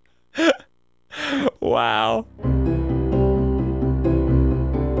 Wow.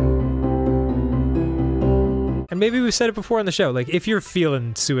 And maybe we've said it before on the show, like, if you're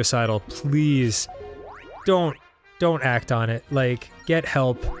feeling suicidal, please don't act on it. Like, get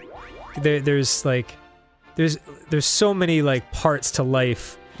help. There's so many, like, parts to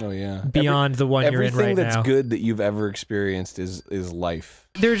life. Oh yeah. Beyond the one you're in right now. Everything that's good that you've ever experienced is life.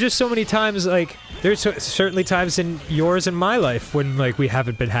 There's just so many times, like, there's certainly times in yours and my life when, like, we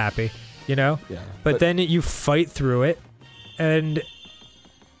haven't been happy, you know? Yeah. But then you fight through it, and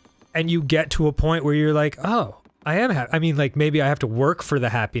you get to a point where you're like, oh, I am happy. I mean, like, maybe I have to work for the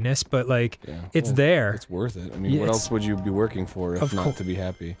happiness, but, like, it's there. It's worth it. I mean, what else would you be working for if not to be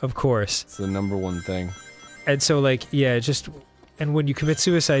happy? Of course. It's the #1 thing. And so, like, yeah, and when you commit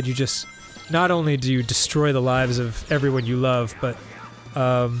suicide, you just, not only do you destroy the lives of everyone you love, but,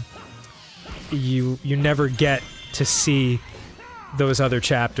 you never get to see those other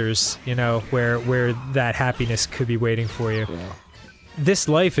chapters, you know, where that happiness could be waiting for you. Yeah. This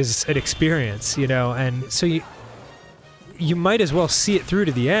life is an experience, you know, and so you might as well see it through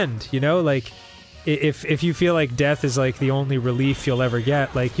to the end, you know? Like, if you feel like death is like the only relief you'll ever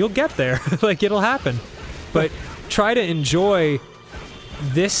get, like, you'll get there. Like, it'll happen. But try to enjoy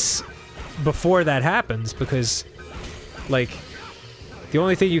this before that happens, because, like, the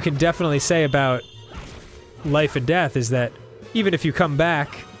only thing you can definitely say about life and death is that even if you come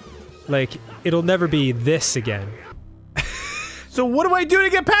back, like, it'll never be this again. So what do I do to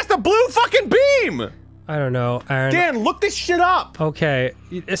get past the blue fucking beam? I don't know, Aaron. Dan, look this shit up! Okay,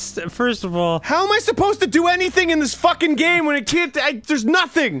 first of all... How am I supposed to do anything in this fucking game when it can't- there's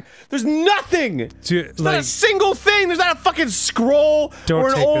nothing! There's nothing! There's not a single thing! There's not a fucking scroll or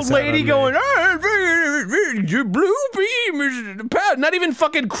an old lady going, your blue beam is not even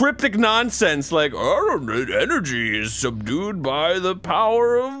fucking cryptic nonsense like, energy is subdued by the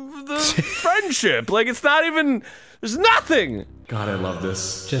power of the friendship. Like, it's not even- there's nothing! God, I love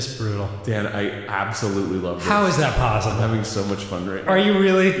this. Just brutal. Dan, I absolutely love this. How is that possible? I'm having so much fun right now. Are you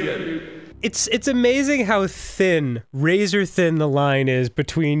really? Yeah, dude. It's amazing how thin, razor thin the line is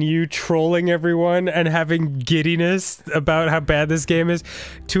between you trolling everyone and having giddiness about how bad this game is,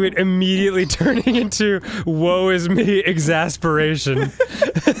 to it immediately turning into woe is me exasperation.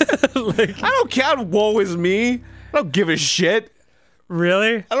 Like, I don't count woe is me. I don't give a shit.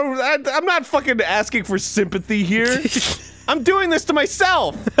 Really? I'm not fucking asking for sympathy here. I'm doing this to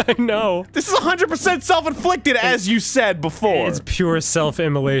myself. I know. This is 100% self-inflicted, as you said before. It's pure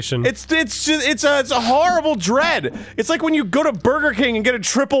self-immolation. It's a horrible dread. It's like when you go to Burger King and get a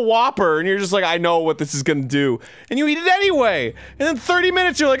triple Whopper, and you're just like, I know what this is gonna do, and you eat it anyway. And then 30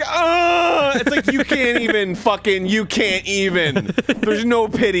 minutes, you're like, it's like you can't even fucking. You can't even. There's no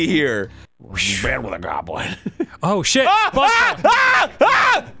pity here. Bad with a goblin. Oh shit!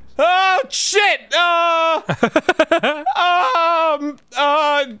 Oh shit! Oh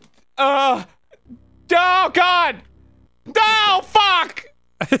god! Oh fuck!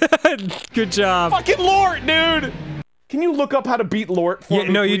 Good job. Fucking Lort, dude! Can you look up how to beat Lort for me,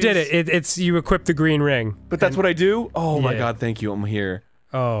 no, you please? did it. It's you equip the green ring. But that's what I do? Oh my Yeah. god, thank you, I'm here.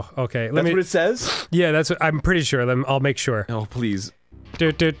 Oh, okay. That's what it says? Yeah, that's what I'm pretty sure. I'll make sure. Oh, please.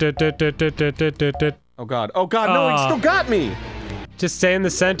 Oh god. Oh god, no, he still got me! Just stay in the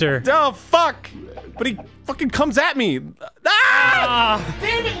center. Oh, fuck! But he fucking comes at me. Ah!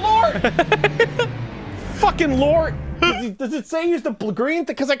 Damn it, Lord! Fucking Lord! Does it say use the green?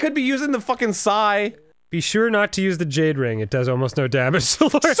 Because I could be using the fucking Psy. Be sure not to use the jade ring. It does almost no damage to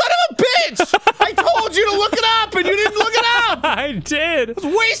Lord. Son of a bitch! I told you to look it up, and you didn't look it up! I did! I was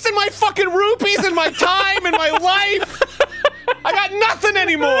wasting my fucking rupees and my time and my life! I got nothing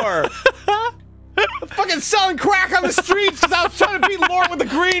anymore! I'm fucking selling crack on the streets because I was trying to beat Lord with the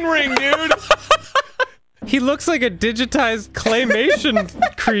green ring, dude! He looks like a digitized claymation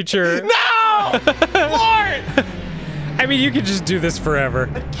creature. No! Lord! I mean, you could just do this forever.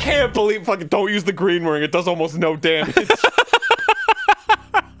 I can't believe fucking don't use the green ring. It does almost no damage.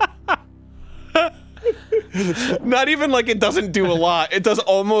 Not even like it doesn't do a lot. It does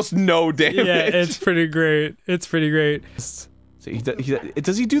almost no damage. Yeah, it's pretty great. It's pretty great. So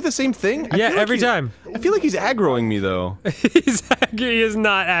does he do the same thing? Yeah, every time. I feel like he's aggroing me though. He is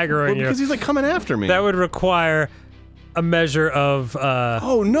not aggroing you. Because he's like coming after me. That would require a measure of,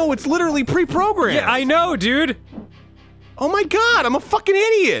 Oh no, it's literally pre-programmed. Yeah, I know, dude. Oh my god, I'm a fucking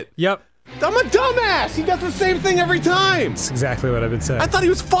idiot. Yep. I'm a dumbass. He does the same thing every time. That's exactly what I've been saying. I thought he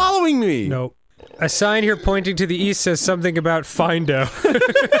was following me. Nope. A sign here pointing to the east says something about Findo.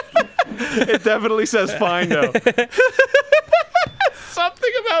 It definitely says Findo.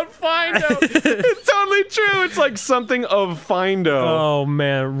 Something about Findo. It's totally true. It's like something of Findo. Oh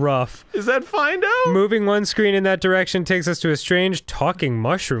man, rough. Is that Findo? Moving one screen in that direction takes us to a strange talking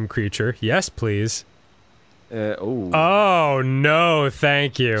mushroom creature. Yes, please. Oh no,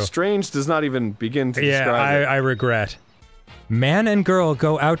 thank you. Strange does not even begin to describe it. I regret. Man and girl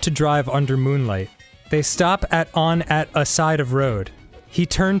go out to drive under moonlight. They stop at a side of road. He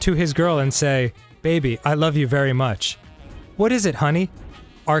turned to his girl and say, "Baby, I love you very much." "What is it, honey?"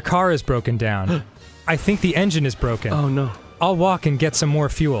 "Our car is broken down. I think the engine is broken." Oh no. "I'll walk and get some more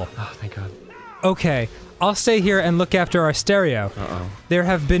fuel." Oh, thank God. "Okay, I'll stay here and look after our stereo." Uh-oh. There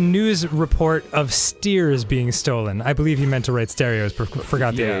have been news report of steers being stolen. I believe he meant to write stereos, but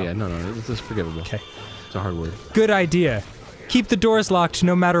forgot the L. Yeah, no, it's just forgivable. Okay. It's a hard word. Good idea. Keep the doors locked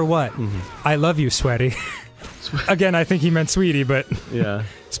no matter what. I love you, Sweaty. Again, I think he meant Sweetie, but yeah,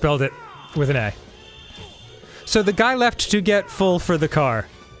 spelled it with an A. So the guy left to get full for the car.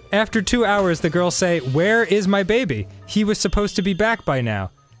 After 2 hours, the girls say, "Where is my baby? He was supposed to be back by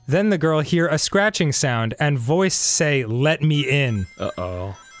now." Then the girl hear a scratching sound and voice say, "Let me in."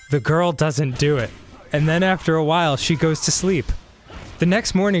 Uh-oh. The girl doesn't do it. And then after a while, she goes to sleep. The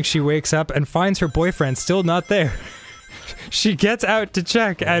next morning, she wakes up and finds her boyfriend still not there. She gets out to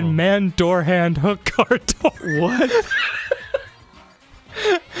check, and man, door, hand, hook, car door. What?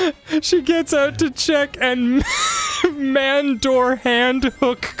 She gets out to check, and man, door, hand,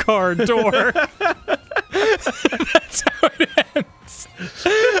 hook, car door. That's how it ends.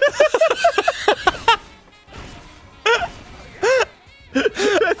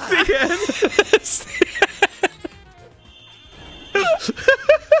 That's the end. That's the end.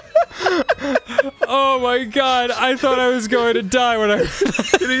 Oh my god, I thought I was going to die when I...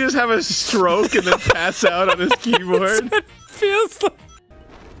 Did he just have a stroke and then pass out on his keyboard? It feels like...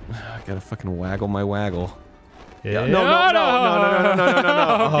 I gotta fucking waggle my waggle. Yeah. No.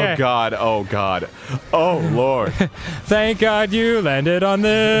 Okay. Oh god, oh god. Oh lord. Thank god you landed on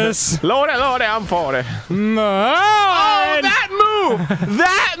this. Lordy, I'm 40. Oh, that move!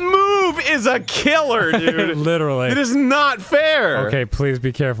 That move is a killer, dude. Literally. It is not fair. Okay, please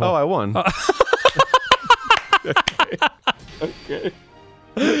be careful. Oh, I won. Okay.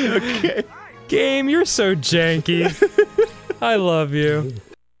 Game, you're so janky. I love you.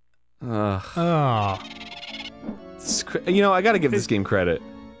 Oh. You know, I gotta give this game credit.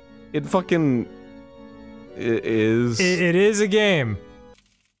 It fucking is. It is a game.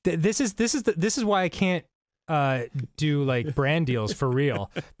 This is why I can't do like brand deals for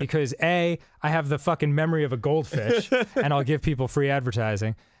real, because A, I have the fucking memory of a goldfish, and I'll give people free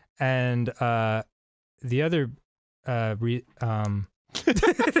advertising, and the other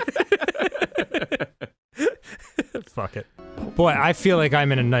fuck it. Boy, I feel like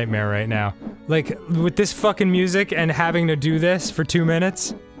I'm in a nightmare right now. Like, with this fucking music and having to do this for 2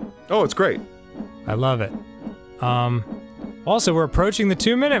 minutes. Oh, it's great. I love it. Also, we're approaching the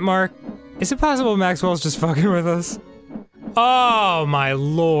 2-minute mark. Is it possible Maxwell's just fucking with us? Oh, my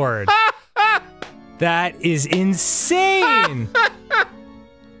lord. That is insane!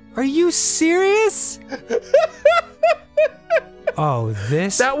 Are you serious? Oh,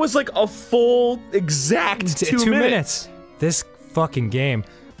 this? That was like a full, exact 2 minutes. This fucking game.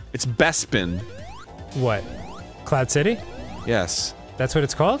 It's Bespin. What? Cloud City? Yes. That's what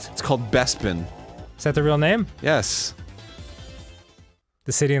it's called? It's called Bespin. Is that the real name? Yes.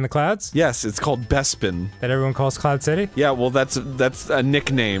 The city in the clouds? Yes, it's called Bespin. That everyone calls Cloud City? Yeah, well that's a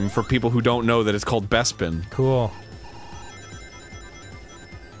nickname for people who don't know that it's called Bespin. Cool.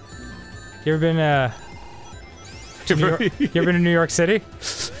 You ever been, you ever been to New York City?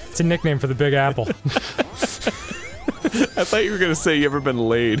 It's a nickname for the Big Apple. I thought you were gonna say you ever been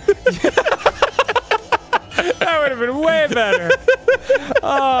laid. That would have been way better.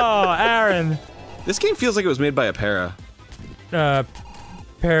 Oh, Aaron. This game feels like it was made by a para. Pair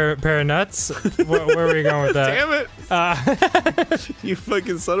of nuts? Where were you going with that? Damn it! You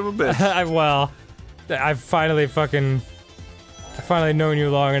fucking son of a bitch. I've finally known you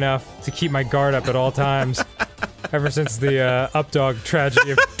long enough to keep my guard up at all times. Ever since the Updog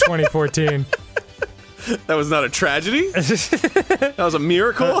tragedy of 2014. That was not a tragedy? That was a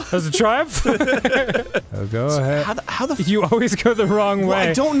miracle? That was a triumph? Oh, go ahead. How the you always go the wrong way.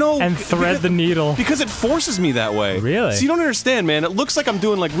 I don't know. And thread the needle. Because it forces me that way. Really? So you don't understand, man. It looks like I'm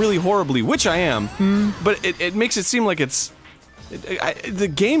doing like really horribly, which I am. But it makes it seem like it's...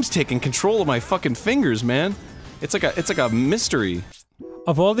 the game's taking control of my fucking fingers, man. It's like a mystery.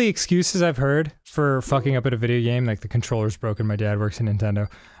 Of all the excuses I've heard for fucking up at a video game, like the controller's broken, my dad works in Nintendo,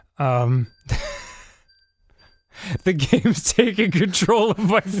 the game's taking control of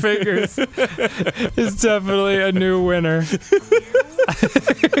my fingers is definitely a new winner. Go.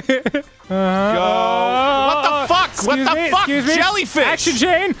 What the fuck? What the fuck? Jellyfish! Action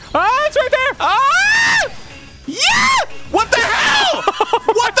chain! Ah, it's right there! Ah! Yeah! What the hell?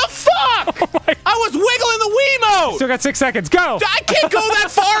 What the fuck? Oh I was wiggling the Wiimote! Still got 6 seconds, go! I can't go that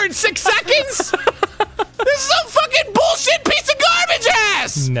far in 6 seconds! This is some fucking bullshit piece of garbage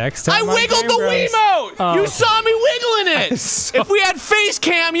ass! Next time I wiggled the Wiimote! Oh. You saw me wiggling it! If we had face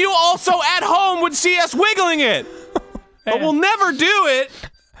cam, you also at home would see us wiggling it! But we'll never do it!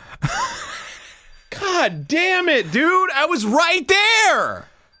 God damn it, dude! I was right there!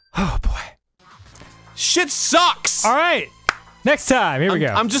 Oh boy. Shit sucks! Alright! Next time, here we go.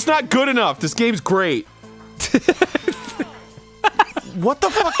 I'm just not good enough. This game's great. What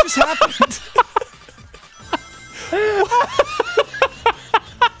the fuck just happened?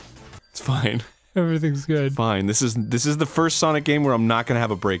 It's fine. Everything's good. Fine. This is the first Sonic game where I'm not gonna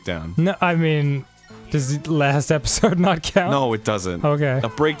have a breakdown. No, I mean, does the last episode not count? No, it doesn't. Okay. A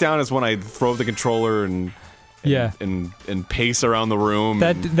breakdown is when I throw the controller and pace around the room.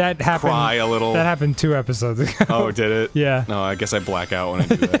 That happened. Cry a little. That happened 2 episodes ago. Oh, did it? Yeah. No, I guess I black out when I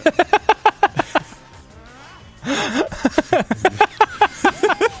do that.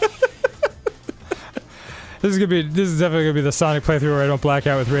 This is definitely gonna be the Sonic playthrough where I don't black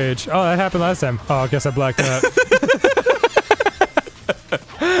out with rage. Oh, that happened last time. Oh, I guess I blacked out.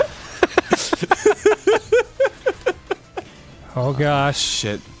 Oh gosh.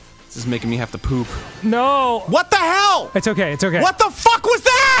 Shit. This is making me have to poop. No! What the hell? It's okay, it's okay. What the fuck was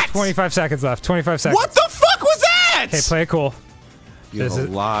that? 25 seconds left, 25 seconds. What the fuck was that? Hey, play it cool. You have a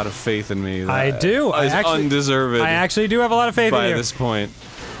lot of faith in me. I do. Is undeserved. I actually do have a lot of faith in you. By this point.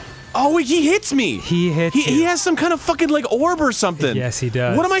 Oh, wait, he hits me. He hits you. He has some kind of fucking, like, orb or something. Yes, he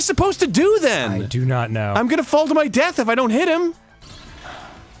does. What am I supposed to do, then? I do not know. I'm gonna fall to my death if I don't hit him.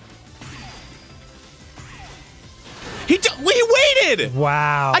 He waited!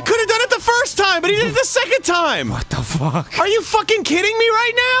 Wow. I could have done it the first time, but he did it the second time! What the fuck? Are you fucking kidding me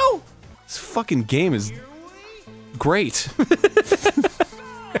right now? This fucking game is great. It's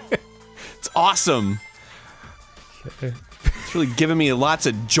awesome. Okay. It's really giving me lots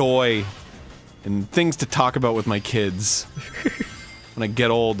of joy and things to talk about with my kids. When I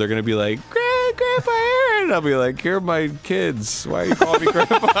get old, they're gonna be like, Grandpa Aaron! And I'll be like, you're my kids. Why are you calling me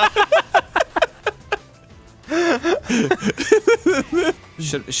Grandpa?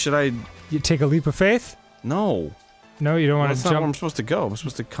 Should I... You take a leap of faith? No. No, you don't want to That's jump? not where I'm supposed to go. I'm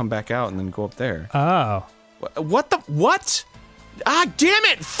supposed to come back out and then go up there. Oh. What the... What? Ah, damn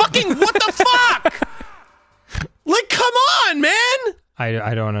it! Fucking what the fuck?! Like, come on, man!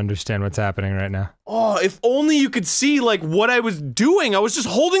 I don't understand what's happening right now. Oh, if only you could see, like, what I was doing. I was just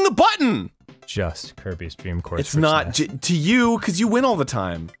holding the button! Just Kirby's Dream Course. It's not to you, because you win all the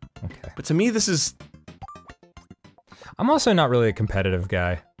time. Okay. But to me, this is... I'm also not really a competitive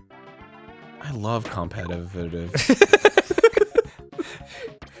guy. I love competitive.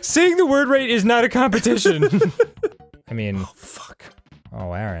 Saying the word right is not a competition. I mean... Oh, fuck.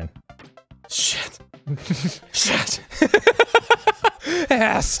 Oh, Aaron. Shit. Shit.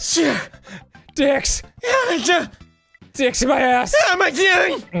 Ass. Shit. Dicks. Dicks in my ass. Yeah, my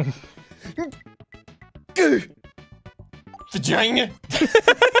gang. Vagina.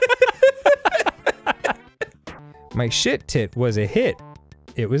 My shit tit was a hit.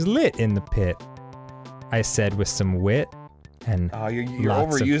 It was lit in the pit. I said with some wit and Oh, you're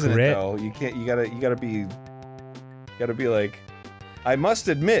lots of overusing grit. it though. You can't. You gotta be like. I must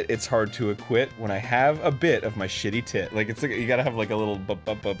admit, it's hard to acquit when I have a bit of my shitty tit. Like it's like you gotta have like a little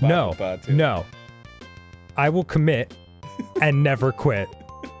No, to it. no. I will commit and never quit,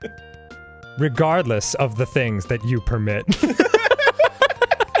 regardless of the things that you permit.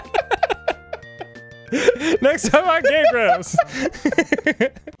 Next time on Game Grumps.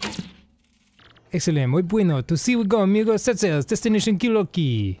 Excellent, muy bueno. To see we go, amigos. Set sails. Destination Kilo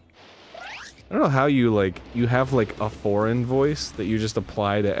Key. I don't know how you have like a foreign voice that you just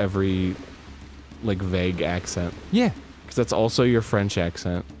apply to every like vague accent. Yeah. Because that's also your French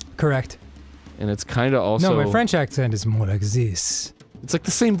accent. Correct. And it's kind of also... No, my French accent is more like this. It's like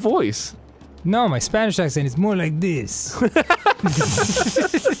the same voice. No, my Spanish accent is more like this.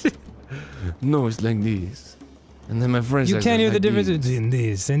 No, it's like this. And then my French You accent can't hear is the like difference between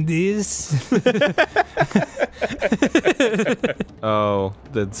this and this. Oh,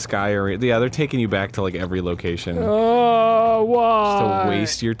 the sky area. Yeah, they're taking you back to like every location. Oh, why? Just to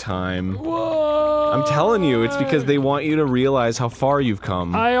waste your time. Why? I'm telling you, it's because they want you to realize how far you've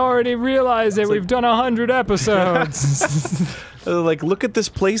come. I already realized that we've done 100 episodes. Like, look at this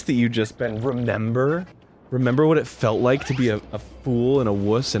place that you just been. Remember? Remember what it felt like to be a fool and a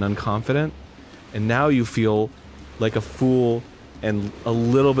wuss and unconfident? And now you feel like a fool and a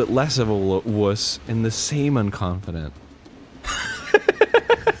little bit less of a wuss and the same unconfident.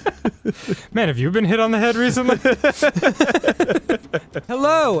 Man, have you been hit on the head recently?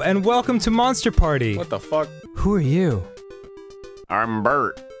 Hello, and welcome to Monster Party. What the fuck? Who are you? I'm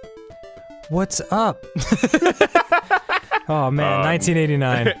Bert. What's up? Oh man,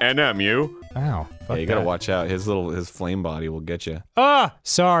 1989. And I'm you. Wow. Yeah, you gotta watch out. His flame body will get you. Ah,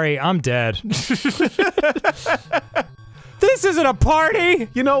 sorry, I'm dead. This isn't a party!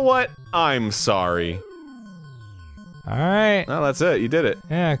 You know what? I'm sorry. Alright. No, that's it. You did it.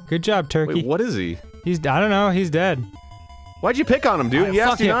 Yeah, good job, Turkey. Wait, what is he? I don't know, he's dead. Why'd you pick on him, dude? He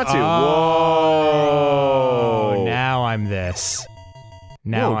asked you not to. Oh, Whoa. now I'm this.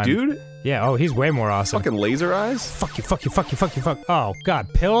 Now Whoa, dude. Yeah, oh, he's way more awesome. Fucking laser eyes? Fuck you, fuck you, fuck you, fuck you, fuck. Oh,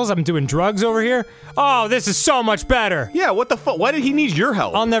 God, pills? I'm doing drugs over here? Oh, this is so much better. Yeah, what the fuck? Why did he need your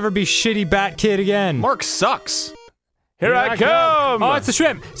help? I'll never be shitty bat kid again. Mark sucks. Here I come! Oh, it's the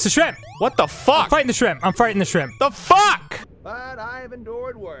shrimp. It's the shrimp. What the fuck? I'm fighting the shrimp. I'm fighting the shrimp. The fuck? But I've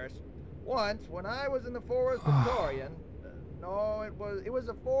endured worse. Once, when I was in the forest of Dorian, no, it was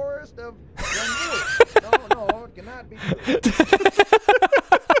a forest of No, it cannot be true.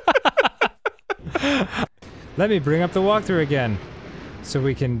 Let me bring up the walkthrough again, so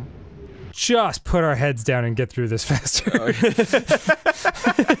we can just put our heads down and get through this faster.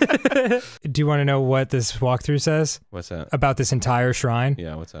 Do you want to know what this walkthrough says? What's that? About this entire shrine?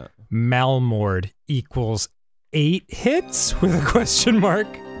 Yeah, what's that? Malmord equals 8 hits with a question mark.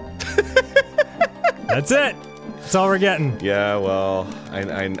 That's it. That's all we're getting. Yeah, well, I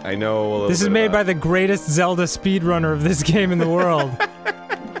know a little This is bit made about- by the greatest Zelda speedrunner of this game in the world.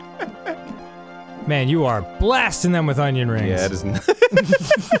 Man, you are blasting them with onion rings. Yeah, it is not. That's what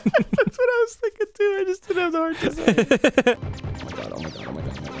I was thinking too. I just didn't have the heart to say it. Oh my god, oh my god, oh my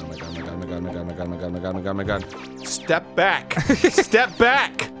god, oh my god, oh my god, oh my god, oh my god, oh my god, oh my god, oh my god, oh my god. Step back! Step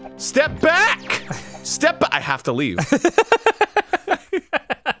back! Step back! Step back! I have to leave.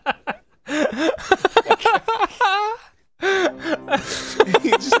 He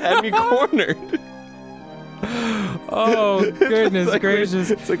just had me cornered. Oh, goodness like gracious.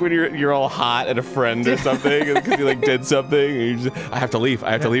 It's like when you're all hot at a friend or something because you like did something and you just, I have to leave.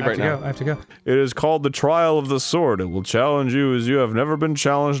 I have to leave right now. I have to go. It is called the Trial of the Sword. It will challenge you as you have never been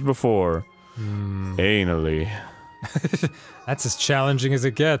challenged before. Anally. That's as challenging as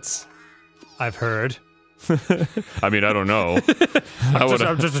it gets. I've heard. I mean, I don't know.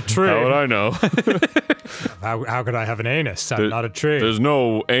 I'm just a tree. How would I know? How could I have an anus? I'm not a tree. There's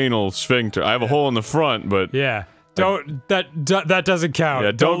no anal sphincter. I have a hole in the front, but yeah. That doesn't count.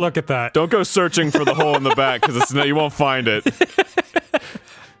 Yeah, don't look at that. Don't go searching for the hole in the back because you won't find it.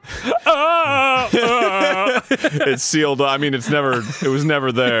 It's sealed. I mean, it was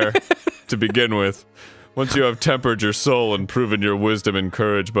never there to begin with. Once you have tempered your soul and proven your wisdom and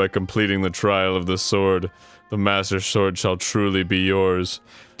courage by completing the trial of the sword, the master sword shall truly be yours.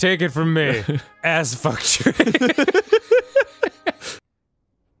 Take it from me, ass fuck tree.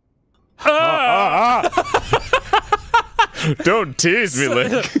 Don't tease me,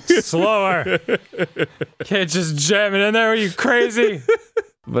 Link. Slower. Can't just jam it in there, are you crazy?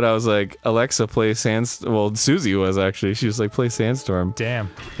 But I was like, Alexa, play Sandstorm. Well, Susie was actually. She was like, play Sandstorm. Damn.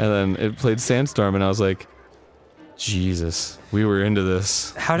 And then it played Sandstorm, and I was like, Jesus, we were into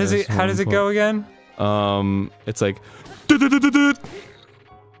this. How does it go again? It's like.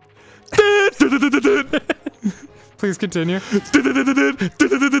 Please continue.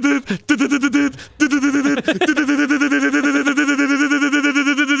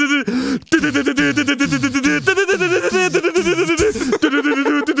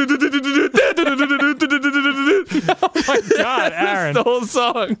 Oh my god, Aaron. That's the whole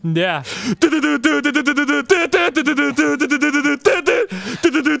song. Yeah.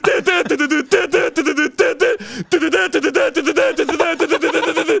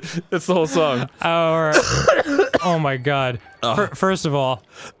 That's the whole song. Oh my god. First of all,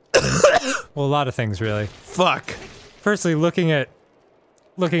 well, a lot of things really. Fuck. Firstly, looking at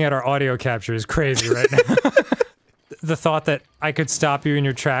our audio capture is crazy right now. The thought that I could stop you in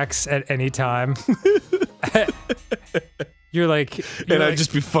your tracks at any time. You're like, I'd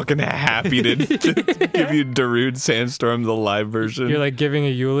just be fucking happy to give you Darude Sandstorm, the live version. You're like giving a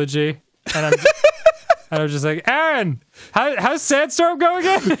eulogy, and I'm just like, Aaron, how's Sandstorm go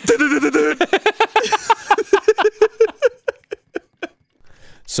again?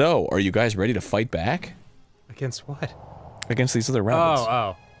 So, are you guys ready to fight back? Against what? Against these other rabbits.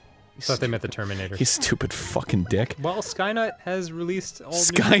 Oh. You thought they meant the Terminator. You stupid fucking dick. Well, Skynet has released all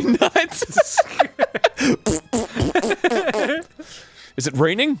Skynet? Is it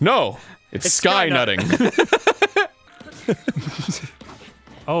raining? No. It's sky nutting.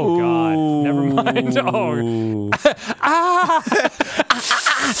 Oh god. Never mind. Oh.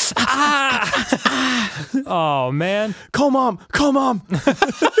 Oh man. Call mom. Call mom.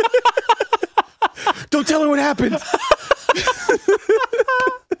 Don't tell her what happened.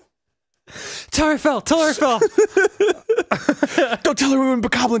 Tell her fell. Don't tell her we're in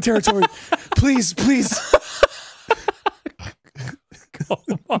Bokoblin territory. Please.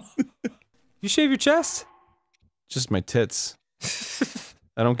 You shave your chest? Just my tits.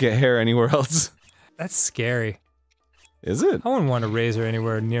 I don't get hair anywhere else. That's scary. Is it? I wouldn't want a razor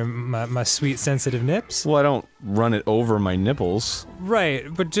anywhere near my sweet sensitive nips. Well, I don't run it over my nipples. Right,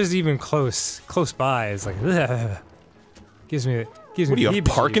 but just even close by is like, ugh. Gives me What do you have,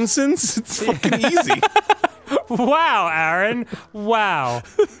 Parkinson's? It's fucking easy. Wow, Aaron. Wow.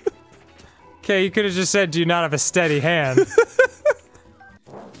 Okay, you could have just said, do you not have a steady hand?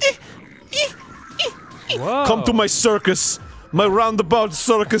 Whoa. Come to my circus. My roundabout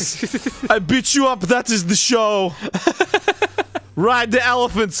circus. I beat you up, that is the show. Ride the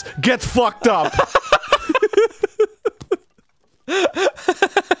elephants, get fucked up.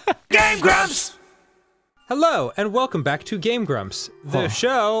 Game Grumps! Hello, and welcome back to Game Grumps, the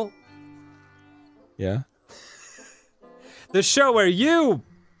show... Yeah? The show where you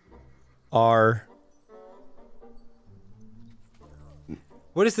are.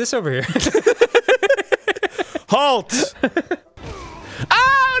 What is this over here? Halt!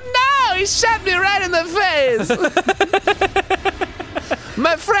 Oh no! He shot me right in the face!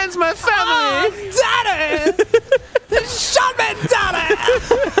 My friends, my family! Oh, Daddy! He shot me, Daddy!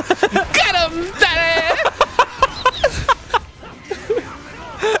 Get him, Daddy!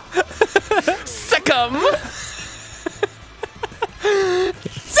 Sick him!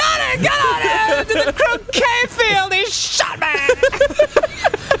 Daddy, get on him! To the croquet field! He shot me!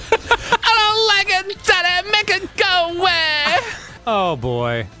 I don't like it, Daddy! Make it go away! Oh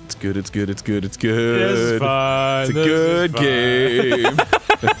boy. It's good, it's good, it's good, it's good. It's fun. It's a good game.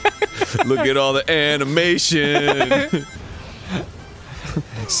 Look at all the animation.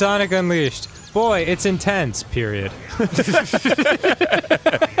 Sonic Unleashed. Boy, it's intense, period.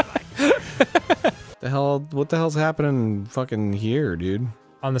 The hell, what the hell's happening fucking here, dude?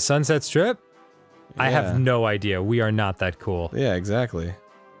 On the Sunset Strip? I Yeah. have no idea. We are not that cool. Yeah, exactly.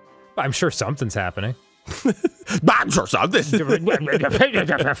 I'm sure something's happening. I'm sure something.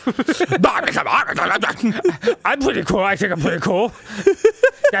 I'm pretty cool. I think I'm pretty cool.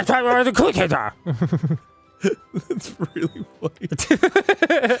 That's why we're the cool kids are. That's really funny.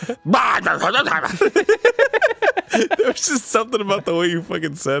 There's just something about the way you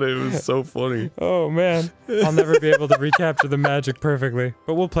fucking said it. It was so funny. Oh man. I'll never be able to recapture the magic perfectly,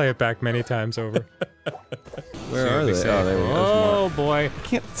 but we'll play it back many times over. Where are they? Oh, there we go. Oh boy. I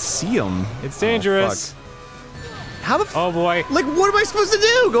can't see them. It's dangerous. How the oh boy. Like, what am I supposed to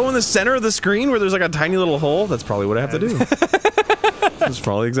do? Go in the center of the screen where there's like a tiny little hole? That's probably what I have to do. That's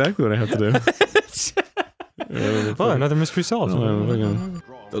probably exactly what I have to do. Oh, another mystery solved.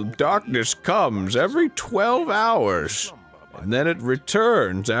 The darkness comes every 12 hours, and then it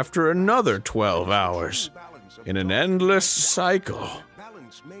returns after another 12 hours, in an endless cycle.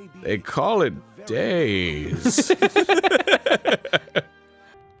 They call it days.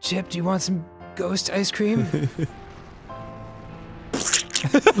 Chip, do you want some ghost ice cream?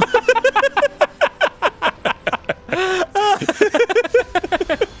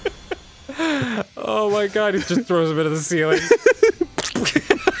 Oh my god, he just throws him into the ceiling.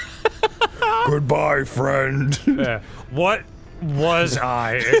 Goodbye, friend. Yeah. What was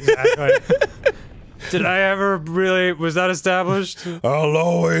I exactly? Did I ever really, was that established? I'll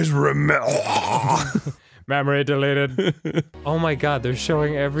always remember. Memory deleted. Oh my god, they're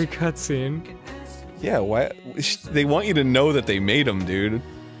showing every cutscene. Yeah, why? They want you to know that they made them, dude.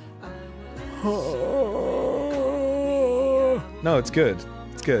 No, it's good.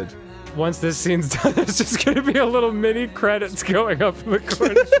 It's good. Once this scene's done, there's just gonna be a little mini credits going up in the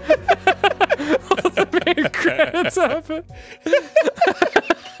corner. All the main credits happen.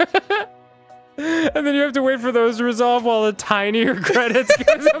 And then you have to wait for those to resolve while the tinier credits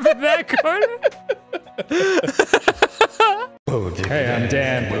goes up in that corner. Hey, I'm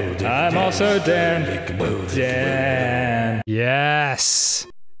Dan. I'm also Dan. Dan. Yes.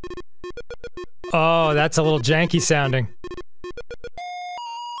 Oh, that's a little janky sounding.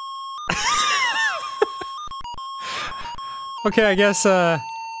 Okay, I guess,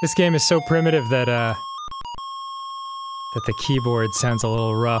 this game is so primitive that the keyboard sounds a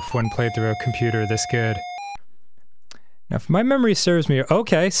little rough when played through a computer this good. Now, if my memory serves me,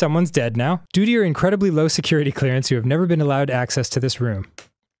 okay, someone's dead now. Due to your incredibly low security clearance, you have never been allowed access to this room.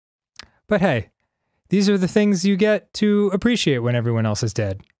 But hey, these are the things you get to appreciate when everyone else is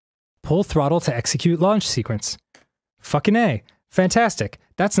dead. Pull throttle to execute launch sequence. Fucking A. Fantastic.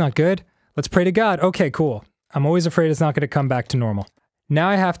 That's not good. Let's pray to God. Okay, cool. I'm always afraid it's not going to come back to normal. Now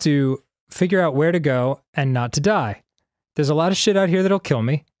I have to figure out where to go and not to die. There's a lot of shit out here that'll kill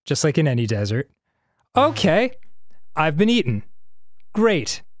me, just like in any desert. Okay, I've been eaten.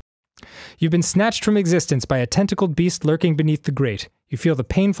 Great. You've been snatched from existence by a tentacled beast lurking beneath the grate. You feel the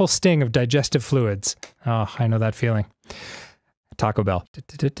painful sting of digestive fluids. Oh, I know that feeling. Taco Bell.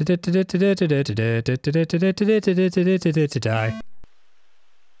 Die.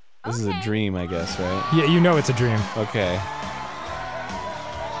 This is a dream, I guess, right? Yeah, you know it's a dream. Okay.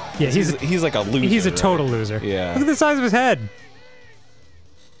 Yeah, he's like a loser. He's a right? total loser. Yeah. Look at the size of his head.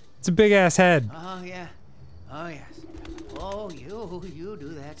 It's a big ass head. Oh yeah. Oh yes. Oh, you do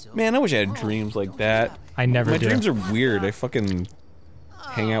that so. Man, I wish I had dreams like that. I never My do. dreams are weird. I fucking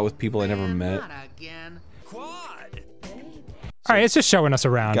hang out with people I never met. Alright, it's just showing us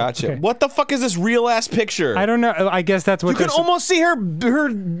around. Gotcha. Okay. What the fuck is this real ass picture? I don't know. I guess that's what you can almost see her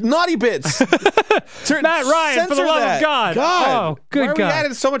naughty bits. Matt Ryan, for the love of God. Oh, good Why are God. we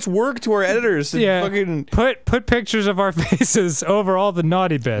adding so much work to our editors? To fucking... Put pictures of our faces over all the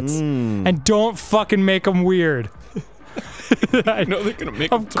naughty bits. And don't fucking make them weird. I know they're gonna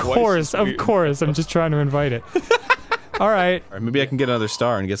make Of course, of course. I'm just trying to invite it. All right. Alright, maybe I can get another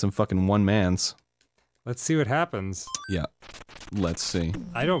star and get some fucking one-mans. Let's see what happens. Yeah. Let's see.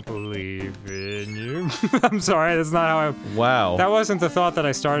 I don't believe in you. I'm sorry, that's not how I... Wow. That wasn't the thought that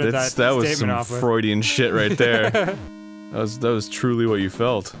I started that was statement some off with. Freudian shit right there. that was truly what you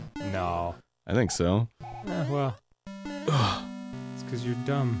felt. No. I think so. Well. It's because you're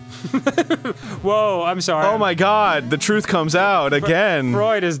dumb. Whoa, I'm sorry. Oh my god, the truth comes out again.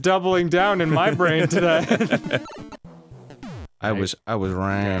 Freud is doubling down in my brain today. I was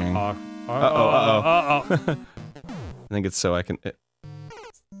wrong. Uh-oh. I think it's so I can...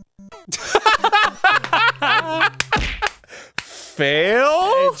 Fail?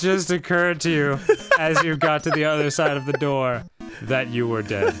 It just occurred to you, as you got to the other side of the door, that you were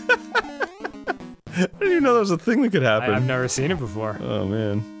dead. I didn't even know there was a thing that could happen. I've never seen it before. Oh,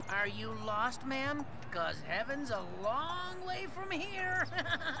 man. Are you lost, ma'am? 'Cause heaven's a long way from here.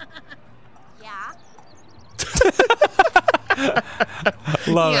 Yeah.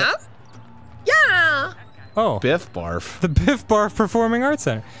 Love it. Yeah. Oh. Biff Barf. The Biff Barf Performing Arts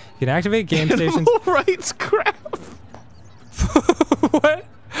Center. You can activate game stations. rights crap. What?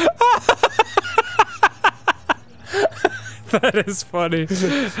 That is funny.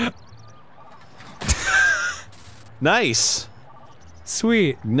 Nice.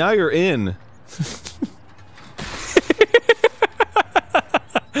 Sweet. Now you're in.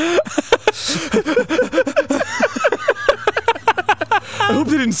 I hope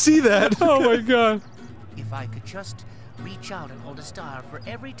they didn't see that. Oh my god. If I could just reach out and hold a star for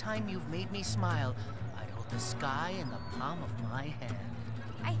every time you've made me smile, I'd hold the sky in the palm of my hand.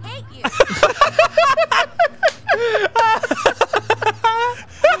 I hate you.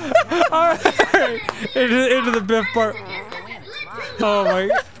 Alright. Into the Biff Barf. Oh my.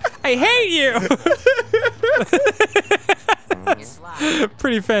 I hate you!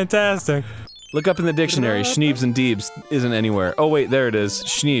 Pretty fantastic. Look up in the dictionary. Schneebs and Deebs isn't anywhere. Oh wait, there it is.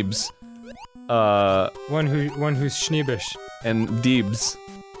 Schneebs. One who's schneebish. And Deebs.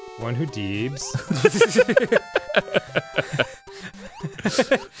 One who deebs.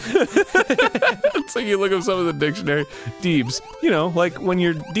 It's like you look up some of the dictionary. Deebs. You know, like when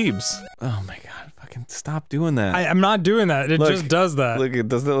you're Deebs. Oh my god, fucking stop doing that. I'm not doing that. It just does that. Look,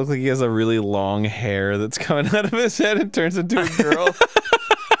 doesn't it look like he has a really long hair that's coming out of his head and turns into a girl?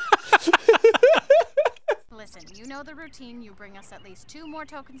 Listen, you know the routine. You bring us at least 2 more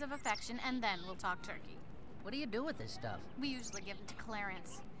tokens of affection, and then we'll talk turkey. What do you do with this stuff? We usually give them to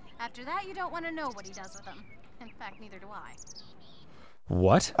Clarence. After that, you don't want to know what he does with them. In fact, neither do I.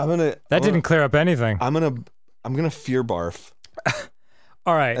 What? That didn't clear up anything. I'm gonna fear barf.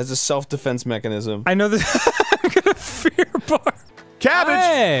 All right. As a self-defense mechanism. I know that. I'm gonna fear barf. Cabbage.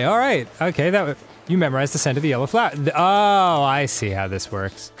 Hey, all right. Okay, you memorized the scent of the yellow flower. Oh, I see how this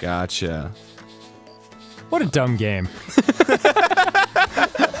works. Gotcha. What a dumb game.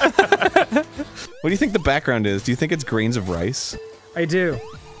 What do you think the background is? Do you think it's grains of rice? I do.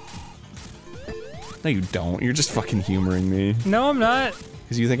 No, you don't. You're just fucking humoring me. No, I'm not.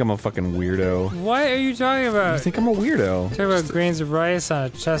 Because you think I'm a fucking weirdo. What are you talking about? You think I'm a weirdo. Talking about grains of rice on a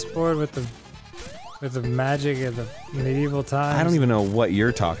chessboard with the magic of the medieval times. I don't even know what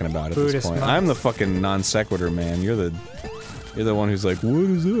you're talking about at Buddhist this point. monks. I'm the fucking non sequitur man. You're the one who's like, what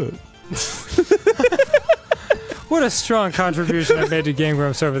is it? What a strong contribution I've made to Game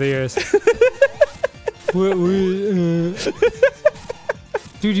Grumps over the years.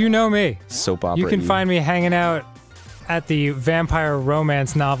 Dude, you know me. Soap opera. You can find me hanging out at the vampire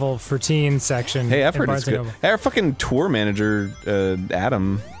romance novel for teens section. Hey, I've in heard it's Barnes and good. Noble. Our fucking tour manager,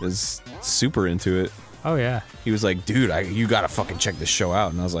 Adam, is super into it. Oh yeah. He was like, dude, you gotta fucking check this show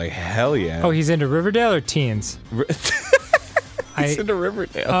out. And I was like, hell yeah. Oh, he's into Riverdale or teens? He's into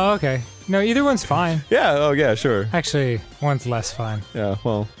Riverdale. Oh, okay. No, either one's fine. Yeah, oh yeah, sure. Actually, one's less fine. Yeah,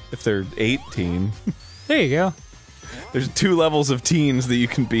 well, if they're 18. There you go. There's 2 levels of teens that you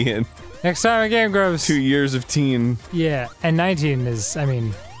can be in. Next time a Game Grumps. 2 years of teen. Yeah, and 19 is, I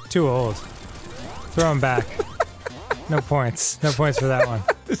mean, too old. Throw him back. No points. No points for that one.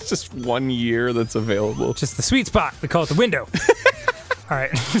 It's just 1 year that's available. Just the sweet spot. We call it the window. All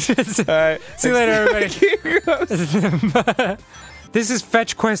right. All right. See you later, everybody. This is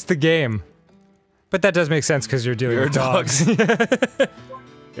Fetch Quest the game. But that does make sense because you're dealing with dogs.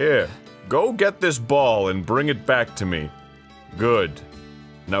 Here, go get this ball and bring it back to me. Good.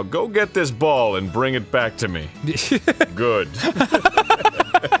 Now go get this ball and bring it back to me. Good.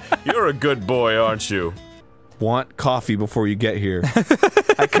 You're a good boy, aren't you? Want coffee before you get here.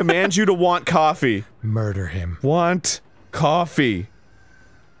 I command you to want coffee. Murder him. Want coffee.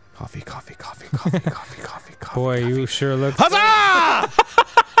 Coffee, coffee, coffee, coffee, coffee, coffee, coffee. Boy, you sure look. Huzzah!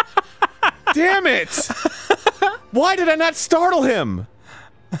 Damn it! Why did I not startle him?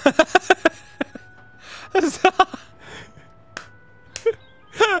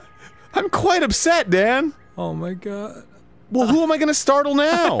 I'm quite upset, Dan. Oh my god. Well, who am I gonna startle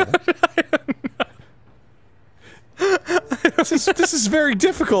now? This is very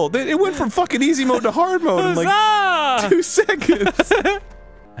difficult. It went from fucking easy mode to hard mode in like 2 seconds.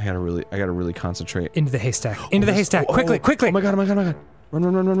 I gotta really concentrate. Into the haystack. Into the haystack. Quickly, quickly. Oh my god, oh my god, oh my god.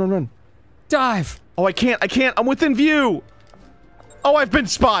 Run. Dive. Oh, I can't. I'm within view. Oh, I've been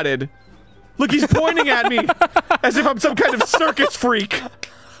spotted. Look, he's pointing at me as if I'm some kind of circus freak.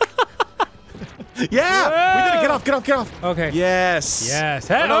 Yeah! We did it. Get off. Okay. Yes. Yes.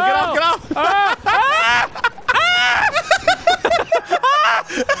 Hey, no, get off.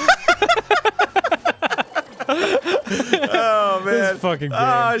 Oh man. This fucking game.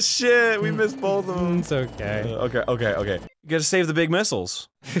 Oh shit, we missed both of them. It's okay. Okay. You gotta save the big missiles.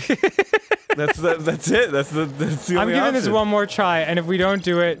 That's it. That's the only I'm giving this option. one more try, and if we don't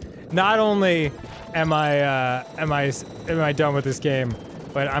do it, not only am I done with this game,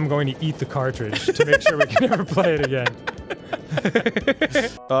 but I'm going to eat the cartridge to make sure we can never play it again.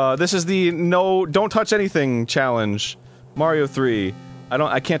 This is the don't touch anything challenge. Mario 3.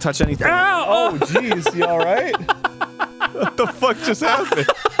 I can't touch anything. Ow! Oh jeez, you alright? What the fuck just happened?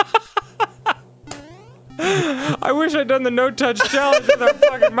 I wish I'd done the no-touch challenge with our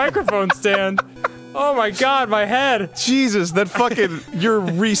fucking microphone stand. Oh my god, my head. Jesus, that fucking your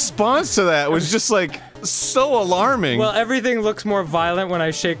response to that was just like so alarming. Well, everything looks more violent when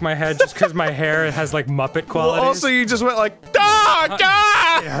I shake my head just because my hair has like Muppet qualities. Well, also you just went like,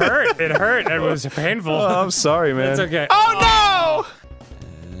 ah! It hurt. It was painful. Oh, I'm sorry, man. It's okay. Oh no!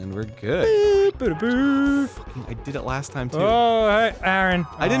 And we're good. Fucking, I did it last time too. Oh, hey, Aaron.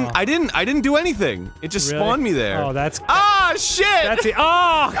 I didn't do anything. It just Really? spawned me there. Oh, that's. Ah, shit! That's it.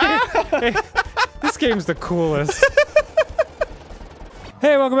 Oh! This game's the coolest.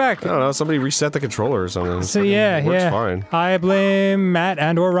 Hey, welcome back. I don't know, somebody reset the controller or something. So yeah, works fine. I blame Matt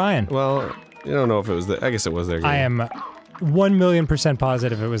and/or Ryan. Well, you don't know if it was I guess it was their game. I am 1,000,000%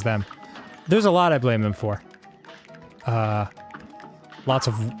 positive it was them. There's a lot I blame them for. Lots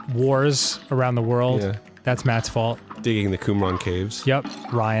of wars around the world. Yeah. That's Matt's fault. Digging the Qumran caves. Yep,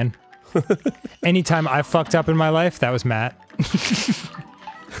 Ryan. Anytime I fucked up in my life, that was Matt.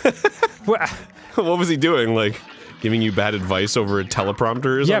 What was he doing? Like, giving you bad advice over a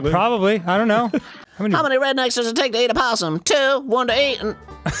teleprompter or something? Yeah, probably. I don't know. How many rednecks does it take to eat a possum? 2, 1 to 8, and...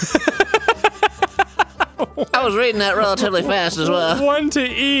 I was reading that relatively fast as well. 1 to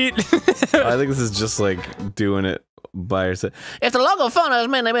eat. I think this is just like doing it by yourself. If the local fauna is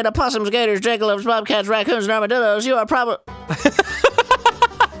mainly made of possums, gators, jackalopes, bobcats, raccoons, and armadillos, you are probably...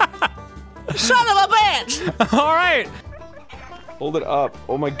 Son of a bitch! All right. Hold it up.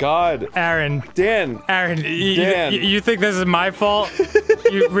 Oh my god. Aaron. Dan. Aaron, Dan. you think this is my fault?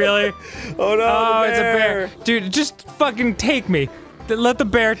 You really? Oh no, Oh, the it's a bear. bear. Dude, just fucking take me. Let the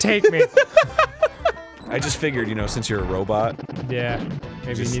bear take me. I just figured, you know, since you're a robot. Yeah.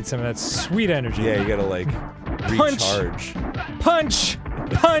 Maybe you need some of that sweet energy. Yeah, you gotta like recharge. Punch!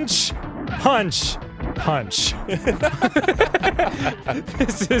 Punch! Punch! Punch.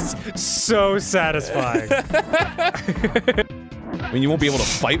 This is so satisfying. I mean, you won't be able to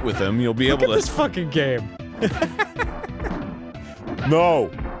fight with him. You'll be able to. Look at this fucking game. No.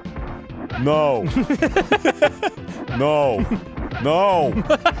 No. No. No.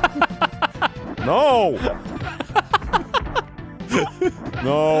 No.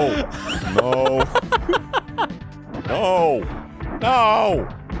 No. No. No. No.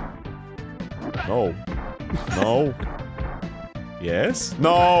 No. No. Yes?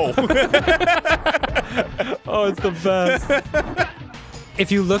 No. Oh, it's the best.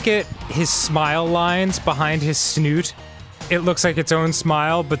 If you look at his smile lines behind his snoot, it looks like its own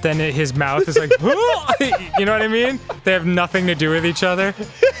smile, but then his mouth is like, you know what I mean? They have nothing to do with each other.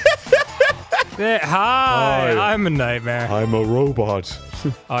 Hi, I'm a nightmare. I'm a robot.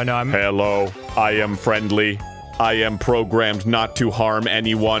 Oh no, I'm. Hello, I am friendly. I am programmed not to harm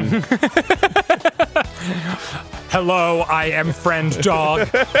anyone. Hello, I am friend dog.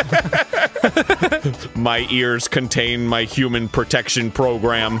 My ears contain my human protection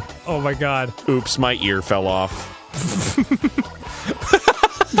program. Oh my god. Oops, my ear fell off.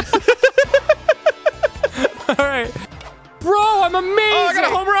 Alright. Bro, I'm amazing! Oh, I got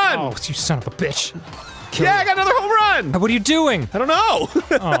a home run! Oh, you son of a bitch. Yeah, I got another home run! What are you doing? I don't know.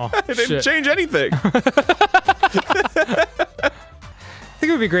 Oh, it didn't shit. change anything. I think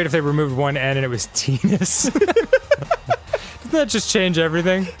it would be great if they removed one N and it was Tennis. Doesn't that just change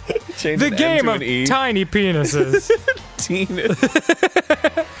everything? The game of tiny penises.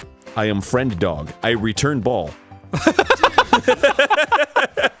 I am friend dog. I return ball.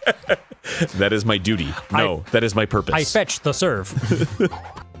 That is my duty. No, that is my purpose. I fetch the serve.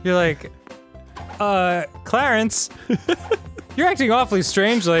 You're like, Clarence, you're acting awfully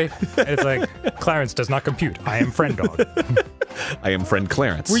strangely. And it's like, Clarence does not compute. I am friend dog. I am friend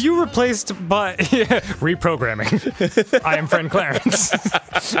Clarence. Were you replaced by reprogramming? I am friend Clarence.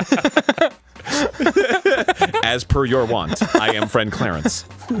 As per your want, I am friend Clarence.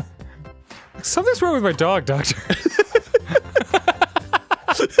 Something's wrong with my dog, Doctor.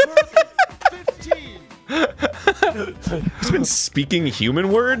 He's been speaking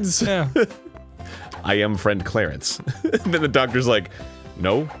human words? Yeah. I am friend Clarence. Then the doctor's like,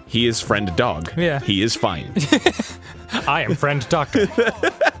 no, he is friend dog. Yeah. He is fine. I am friend doctor.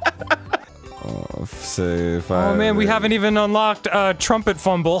 Oh man, we haven't even unlocked trumpet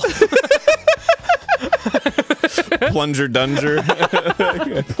fumble. Plunger Dunger.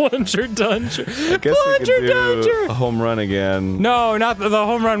 Plunger Dunger. I guess we could do a home run again. No, not the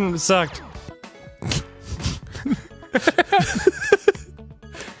home run sucked.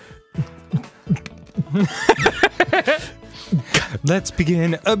 Let's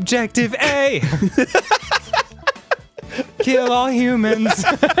begin Objective A. Kill all humans.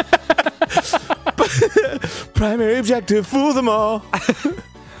 Primary objective, fool them all.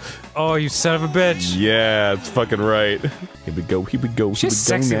 Oh, you son of a bitch. Yeah, that's fucking right. Here we go, here we go, She here we has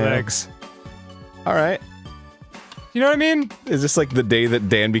go sexy now. legs. Alright. You know what I mean? Is this like the day that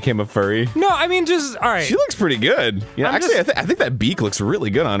Dan became a furry? No, I mean just, alright. She looks pretty good. Yeah, I'm actually, just- I think that beak looks really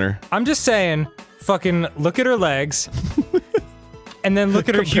good on her. I'm just saying, fucking look at her legs. And then look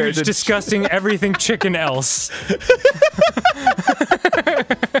at her Compared huge, to disgusting everything chicken else.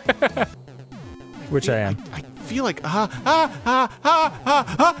 Which I am. I feel like, no!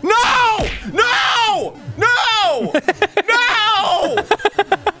 No! No! No!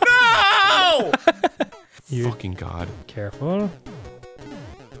 No! You fucking God. Careful.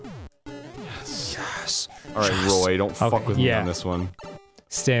 Yes. All right, Roy, don't fuck with me on this one.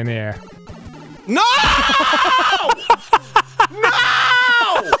 Stay in the air. No!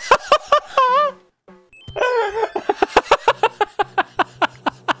 No!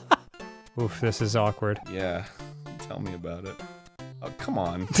 Oof, this is awkward. Yeah, tell me about it. Oh, come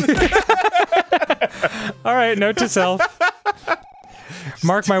on. All right, note to self.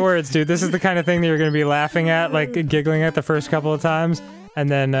 Mark my words, dude. This is the kind of thing that you're going to be laughing at, like giggling at the first couple of times, and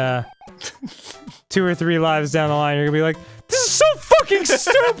then 2 or 3 lives down the line, you're going to be like, "This is so fucking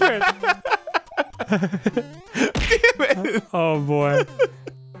stupid." Damn it. Oh boy.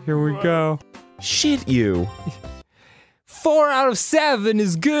 Here we go. Shit you. 4 out of 7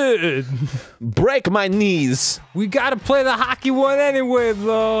 is good. Break my knees. We gotta play the hockey one anyway,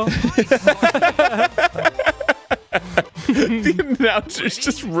 though. The announcer's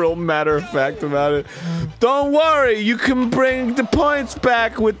just real matter of fact about it. Don't worry, you can bring the points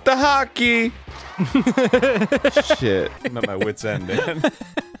back with the hockey. Shit, I'm at my wit's end, man.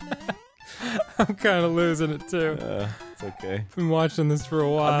 I'm kind of losing it too. It's okay. Been watching this for a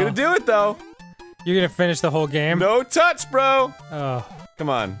while. I'm gonna do it though. You're gonna finish the whole game? No touch, bro. Oh. Come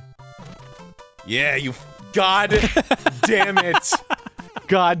on. Yeah, you. God damn it.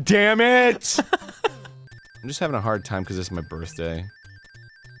 God damn it. I'm just having a hard time because it's my birthday.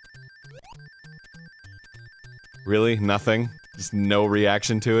 Really? Nothing? Just no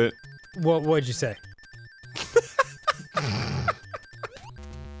reaction to it? What'd you say?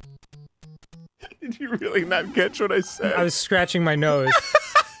 Did you really not catch what I said? I was scratching my nose,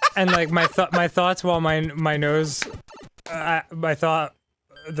 and like my thoughts while my nose,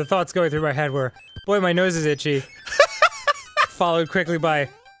 the thoughts going through my head were, boy, my nose is itchy. Followed quickly by,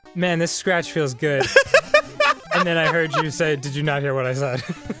 man, this scratch feels good. And then I heard you say, did you not hear what I said?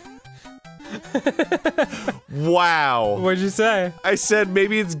 Wow. What'd you say? I said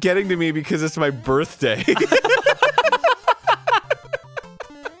maybe it's getting to me because it's my birthday.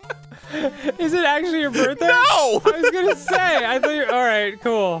 Is it actually your birthday? No! I was gonna say, I thought alright,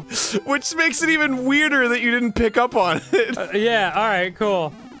 cool. Which makes it even weirder that you didn't pick up on it. Yeah, alright,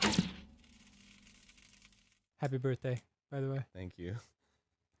 cool. Happy birthday, by the way. Thank you.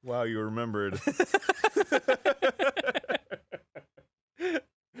 Wow, you remembered.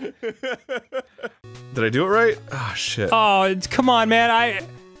 Did I do it right? Oh, shit. Oh, come on, man,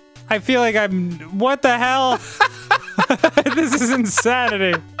 I feel like I'm... What the hell? This is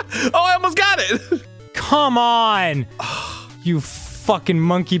insanity. Oh, I almost got it! Come on! You fucking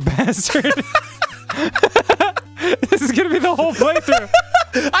monkey bastard. This is gonna be the whole playthrough.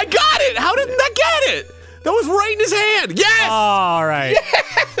 I got it! How didn't I get it? That was right in his hand! Yes! All right.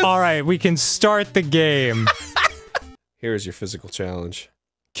 Yes! All right, we can start the game. Here's your physical challenge.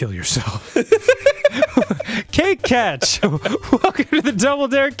 Kill yourself. Cake catch! Welcome to the Double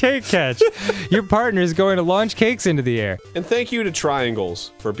Dare Cake Catch. Your partner is going to launch cakes into the air. And thank you to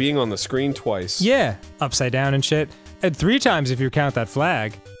Triangles for being on the screen twice. Yeah, upside down and shit. And 3 times if you count that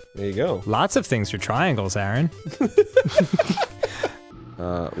flag. There you go. Lots of things for triangles, Aaron.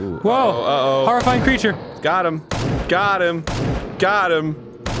 Ooh. Whoa! Uh-oh. Horrifying creature. Got him. Got him. Got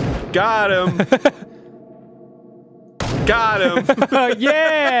him. Got him. Got him.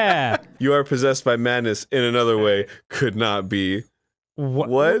 Yeah! You are possessed by madness in another way. Could not be. What?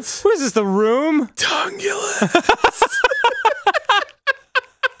 What is this, the room? Tongulus.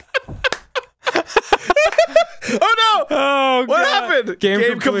 Oh no! Oh, what God. happened?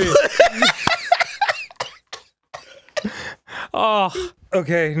 Game complete. Oh,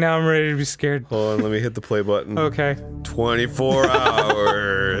 okay, now I'm ready to be scared. Hold on, let me hit the play button. Okay. 24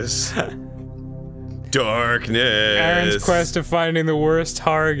 hours. Darkness. Aaron's quest of finding the worst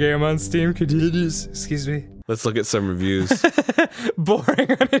horror game on Steam continues. Excuse me. Let's look at some reviews.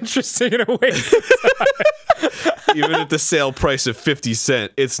 Boring, uninteresting, and a waste of time. Even at the sale price of 50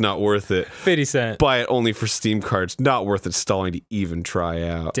 cents, it's not worth it. 50 cents. Buy it only for Steam cards. Not worth installing to even try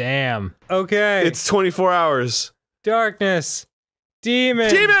out. Damn. Okay. It's 24 hours. Darkness.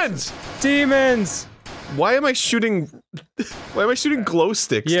 Demons. Demons! Demons. Why am I shooting... Why am I shooting glow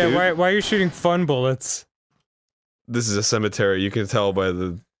sticks, Yeah, dude? why are you shooting fun bullets? This is a cemetery. You can tell by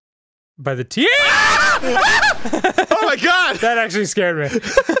the... By the tear? Oh my god! That actually scared me.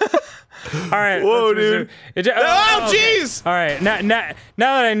 Alright. Whoa, dude. Oh, jeez! Alright, now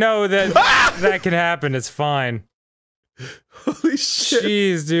that I know that that can happen, it's fine. Holy shit.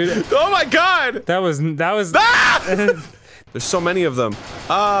 Jeez, dude. Oh my god! That was... There's so many of them.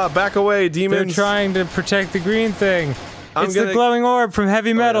 Back away, demons. They're trying to protect the green thing. It's the glowing orb from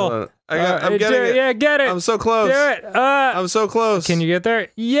heavy metal. I'm getting it. Yeah, get it. I'm so close. Do it. I'm so close. Can you get there?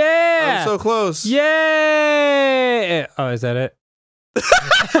 Yeah. I'm so close. Yay! Oh, is that it?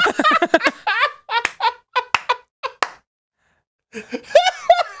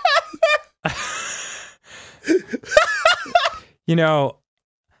 You know,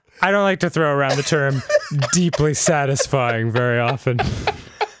 I don't like to throw around the term deeply satisfying very often.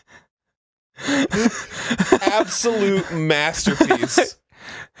 Absolute masterpiece.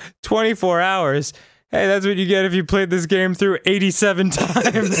 24 hours. Hey, that's what you get if you played this game through 87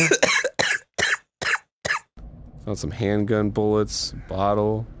 times. Found some handgun bullets,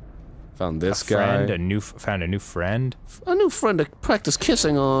 bottle. Found this guy. Found a new friend. A new friend to practice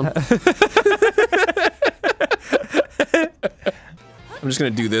kissing on. I'm just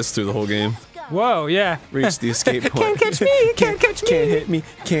gonna do this through the whole game. Whoa, yeah. Reach the escape point. Can't catch me, can't catch me. Can't hit me,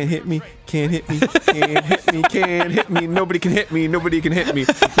 can't hit me, can't hit me, can't hit me, can't hit me. Nobody can hit me, nobody can hit me.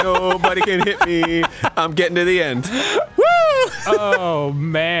 Nobody can hit me. I'm getting to the end. Woo! Oh,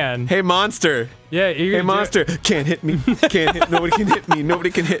 man. Hey, monster. Yeah, you Hey, monster. Can't hit me, can't hit. Nobody can hit me,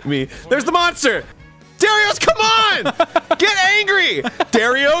 nobody can hit me. There's the monster! Darius, come on! Get angry!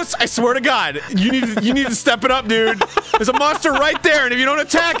 Darius, I swear to God, you need to step it up, dude. There's a monster right there, and if you don't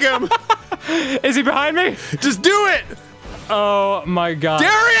attack him... Is he behind me? Just do it! Oh my god.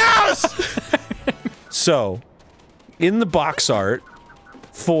 Darius! So, in the box art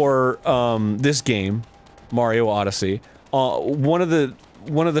for this game, Mario Odyssey, one of the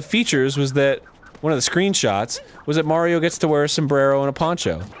features was that one of the screenshots was that Mario gets to wear a sombrero and a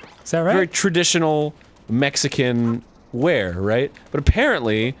poncho. Is that right? Very traditional Mexican wear, right? But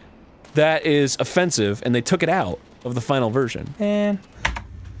apparently, that is offensive, and they took it out of the final version. Man.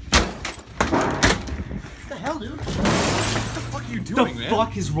 What the hell, dude? What the fuck are you doing, man? The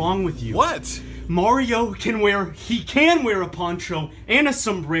fuck is wrong with you? What? Mario can wear a poncho and a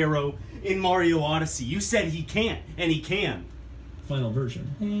sombrero in Mario Odyssey. You said he can't, and he can. Final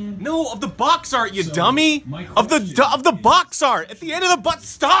version. No, of the box art, you dummy! Of the box art! At the end of the butt.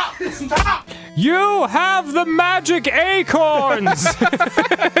 Stop! Stop! You have the magic acorns!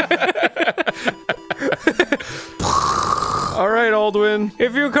 Alright, Aldwin.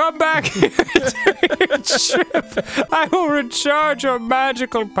 If you come back here during your trip, I will recharge your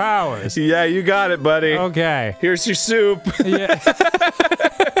magical powers. Yeah, you got it, buddy. Okay. Here's your soup. Yeah.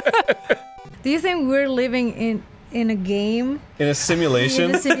 Do you think we're living in a game? In a simulation?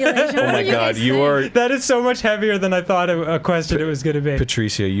 In a simulation. Oh my god, you are... That is so much heavier than I thought a question it was going to be.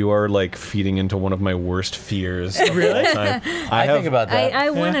 Patricia, you are like feeding into one of my worst fears. Really? Of all time. I think about that. I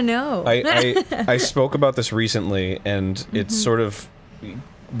want to know. I spoke about this recently, and it sort of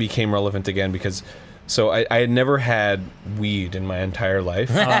became relevant again because So I had never had weed in my entire life.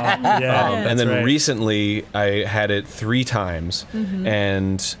 And then recently I had it 3 times,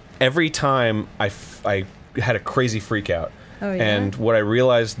 and every time I had a crazy freak out. Oh, yeah? And what I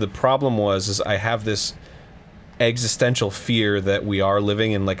realized the problem was is I have this existential fear that we are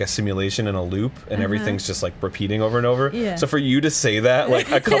living in like a simulation in a loop, and everything's just like repeating over and over. Yeah. So for you to say that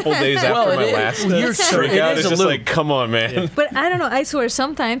like a couple days after my last freak out, it's just like, come on, man. But I don't know, I swear,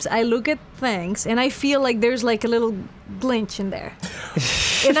 sometimes I look at things and I feel like there's like a little glitch in there.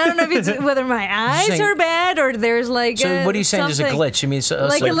 And I don't know if it's whether my eyes are bad or there's like So what are you saying there's a glitch? I mean,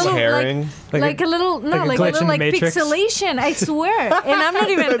 like a little tearing? like a little pixelation, I swear. And I'm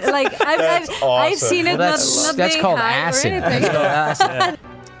not even like I've seen it not that's called high acid. or anything. That's called acid.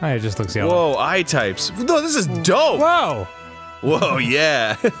 It just looks yellow. Whoa, eye types. No, this is dope. Whoa. Whoa,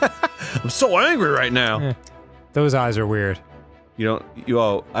 yeah. I'm so angry right now. Those eyes are weird.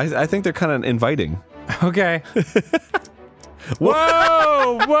 I think they're kind of inviting. Okay.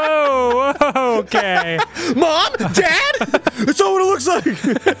 Whoa, whoa, whoa, okay. Mom? Dad? That's not what it looks like.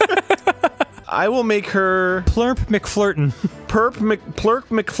 I will make her... Plurp McFlirtin. Plurp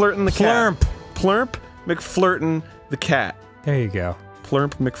McFlirtin the cat. Plurp McFlirtin the cat. There you go.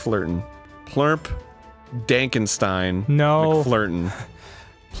 Plurp McFlirtin. Plurp Dankenstein. No. McFlirtin.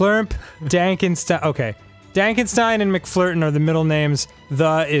 Plurp Dankenstein. Okay. Dankenstein and McFlirtin are the middle names.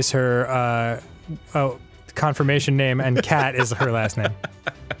 The is her confirmation name, and Cat is her last name.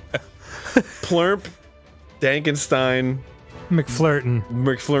 Plurp Dankenstein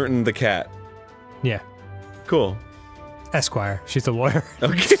McFlirtin the cat. Yeah. Cool. Esquire. She's a lawyer.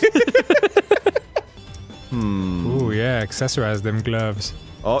 Okay. Ooh, yeah. Accessorize them gloves.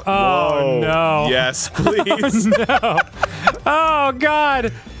 Oh, whoa. No. Yes, please. Oh, no. Oh,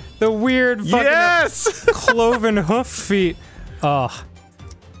 God. The weird fucking cloven hoof feet. Oh.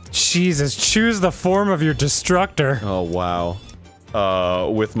 Jesus. Choose the form of your destructor. Oh, wow.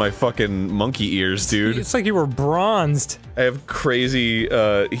 With my fucking monkey ears, dude. It's like you were bronzed. I have crazy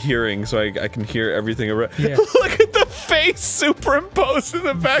hearing, so I can hear everything around. Yeah. Look at the face superimposed in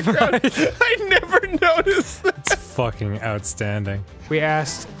the background. I never noticed that. It's fucking outstanding. We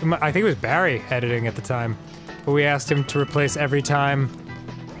asked, I think it was Barry editing at the time, but we asked him to replace every time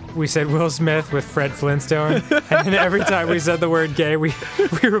we said Will Smith with Fred Flintstone, and then every time we said the word gay, we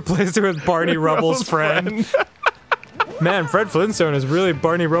replaced it with Barney Rubble's friend. Man, Fred Flintstone is really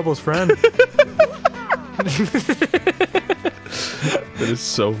Barney Rubble's friend. That is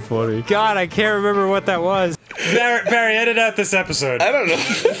so funny. God, I can't remember what that was. Barry, edit out this episode. I don't know.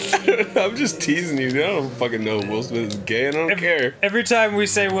 I'm just teasing you. I don't fucking know Will Smith is gay, and I don't care. Every time we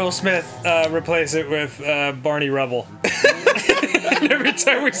say Will Smith, replace it with Barney Rubble. Every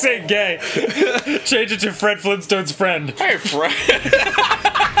time we say gay, change it to Fred Flintstone's friend. Hey, Fred.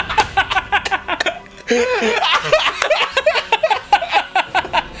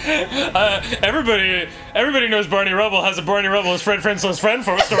 Everybody knows Barney Rubble has a Barney Rubble as Fred Flintstone's friend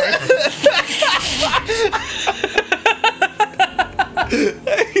for a story.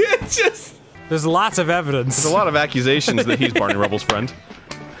 It's just... There's lots of evidence. There's a lot of accusations that he's Barney Rubble's friend.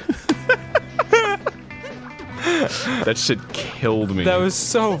 That shit killed me. That was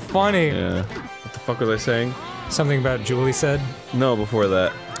so funny. Yeah. What the fuck was I saying? Something about Julie said? No, before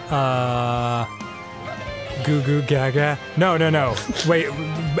that. Goo goo gaga. No. Wait,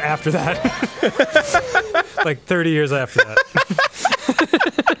 after that. Like 30 years after that.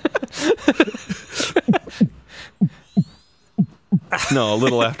 No, a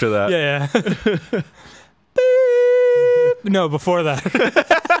little after that. Yeah. No, before that.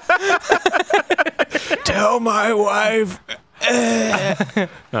 Tell my wife.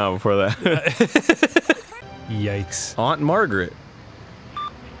 No, before that. Yikes. Aunt Margaret.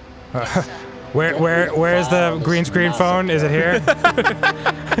 Where's the green screen phone? Is it here?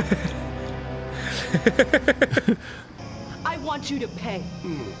 I want you to pay.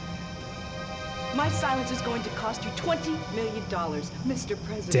 My silence is going to cost you $20 million, Mr.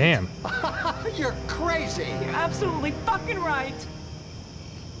 President. Damn. You're crazy. You're absolutely fucking right.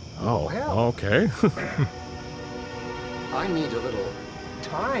 Oh, okay. I need a little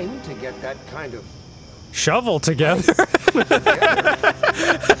time to get that kind of shovel together.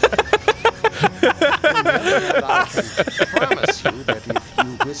 I promise you that if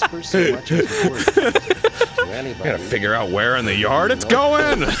you whisper so much as a word to anybody, Gotta figure out where in the yard it's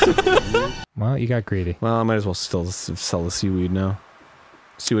going. Well, you got greedy. Well, I might as well still sell the seaweed now.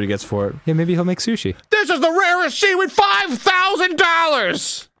 See what he gets for it. Yeah, maybe he'll make sushi. This is the rarest seaweed,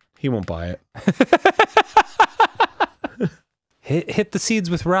 $5,000! He won't buy it. Hit the seeds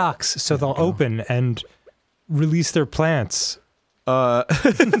with rocks so they'll open and release their plants.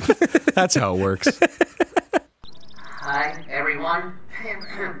 That's how it works. Hi, everyone.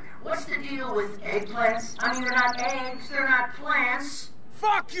 What's the deal with eggplants? I mean, they're not eggs, they're not plants.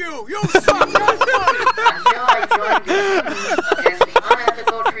 Fuck you! You suck! You're funny! Until I joined the team against the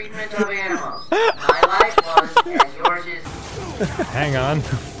unethical treatment of animals. My life was as yours is. Hang on.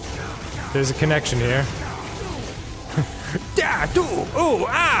 There's a connection here. Da, do, ooh,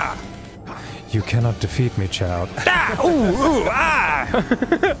 ah! You cannot defeat me, child. Da, ooh, ah!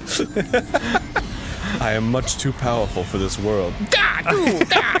 I am much too powerful for this world. Da, do,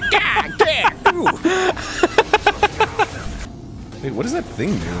 da, da, da, do. Wait, what does that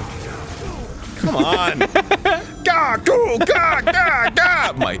thing do? Come on! Da, do, ga, da,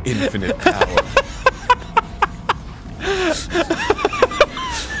 da! My infinite power.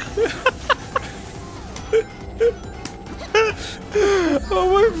 Oh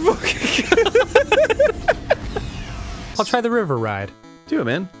my fucking god. I'll try the river ride. Do it,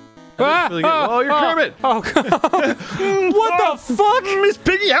 man. Really oh, you're Kermit! Oh, what the fuck? Miss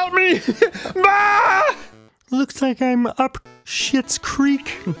Piggy, help me! Ah! Looks like I'm up Shit's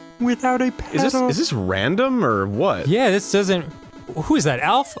Creek without a paddle. Is this random or what? Yeah, this doesn't... Who is that,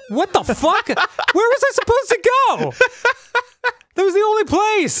 Alf? What the fuck? Where was I supposed to go? That was the only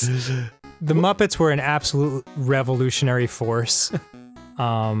place! The Muppets were an absolute revolutionary force.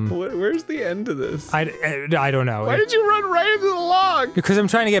 Where's the end of this? I don't know. Why did you run right into the log? Because I'm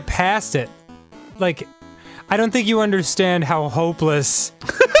trying to get past it. Like, I don't think you understand how hopeless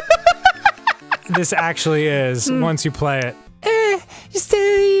this actually is once you play it. You said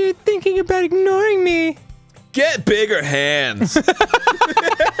you're thinking about ignoring me. Get bigger hands. This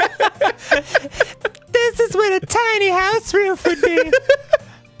is what a tiny house roof would be.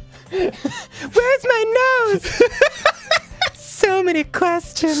 Where's my nose? So many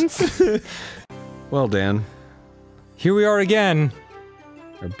questions. Well, Dan. Here we are again.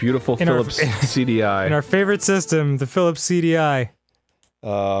 Our beautiful Philips CDI. In our favorite system, the Philips CDI.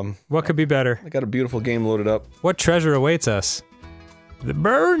 What could be better? I got a beautiful game loaded up. What treasure awaits us? The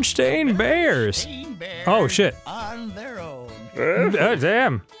Bernstein Bears. Oh, shit. On their own.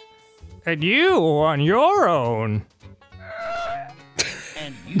 Damn. And you on your own.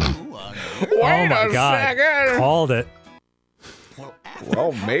 And you on Oh my god. Called it.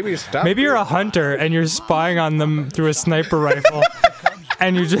 Well, maybe stop. Maybe you're a hunter and you're spying on them through a sniper rifle.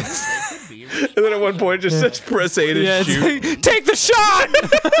 And you just... And then at one point it just says press A to shoot. Like, take the shot!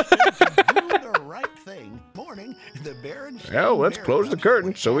 Well, let's close the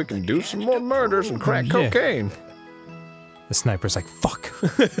curtain so we can do some more murders and crack cocaine. The sniper's like, fuck.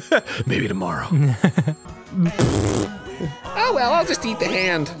 Maybe tomorrow. Oh well, I'll just eat the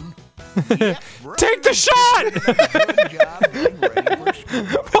hand. Take the shot!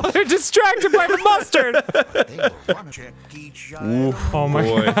 While they're distracted by the mustard. Oof, oh my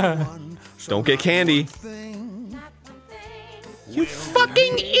god. Don't get candy. You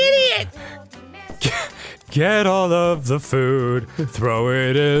fucking idiot! Get all of the food, throw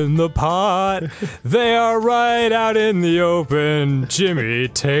it in the pot. They are right out in the open. Jimmy,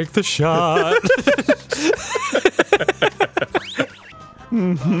 take the shot.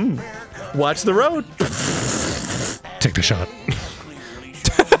 Watch the road. Take the shot.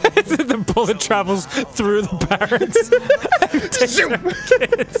 The bullet travels through the parents.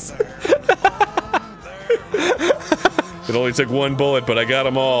 Kids. It only took one bullet, but I got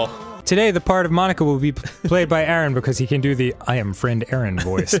them all. Today, the part of Monica will be played by Aaron because he can do the I am friend Aaron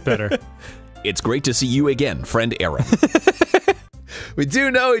voice better. It's great to see you again, friend Aaron. We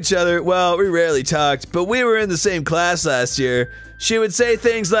do know each other. Well, we rarely talked, but we were in the same class last year. She would say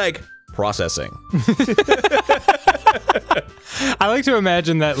things like, processing. I like to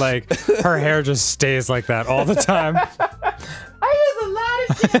imagine that, like, her hair just stays like that all the time. I use a lot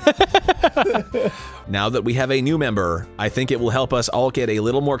of shit. Now that we have a new member, I think it will help us all get a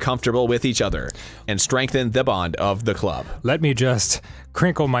little more comfortable with each other and strengthen the bond of the club. Let me just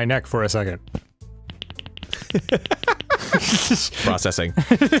crinkle my neck for a second. Processing.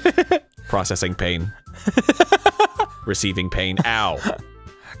 Processing pain. Receiving pain. Ow.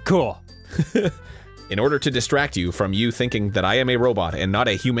 Cool. In order to distract you from you thinking that I am a robot and not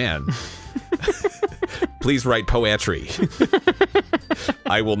a human, please write poetry.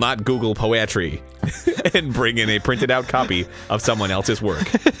 I will not Google poetry and bring in a printed out copy of someone else's work.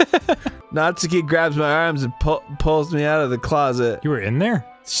 Natsuki grabs my arms and pulls me out of the closet. You were in there?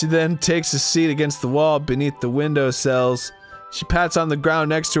 She then takes a seat against the wall beneath the window sills. She pats on the ground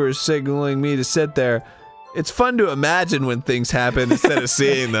next to her, signaling me to sit there. It's fun to imagine when things happen instead of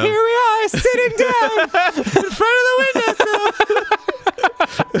seeing them. Here we are, sitting down in front of the windowsill.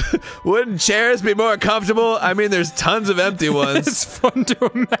 Wouldn't chairs be more comfortable? I mean, there's tons of empty ones. It's fun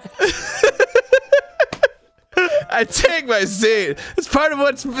to imagine. I take my seat. It's part of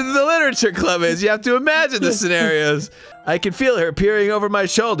what the literature club is. You have to imagine the scenarios. I can feel her peering over my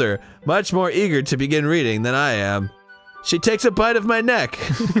shoulder, much more eager to begin reading than I am. She takes a bite of my neck.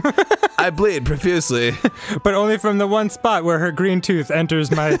 I bleed profusely. But only from the one spot where her green tooth enters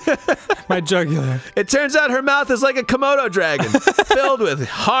my jugular. It turns out her mouth is like a Komodo dragon, filled with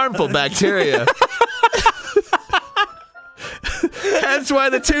harmful bacteria. Hence why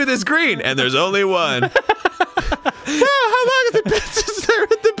the tooth is green, and there's only one. How long has it been since they were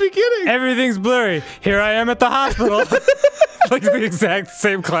at the beginning? Everything's blurry. Here I am at the hospital. Like the exact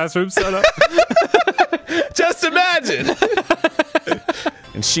same classroom setup. Just imagine.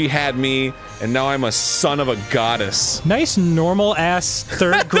 And she had me, and now I'm a son of a goddess. Nice normal ass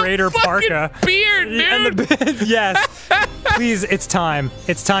third grader parka. Beard, dude. Yes. Please, it's time.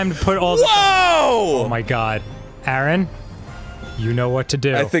 It's time to put all the. Whoa! Oh my god, Aaron. You know what to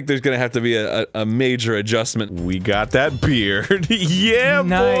do. I think there's gonna have to be a major adjustment. We got that beard. Yeah,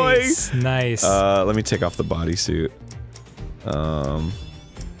 nice, boy! Nice. Let me take off the bodysuit.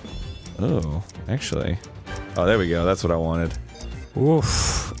 Oh, actually. Oh, there we go. That's what I wanted.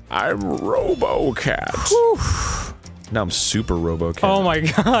 Oof. I'm RoboCat. Oof. Now I'm super RoboCat. Oh my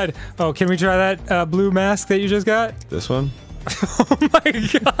god. Oh, can we try that blue mask that you just got? This one? Oh my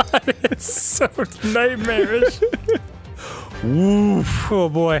god. It's so nightmarish. Woof. Oh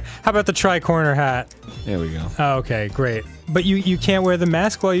boy. How about the tri-corner hat? There we go. Oh, okay, great. But you can't wear the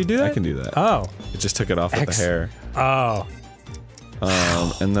mask while you do that? I can do that. Oh. It just took it off with the hair. Oh.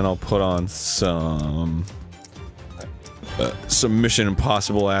 And then I'll put on some Mission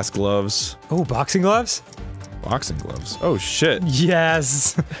Impossible ass gloves. Oh, boxing gloves? Boxing gloves. Oh shit.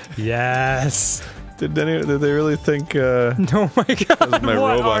 Yes. Yes. Did they really think oh my god. Those are my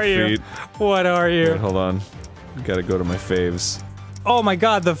what robot are you? feet. What are you? Wait, hold on. Gotta go to my faves. Oh my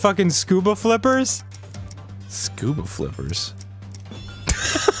god, the fucking scuba flippers? Scuba flippers?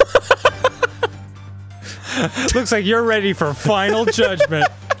 Looks like you're ready for final judgment.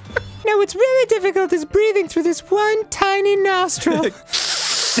 No, what's really difficult is breathing through this one tiny nostril.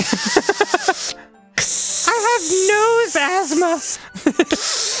 I have nose asthma.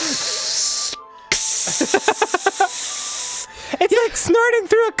 It's like snorting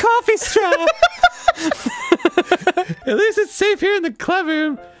through a coffee straw. At least it's safe here in the club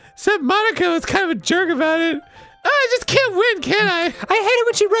room. Except Monica was kind of a jerk about it. Oh, I just can't win, can I? I hate it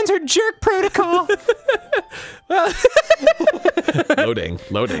when she runs her jerk protocol. Loading,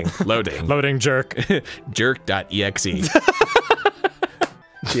 loading, loading. Loading jerk. Jerk.exe.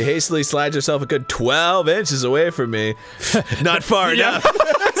 She hastily slides herself a good 12 inches away from me. Not far enough. I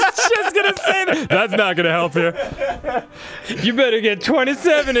was just gonna say that. That's not gonna help you. You better get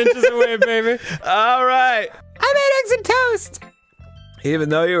 27 inches away, baby. All right. I made eggs and toast. Even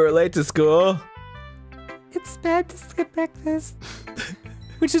though you were late to school. It's bad to skip breakfast.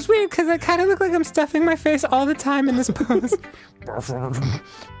 Which is weird because I kind of look like I'm stuffing my face all the time in this pose.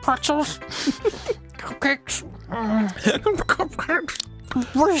 Pretzels. Cupcakes. Cupcakes.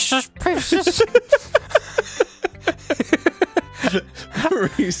 Reese's Pieces.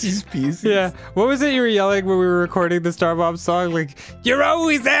 Reese's Pieces. Yeah. What was it you were yelling when we were recording the Star Bomb song? Like, you're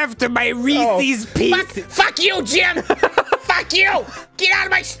always after my Reese's Pieces. Fuck you, Jim! Fuck you! Get out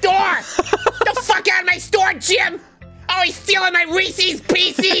of my store! The fuck out of my store, Jim! Oh, he's stealing my Reese's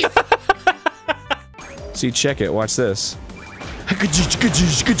Pieces! See, check it. Watch this. You are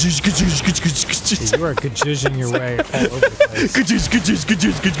gajizing your way all over the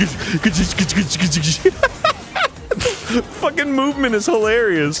place. Fucking movement is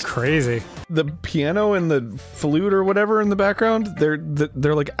hilarious. Crazy. The piano and the flute or whatever in the background,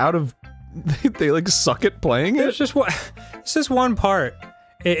 they're like out of. They like suck at playing it. It's just one part.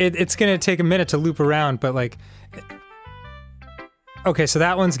 It's gonna take a minute to loop around, but like. Okay, so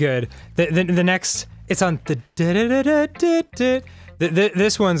that one's good. The next, it's on the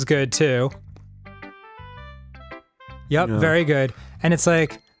this one's good too. Yep, very good. And it's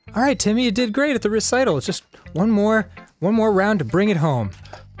like, all right, Timmy, you did great at the recital. It's just one more round to bring it home.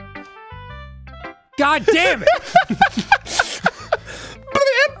 God damn it!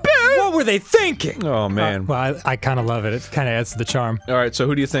 What were they thinking? Oh man. Well, I kind of love it. It kind of adds to the charm. All right, so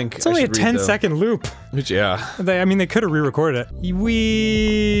who do you think? It's only a 10-second loop. Yeah. I mean, they could have re-recorded it.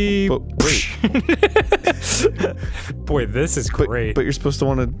 Boy, this is great. But you're supposed to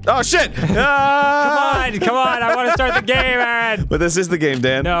want to. Oh shit! Ah! Come on! I want to start the game, Aaron. But this is the game,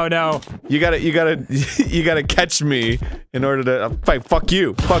 Dan. No. You gotta catch me in order to fight. Fuck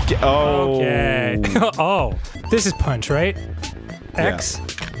you. Fuck you. Oh. Okay. Oh, this is punch, right? X. Yeah.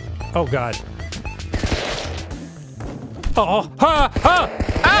 Oh god. Oh, ha, ha!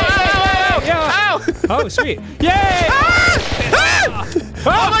 Ow! Oh, sweet. Yay!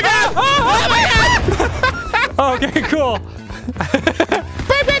 Oh my god! Oh my god! Okay, cool.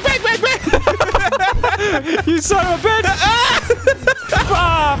 You son of a bitch!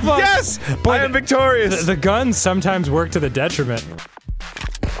 Ah, fuck. Yes! I am victorious! The guns sometimes work to the detriment.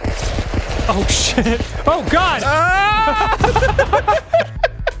 Oh shit! Oh god!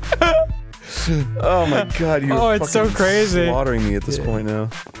 Oh my god, you're Oh, it's so fucking crazy. slaughtering me at this point now.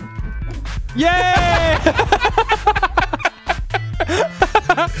 Yay!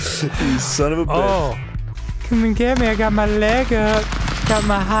 You son of a bitch. Oh. Come and get me, I got my leg up. Got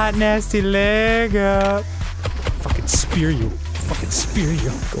my hot, nasty leg up. Fucking spear you. Fucking spear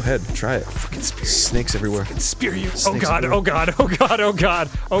you. Go ahead, try it. Fucking spear. Snakes everywhere. Fucking spear you. Snakes Oh god, everywhere. oh god, oh god, oh god,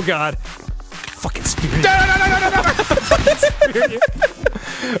 oh god. Fucking spear you. No! Fucking spear you.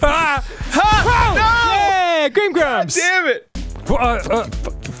 Ah! Ha! No! Yeah, Green Grumps! Damn it!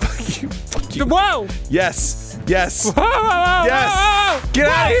 Fuck you. Whoa! Yes! Yes! Whoa, whoa, whoa, Yes! whoa, whoa. Get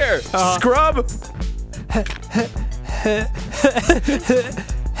out of here! Scrub!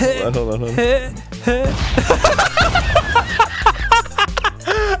 Hold on.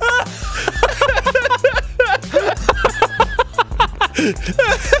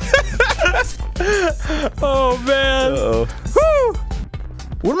 Oh man! Uh-oh. Woo!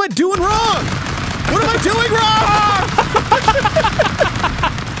 What am I doing wrong? What am I doing wrong?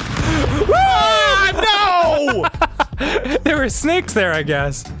 No! There were snakes there, I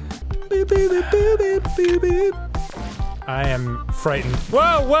guess. Beep, beep, beep, beep, beep, beep, beep. I am frightened.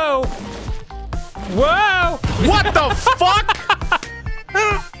 Whoa, whoa! Whoa! What the fuck?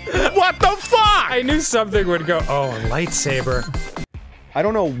 What the fuck? I knew something would go. Oh, a lightsaber. I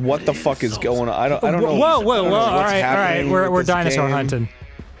don't know what the fuck is going on. I don't know. Whoa, whoa, I don't whoa! know All what's right. happening We're with this dinosaur game. hunting.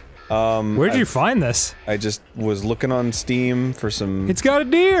 Where'd you find this? I just was looking on Steam for some. It's got a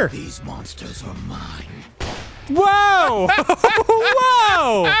deer. These monsters are mine. Whoa!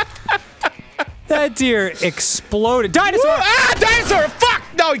 Whoa! That deer exploded. Dinosaur! Ah, dinosaur! Fuck!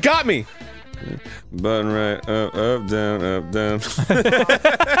 No, he got me. Button right, up, down, up, down.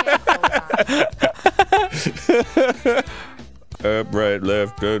 Up, right,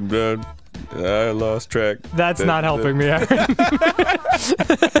 left, good, good. I lost track. That's not helping me, Aaron.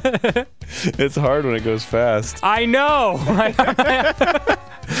 It's hard when it goes fast. I know.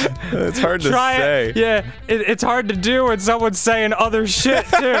 It's hard to Try say. it. Yeah, it's hard to do when someone's saying other shit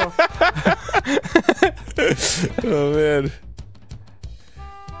too. Oh man.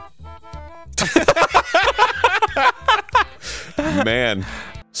 Man,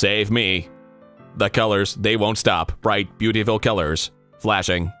 save me. The colors, they won't stop. Bright, beautiful colors.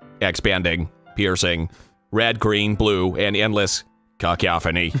 Flashing, expanding, piercing. Red, green, blue, and endless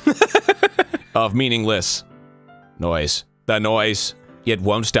cacophony of meaningless noise. The noise, it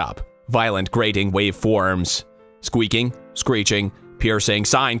won't stop. Violent, grating waveforms. Squeaking, screeching, piercing,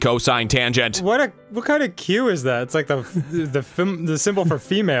 sine, cosine, tangent. What kind of cue is that? It's like the symbol for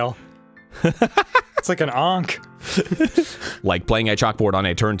female. It's like an ankh. Like playing a chalkboard on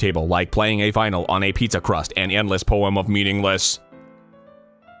a turntable, like playing a vinyl on a pizza crust, an endless poem of meaningless.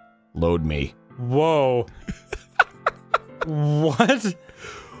 Load me. Whoa. What?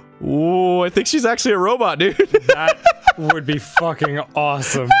 Ooh, I think she's actually a robot, dude. That would be fucking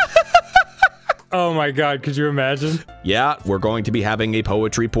awesome. Oh my god, could you imagine? Yeah, we're going to be having a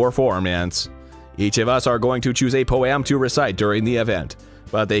poetry performance. Each of us are going to choose a poem to recite during the event.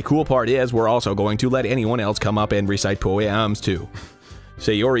 But the cool part is we're also going to let anyone else come up and recite poems too.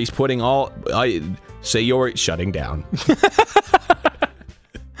 Sayori's putting all... Sayori... Shutting down.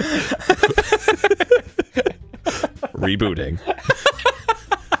 Rebooting.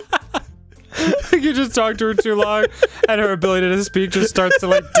 You just talk to her too long, and her ability to speak just starts to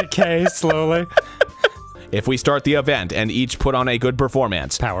like decay slowly. If we start the event and each put on a good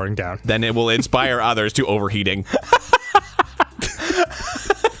performance, powering down, then it will inspire others to overheating.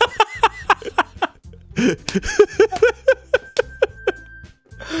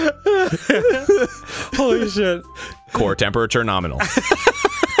 Holy shit. Core temperature nominal.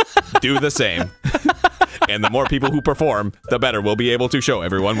 Do the same. And the more people who perform, the better we'll be able to show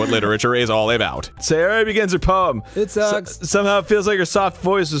everyone what literature is all about. Sayori begins her poem. It sucks. Somehow it feels like her soft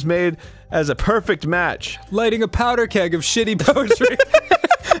voice was made as a perfect match. Lighting a powder keg of shitty poetry.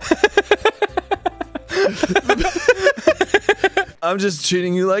 I'm just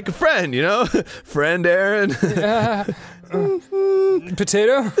treating you like a friend, you know? Friend Aaron.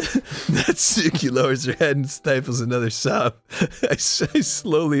 Potato? Natsuki lowers her head and stifles another sob. I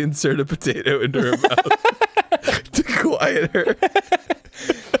slowly insert a potato into her mouth to quiet her.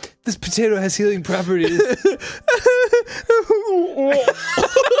 The potato has healing properties.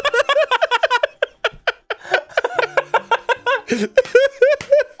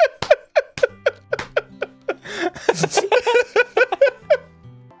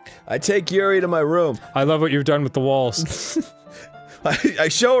 I take Yuri to my room. I love what you've done with the walls. I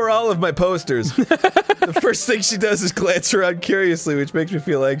show her all of my posters. The first thing she does is glance around curiously, which makes me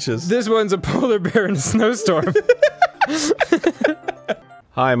feel anxious. This one's a polar bear in a snowstorm.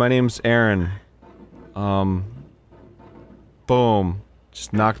 Hi, my name's Aaron. Boom.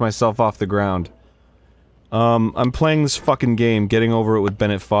 Just knocked myself off the ground. I'm playing this fucking game, Getting Over It with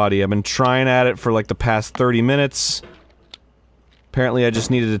Bennett Foddy. I've been trying at it for like the past 30 minutes. Apparently I just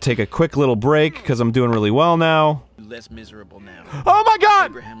needed to take a quick little break, because I'm doing really well now. Less miserable now. Oh my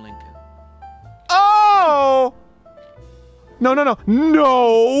god! Abraham Lincoln. Oh! No, no, no.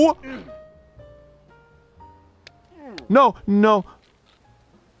 No! No, no.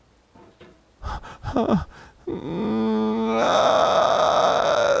 Oh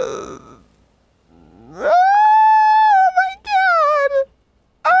my god!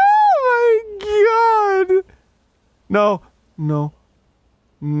 Oh my god! No, no,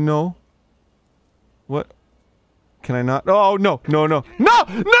 no. What? Can I not? Oh no, no, no, no,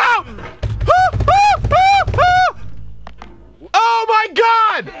 no! Oh my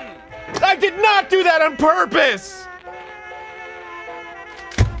god! I did not do that on purpose!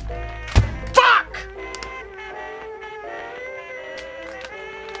 Fuck!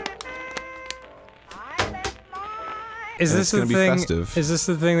 Is this the gonna be thing? festive. Is this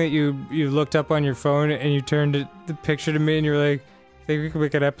the thing that you looked up on your phone and you turned the picture to me and you were like, "Think we could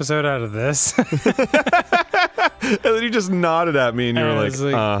make an episode out of this?" And then you just nodded at me and you were I like, was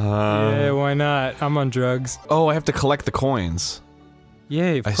like, uh-huh. Yeah, why not? I'm on drugs. Oh, I have to collect the coins.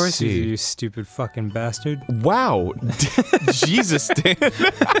 Yay, of I course you do, see. you stupid fucking bastard. Wow. Jesus, Dan.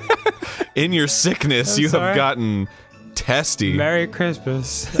 In your sickness, I'm you sorry. have gotten testy. Merry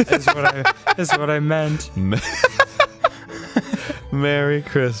Christmas is what I meant. Merry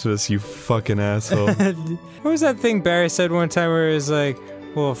Christmas, you fucking asshole. What was that thing Barry said one time where he was like,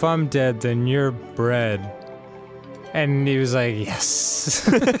 well, if I'm dead, then you're bread. And he was like, yes.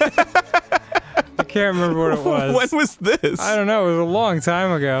 I can't remember what it was. When was this? I don't know, it was a long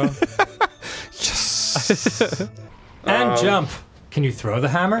time ago. Yes. And jump. Can you throw the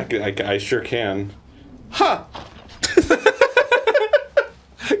hammer? I sure can.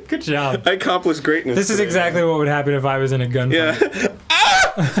 Good job. I accomplished greatness. This is today. exactly what would happen if I was in a gunfight.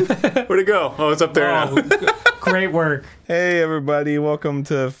 Yeah. Where'd it go? Oh, it's up there now. Great work. Hey everybody, welcome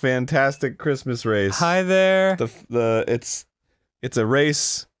to Fantastic Christmas Race. Hi there. It's a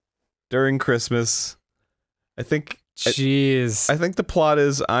race during Christmas. I think Jeez. I think the plot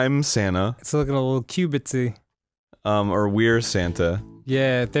is I'm Santa. It's looking a little cubitsy. Or we're Santa.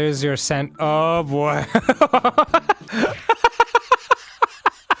 Yeah, there's your scent. Oh boy.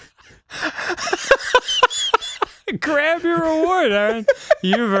 Grab your reward, Aaron.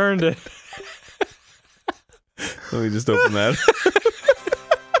 You've earned it. Let me just open that.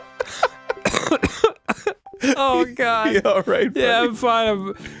 Oh god. You all right, buddy? Yeah, I'm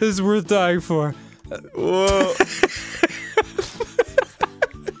fine. This is worth dying for. Whoa.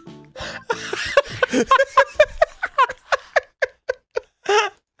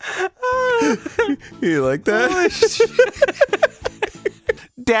 You like that?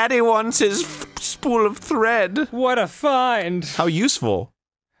 Daddy wants his spool of thread. What a find. How useful.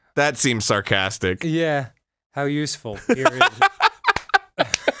 That seems sarcastic. Yeah. How useful. Period.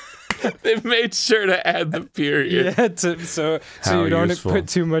 They've made sure to add the period. Yeah, so How you don't useful. put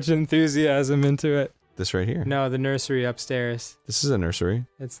too much enthusiasm into it. This right here. No, the nursery upstairs. This is a nursery.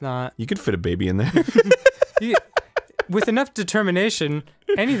 It's not. You could fit a baby in there. With enough determination,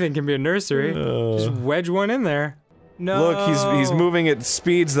 anything can be a nursery. Just wedge one in there. No. Look, he's moving at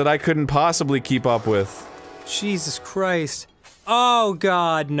speeds that I couldn't possibly keep up with. Jesus Christ. Oh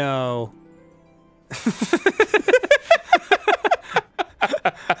God, no.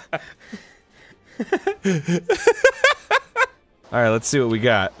 All right, let's see what we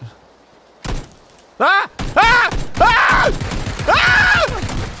got. Ah! Ah! Ah! Ah!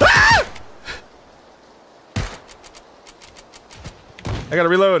 Ah! I gotta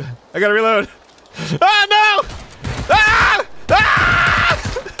reload. I gotta reload. Ah, no! Ah! Ah!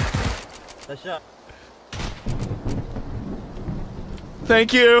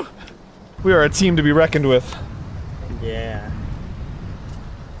 Thank you. We are a team to be reckoned with. Yeah.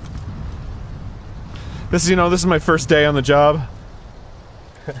 This is my first day on the job.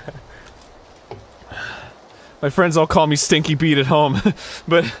 My friends all call me Stinky Pete at home,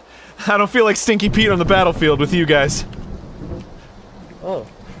 but I don't feel like Stinky Pete on the battlefield with you guys. Oh.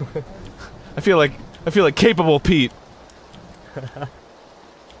 I feel like capable Pete.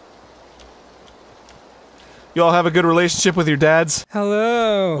 You all have a good relationship with your dads?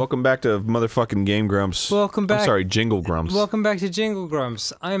 Hello. Welcome back to motherfucking Game Grumps. Welcome back. I'm sorry, Jingle Grumps. Welcome back to Jingle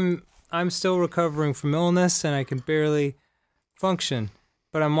Grumps. I'm still recovering from illness and I can barely function,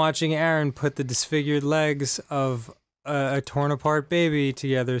 but I'm watching Aaron put the disfigured legs of a torn apart baby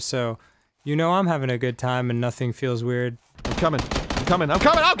together, so you know I'm having a good time and nothing feels weird. I'm coming. I'm coming. I'm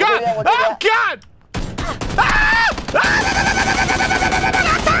coming. Oh God! Oh God!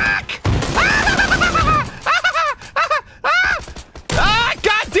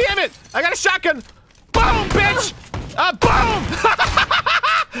 God damn it! I got a shotgun! Boom, bitch! Boom!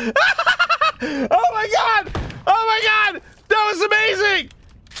 Oh my God! Oh my God! That was amazing!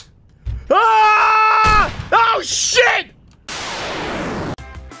 Ah! Oh shit!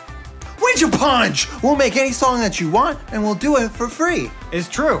 Where'd you punch? We'll make any song that you want, and we'll do it for free. It's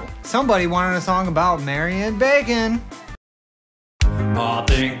true. Somebody wanted a song about Mary and bacon. I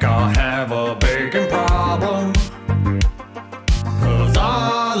think I have a bacon problem, 'cause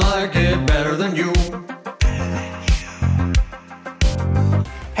I like it better than you.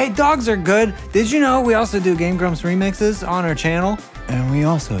 Hey, dogs are good. Did you know we also do Game Grumps remixes on our channel? And we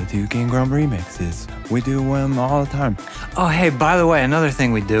also do Game Grump remixes. We do them all the time. Oh, hey, by the way, another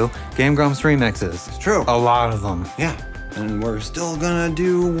thing we do, Game Grumps remixes. It's true. A lot of them. Yeah. And we're still gonna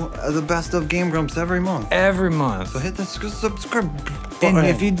do the best of Game Grumps every month. Every month. So hit the subscribe And button.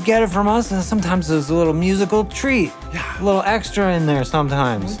 if you get it from us, then sometimes there's a little musical treat. Yeah. A little extra in there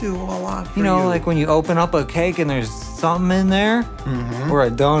sometimes. We do a lot for you know, like when you open up a cake and there's something in there, or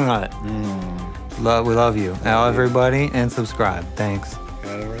a donut. We love you. Now, everybody, and subscribe. Thanks.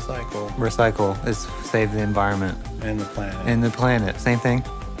 Gotta recycle. Recycle is save the environment. And the planet. And the planet. Same thing.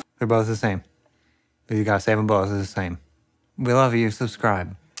 They're both the same. But you gotta save them both. It's the same. We love you.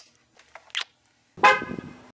 Subscribe.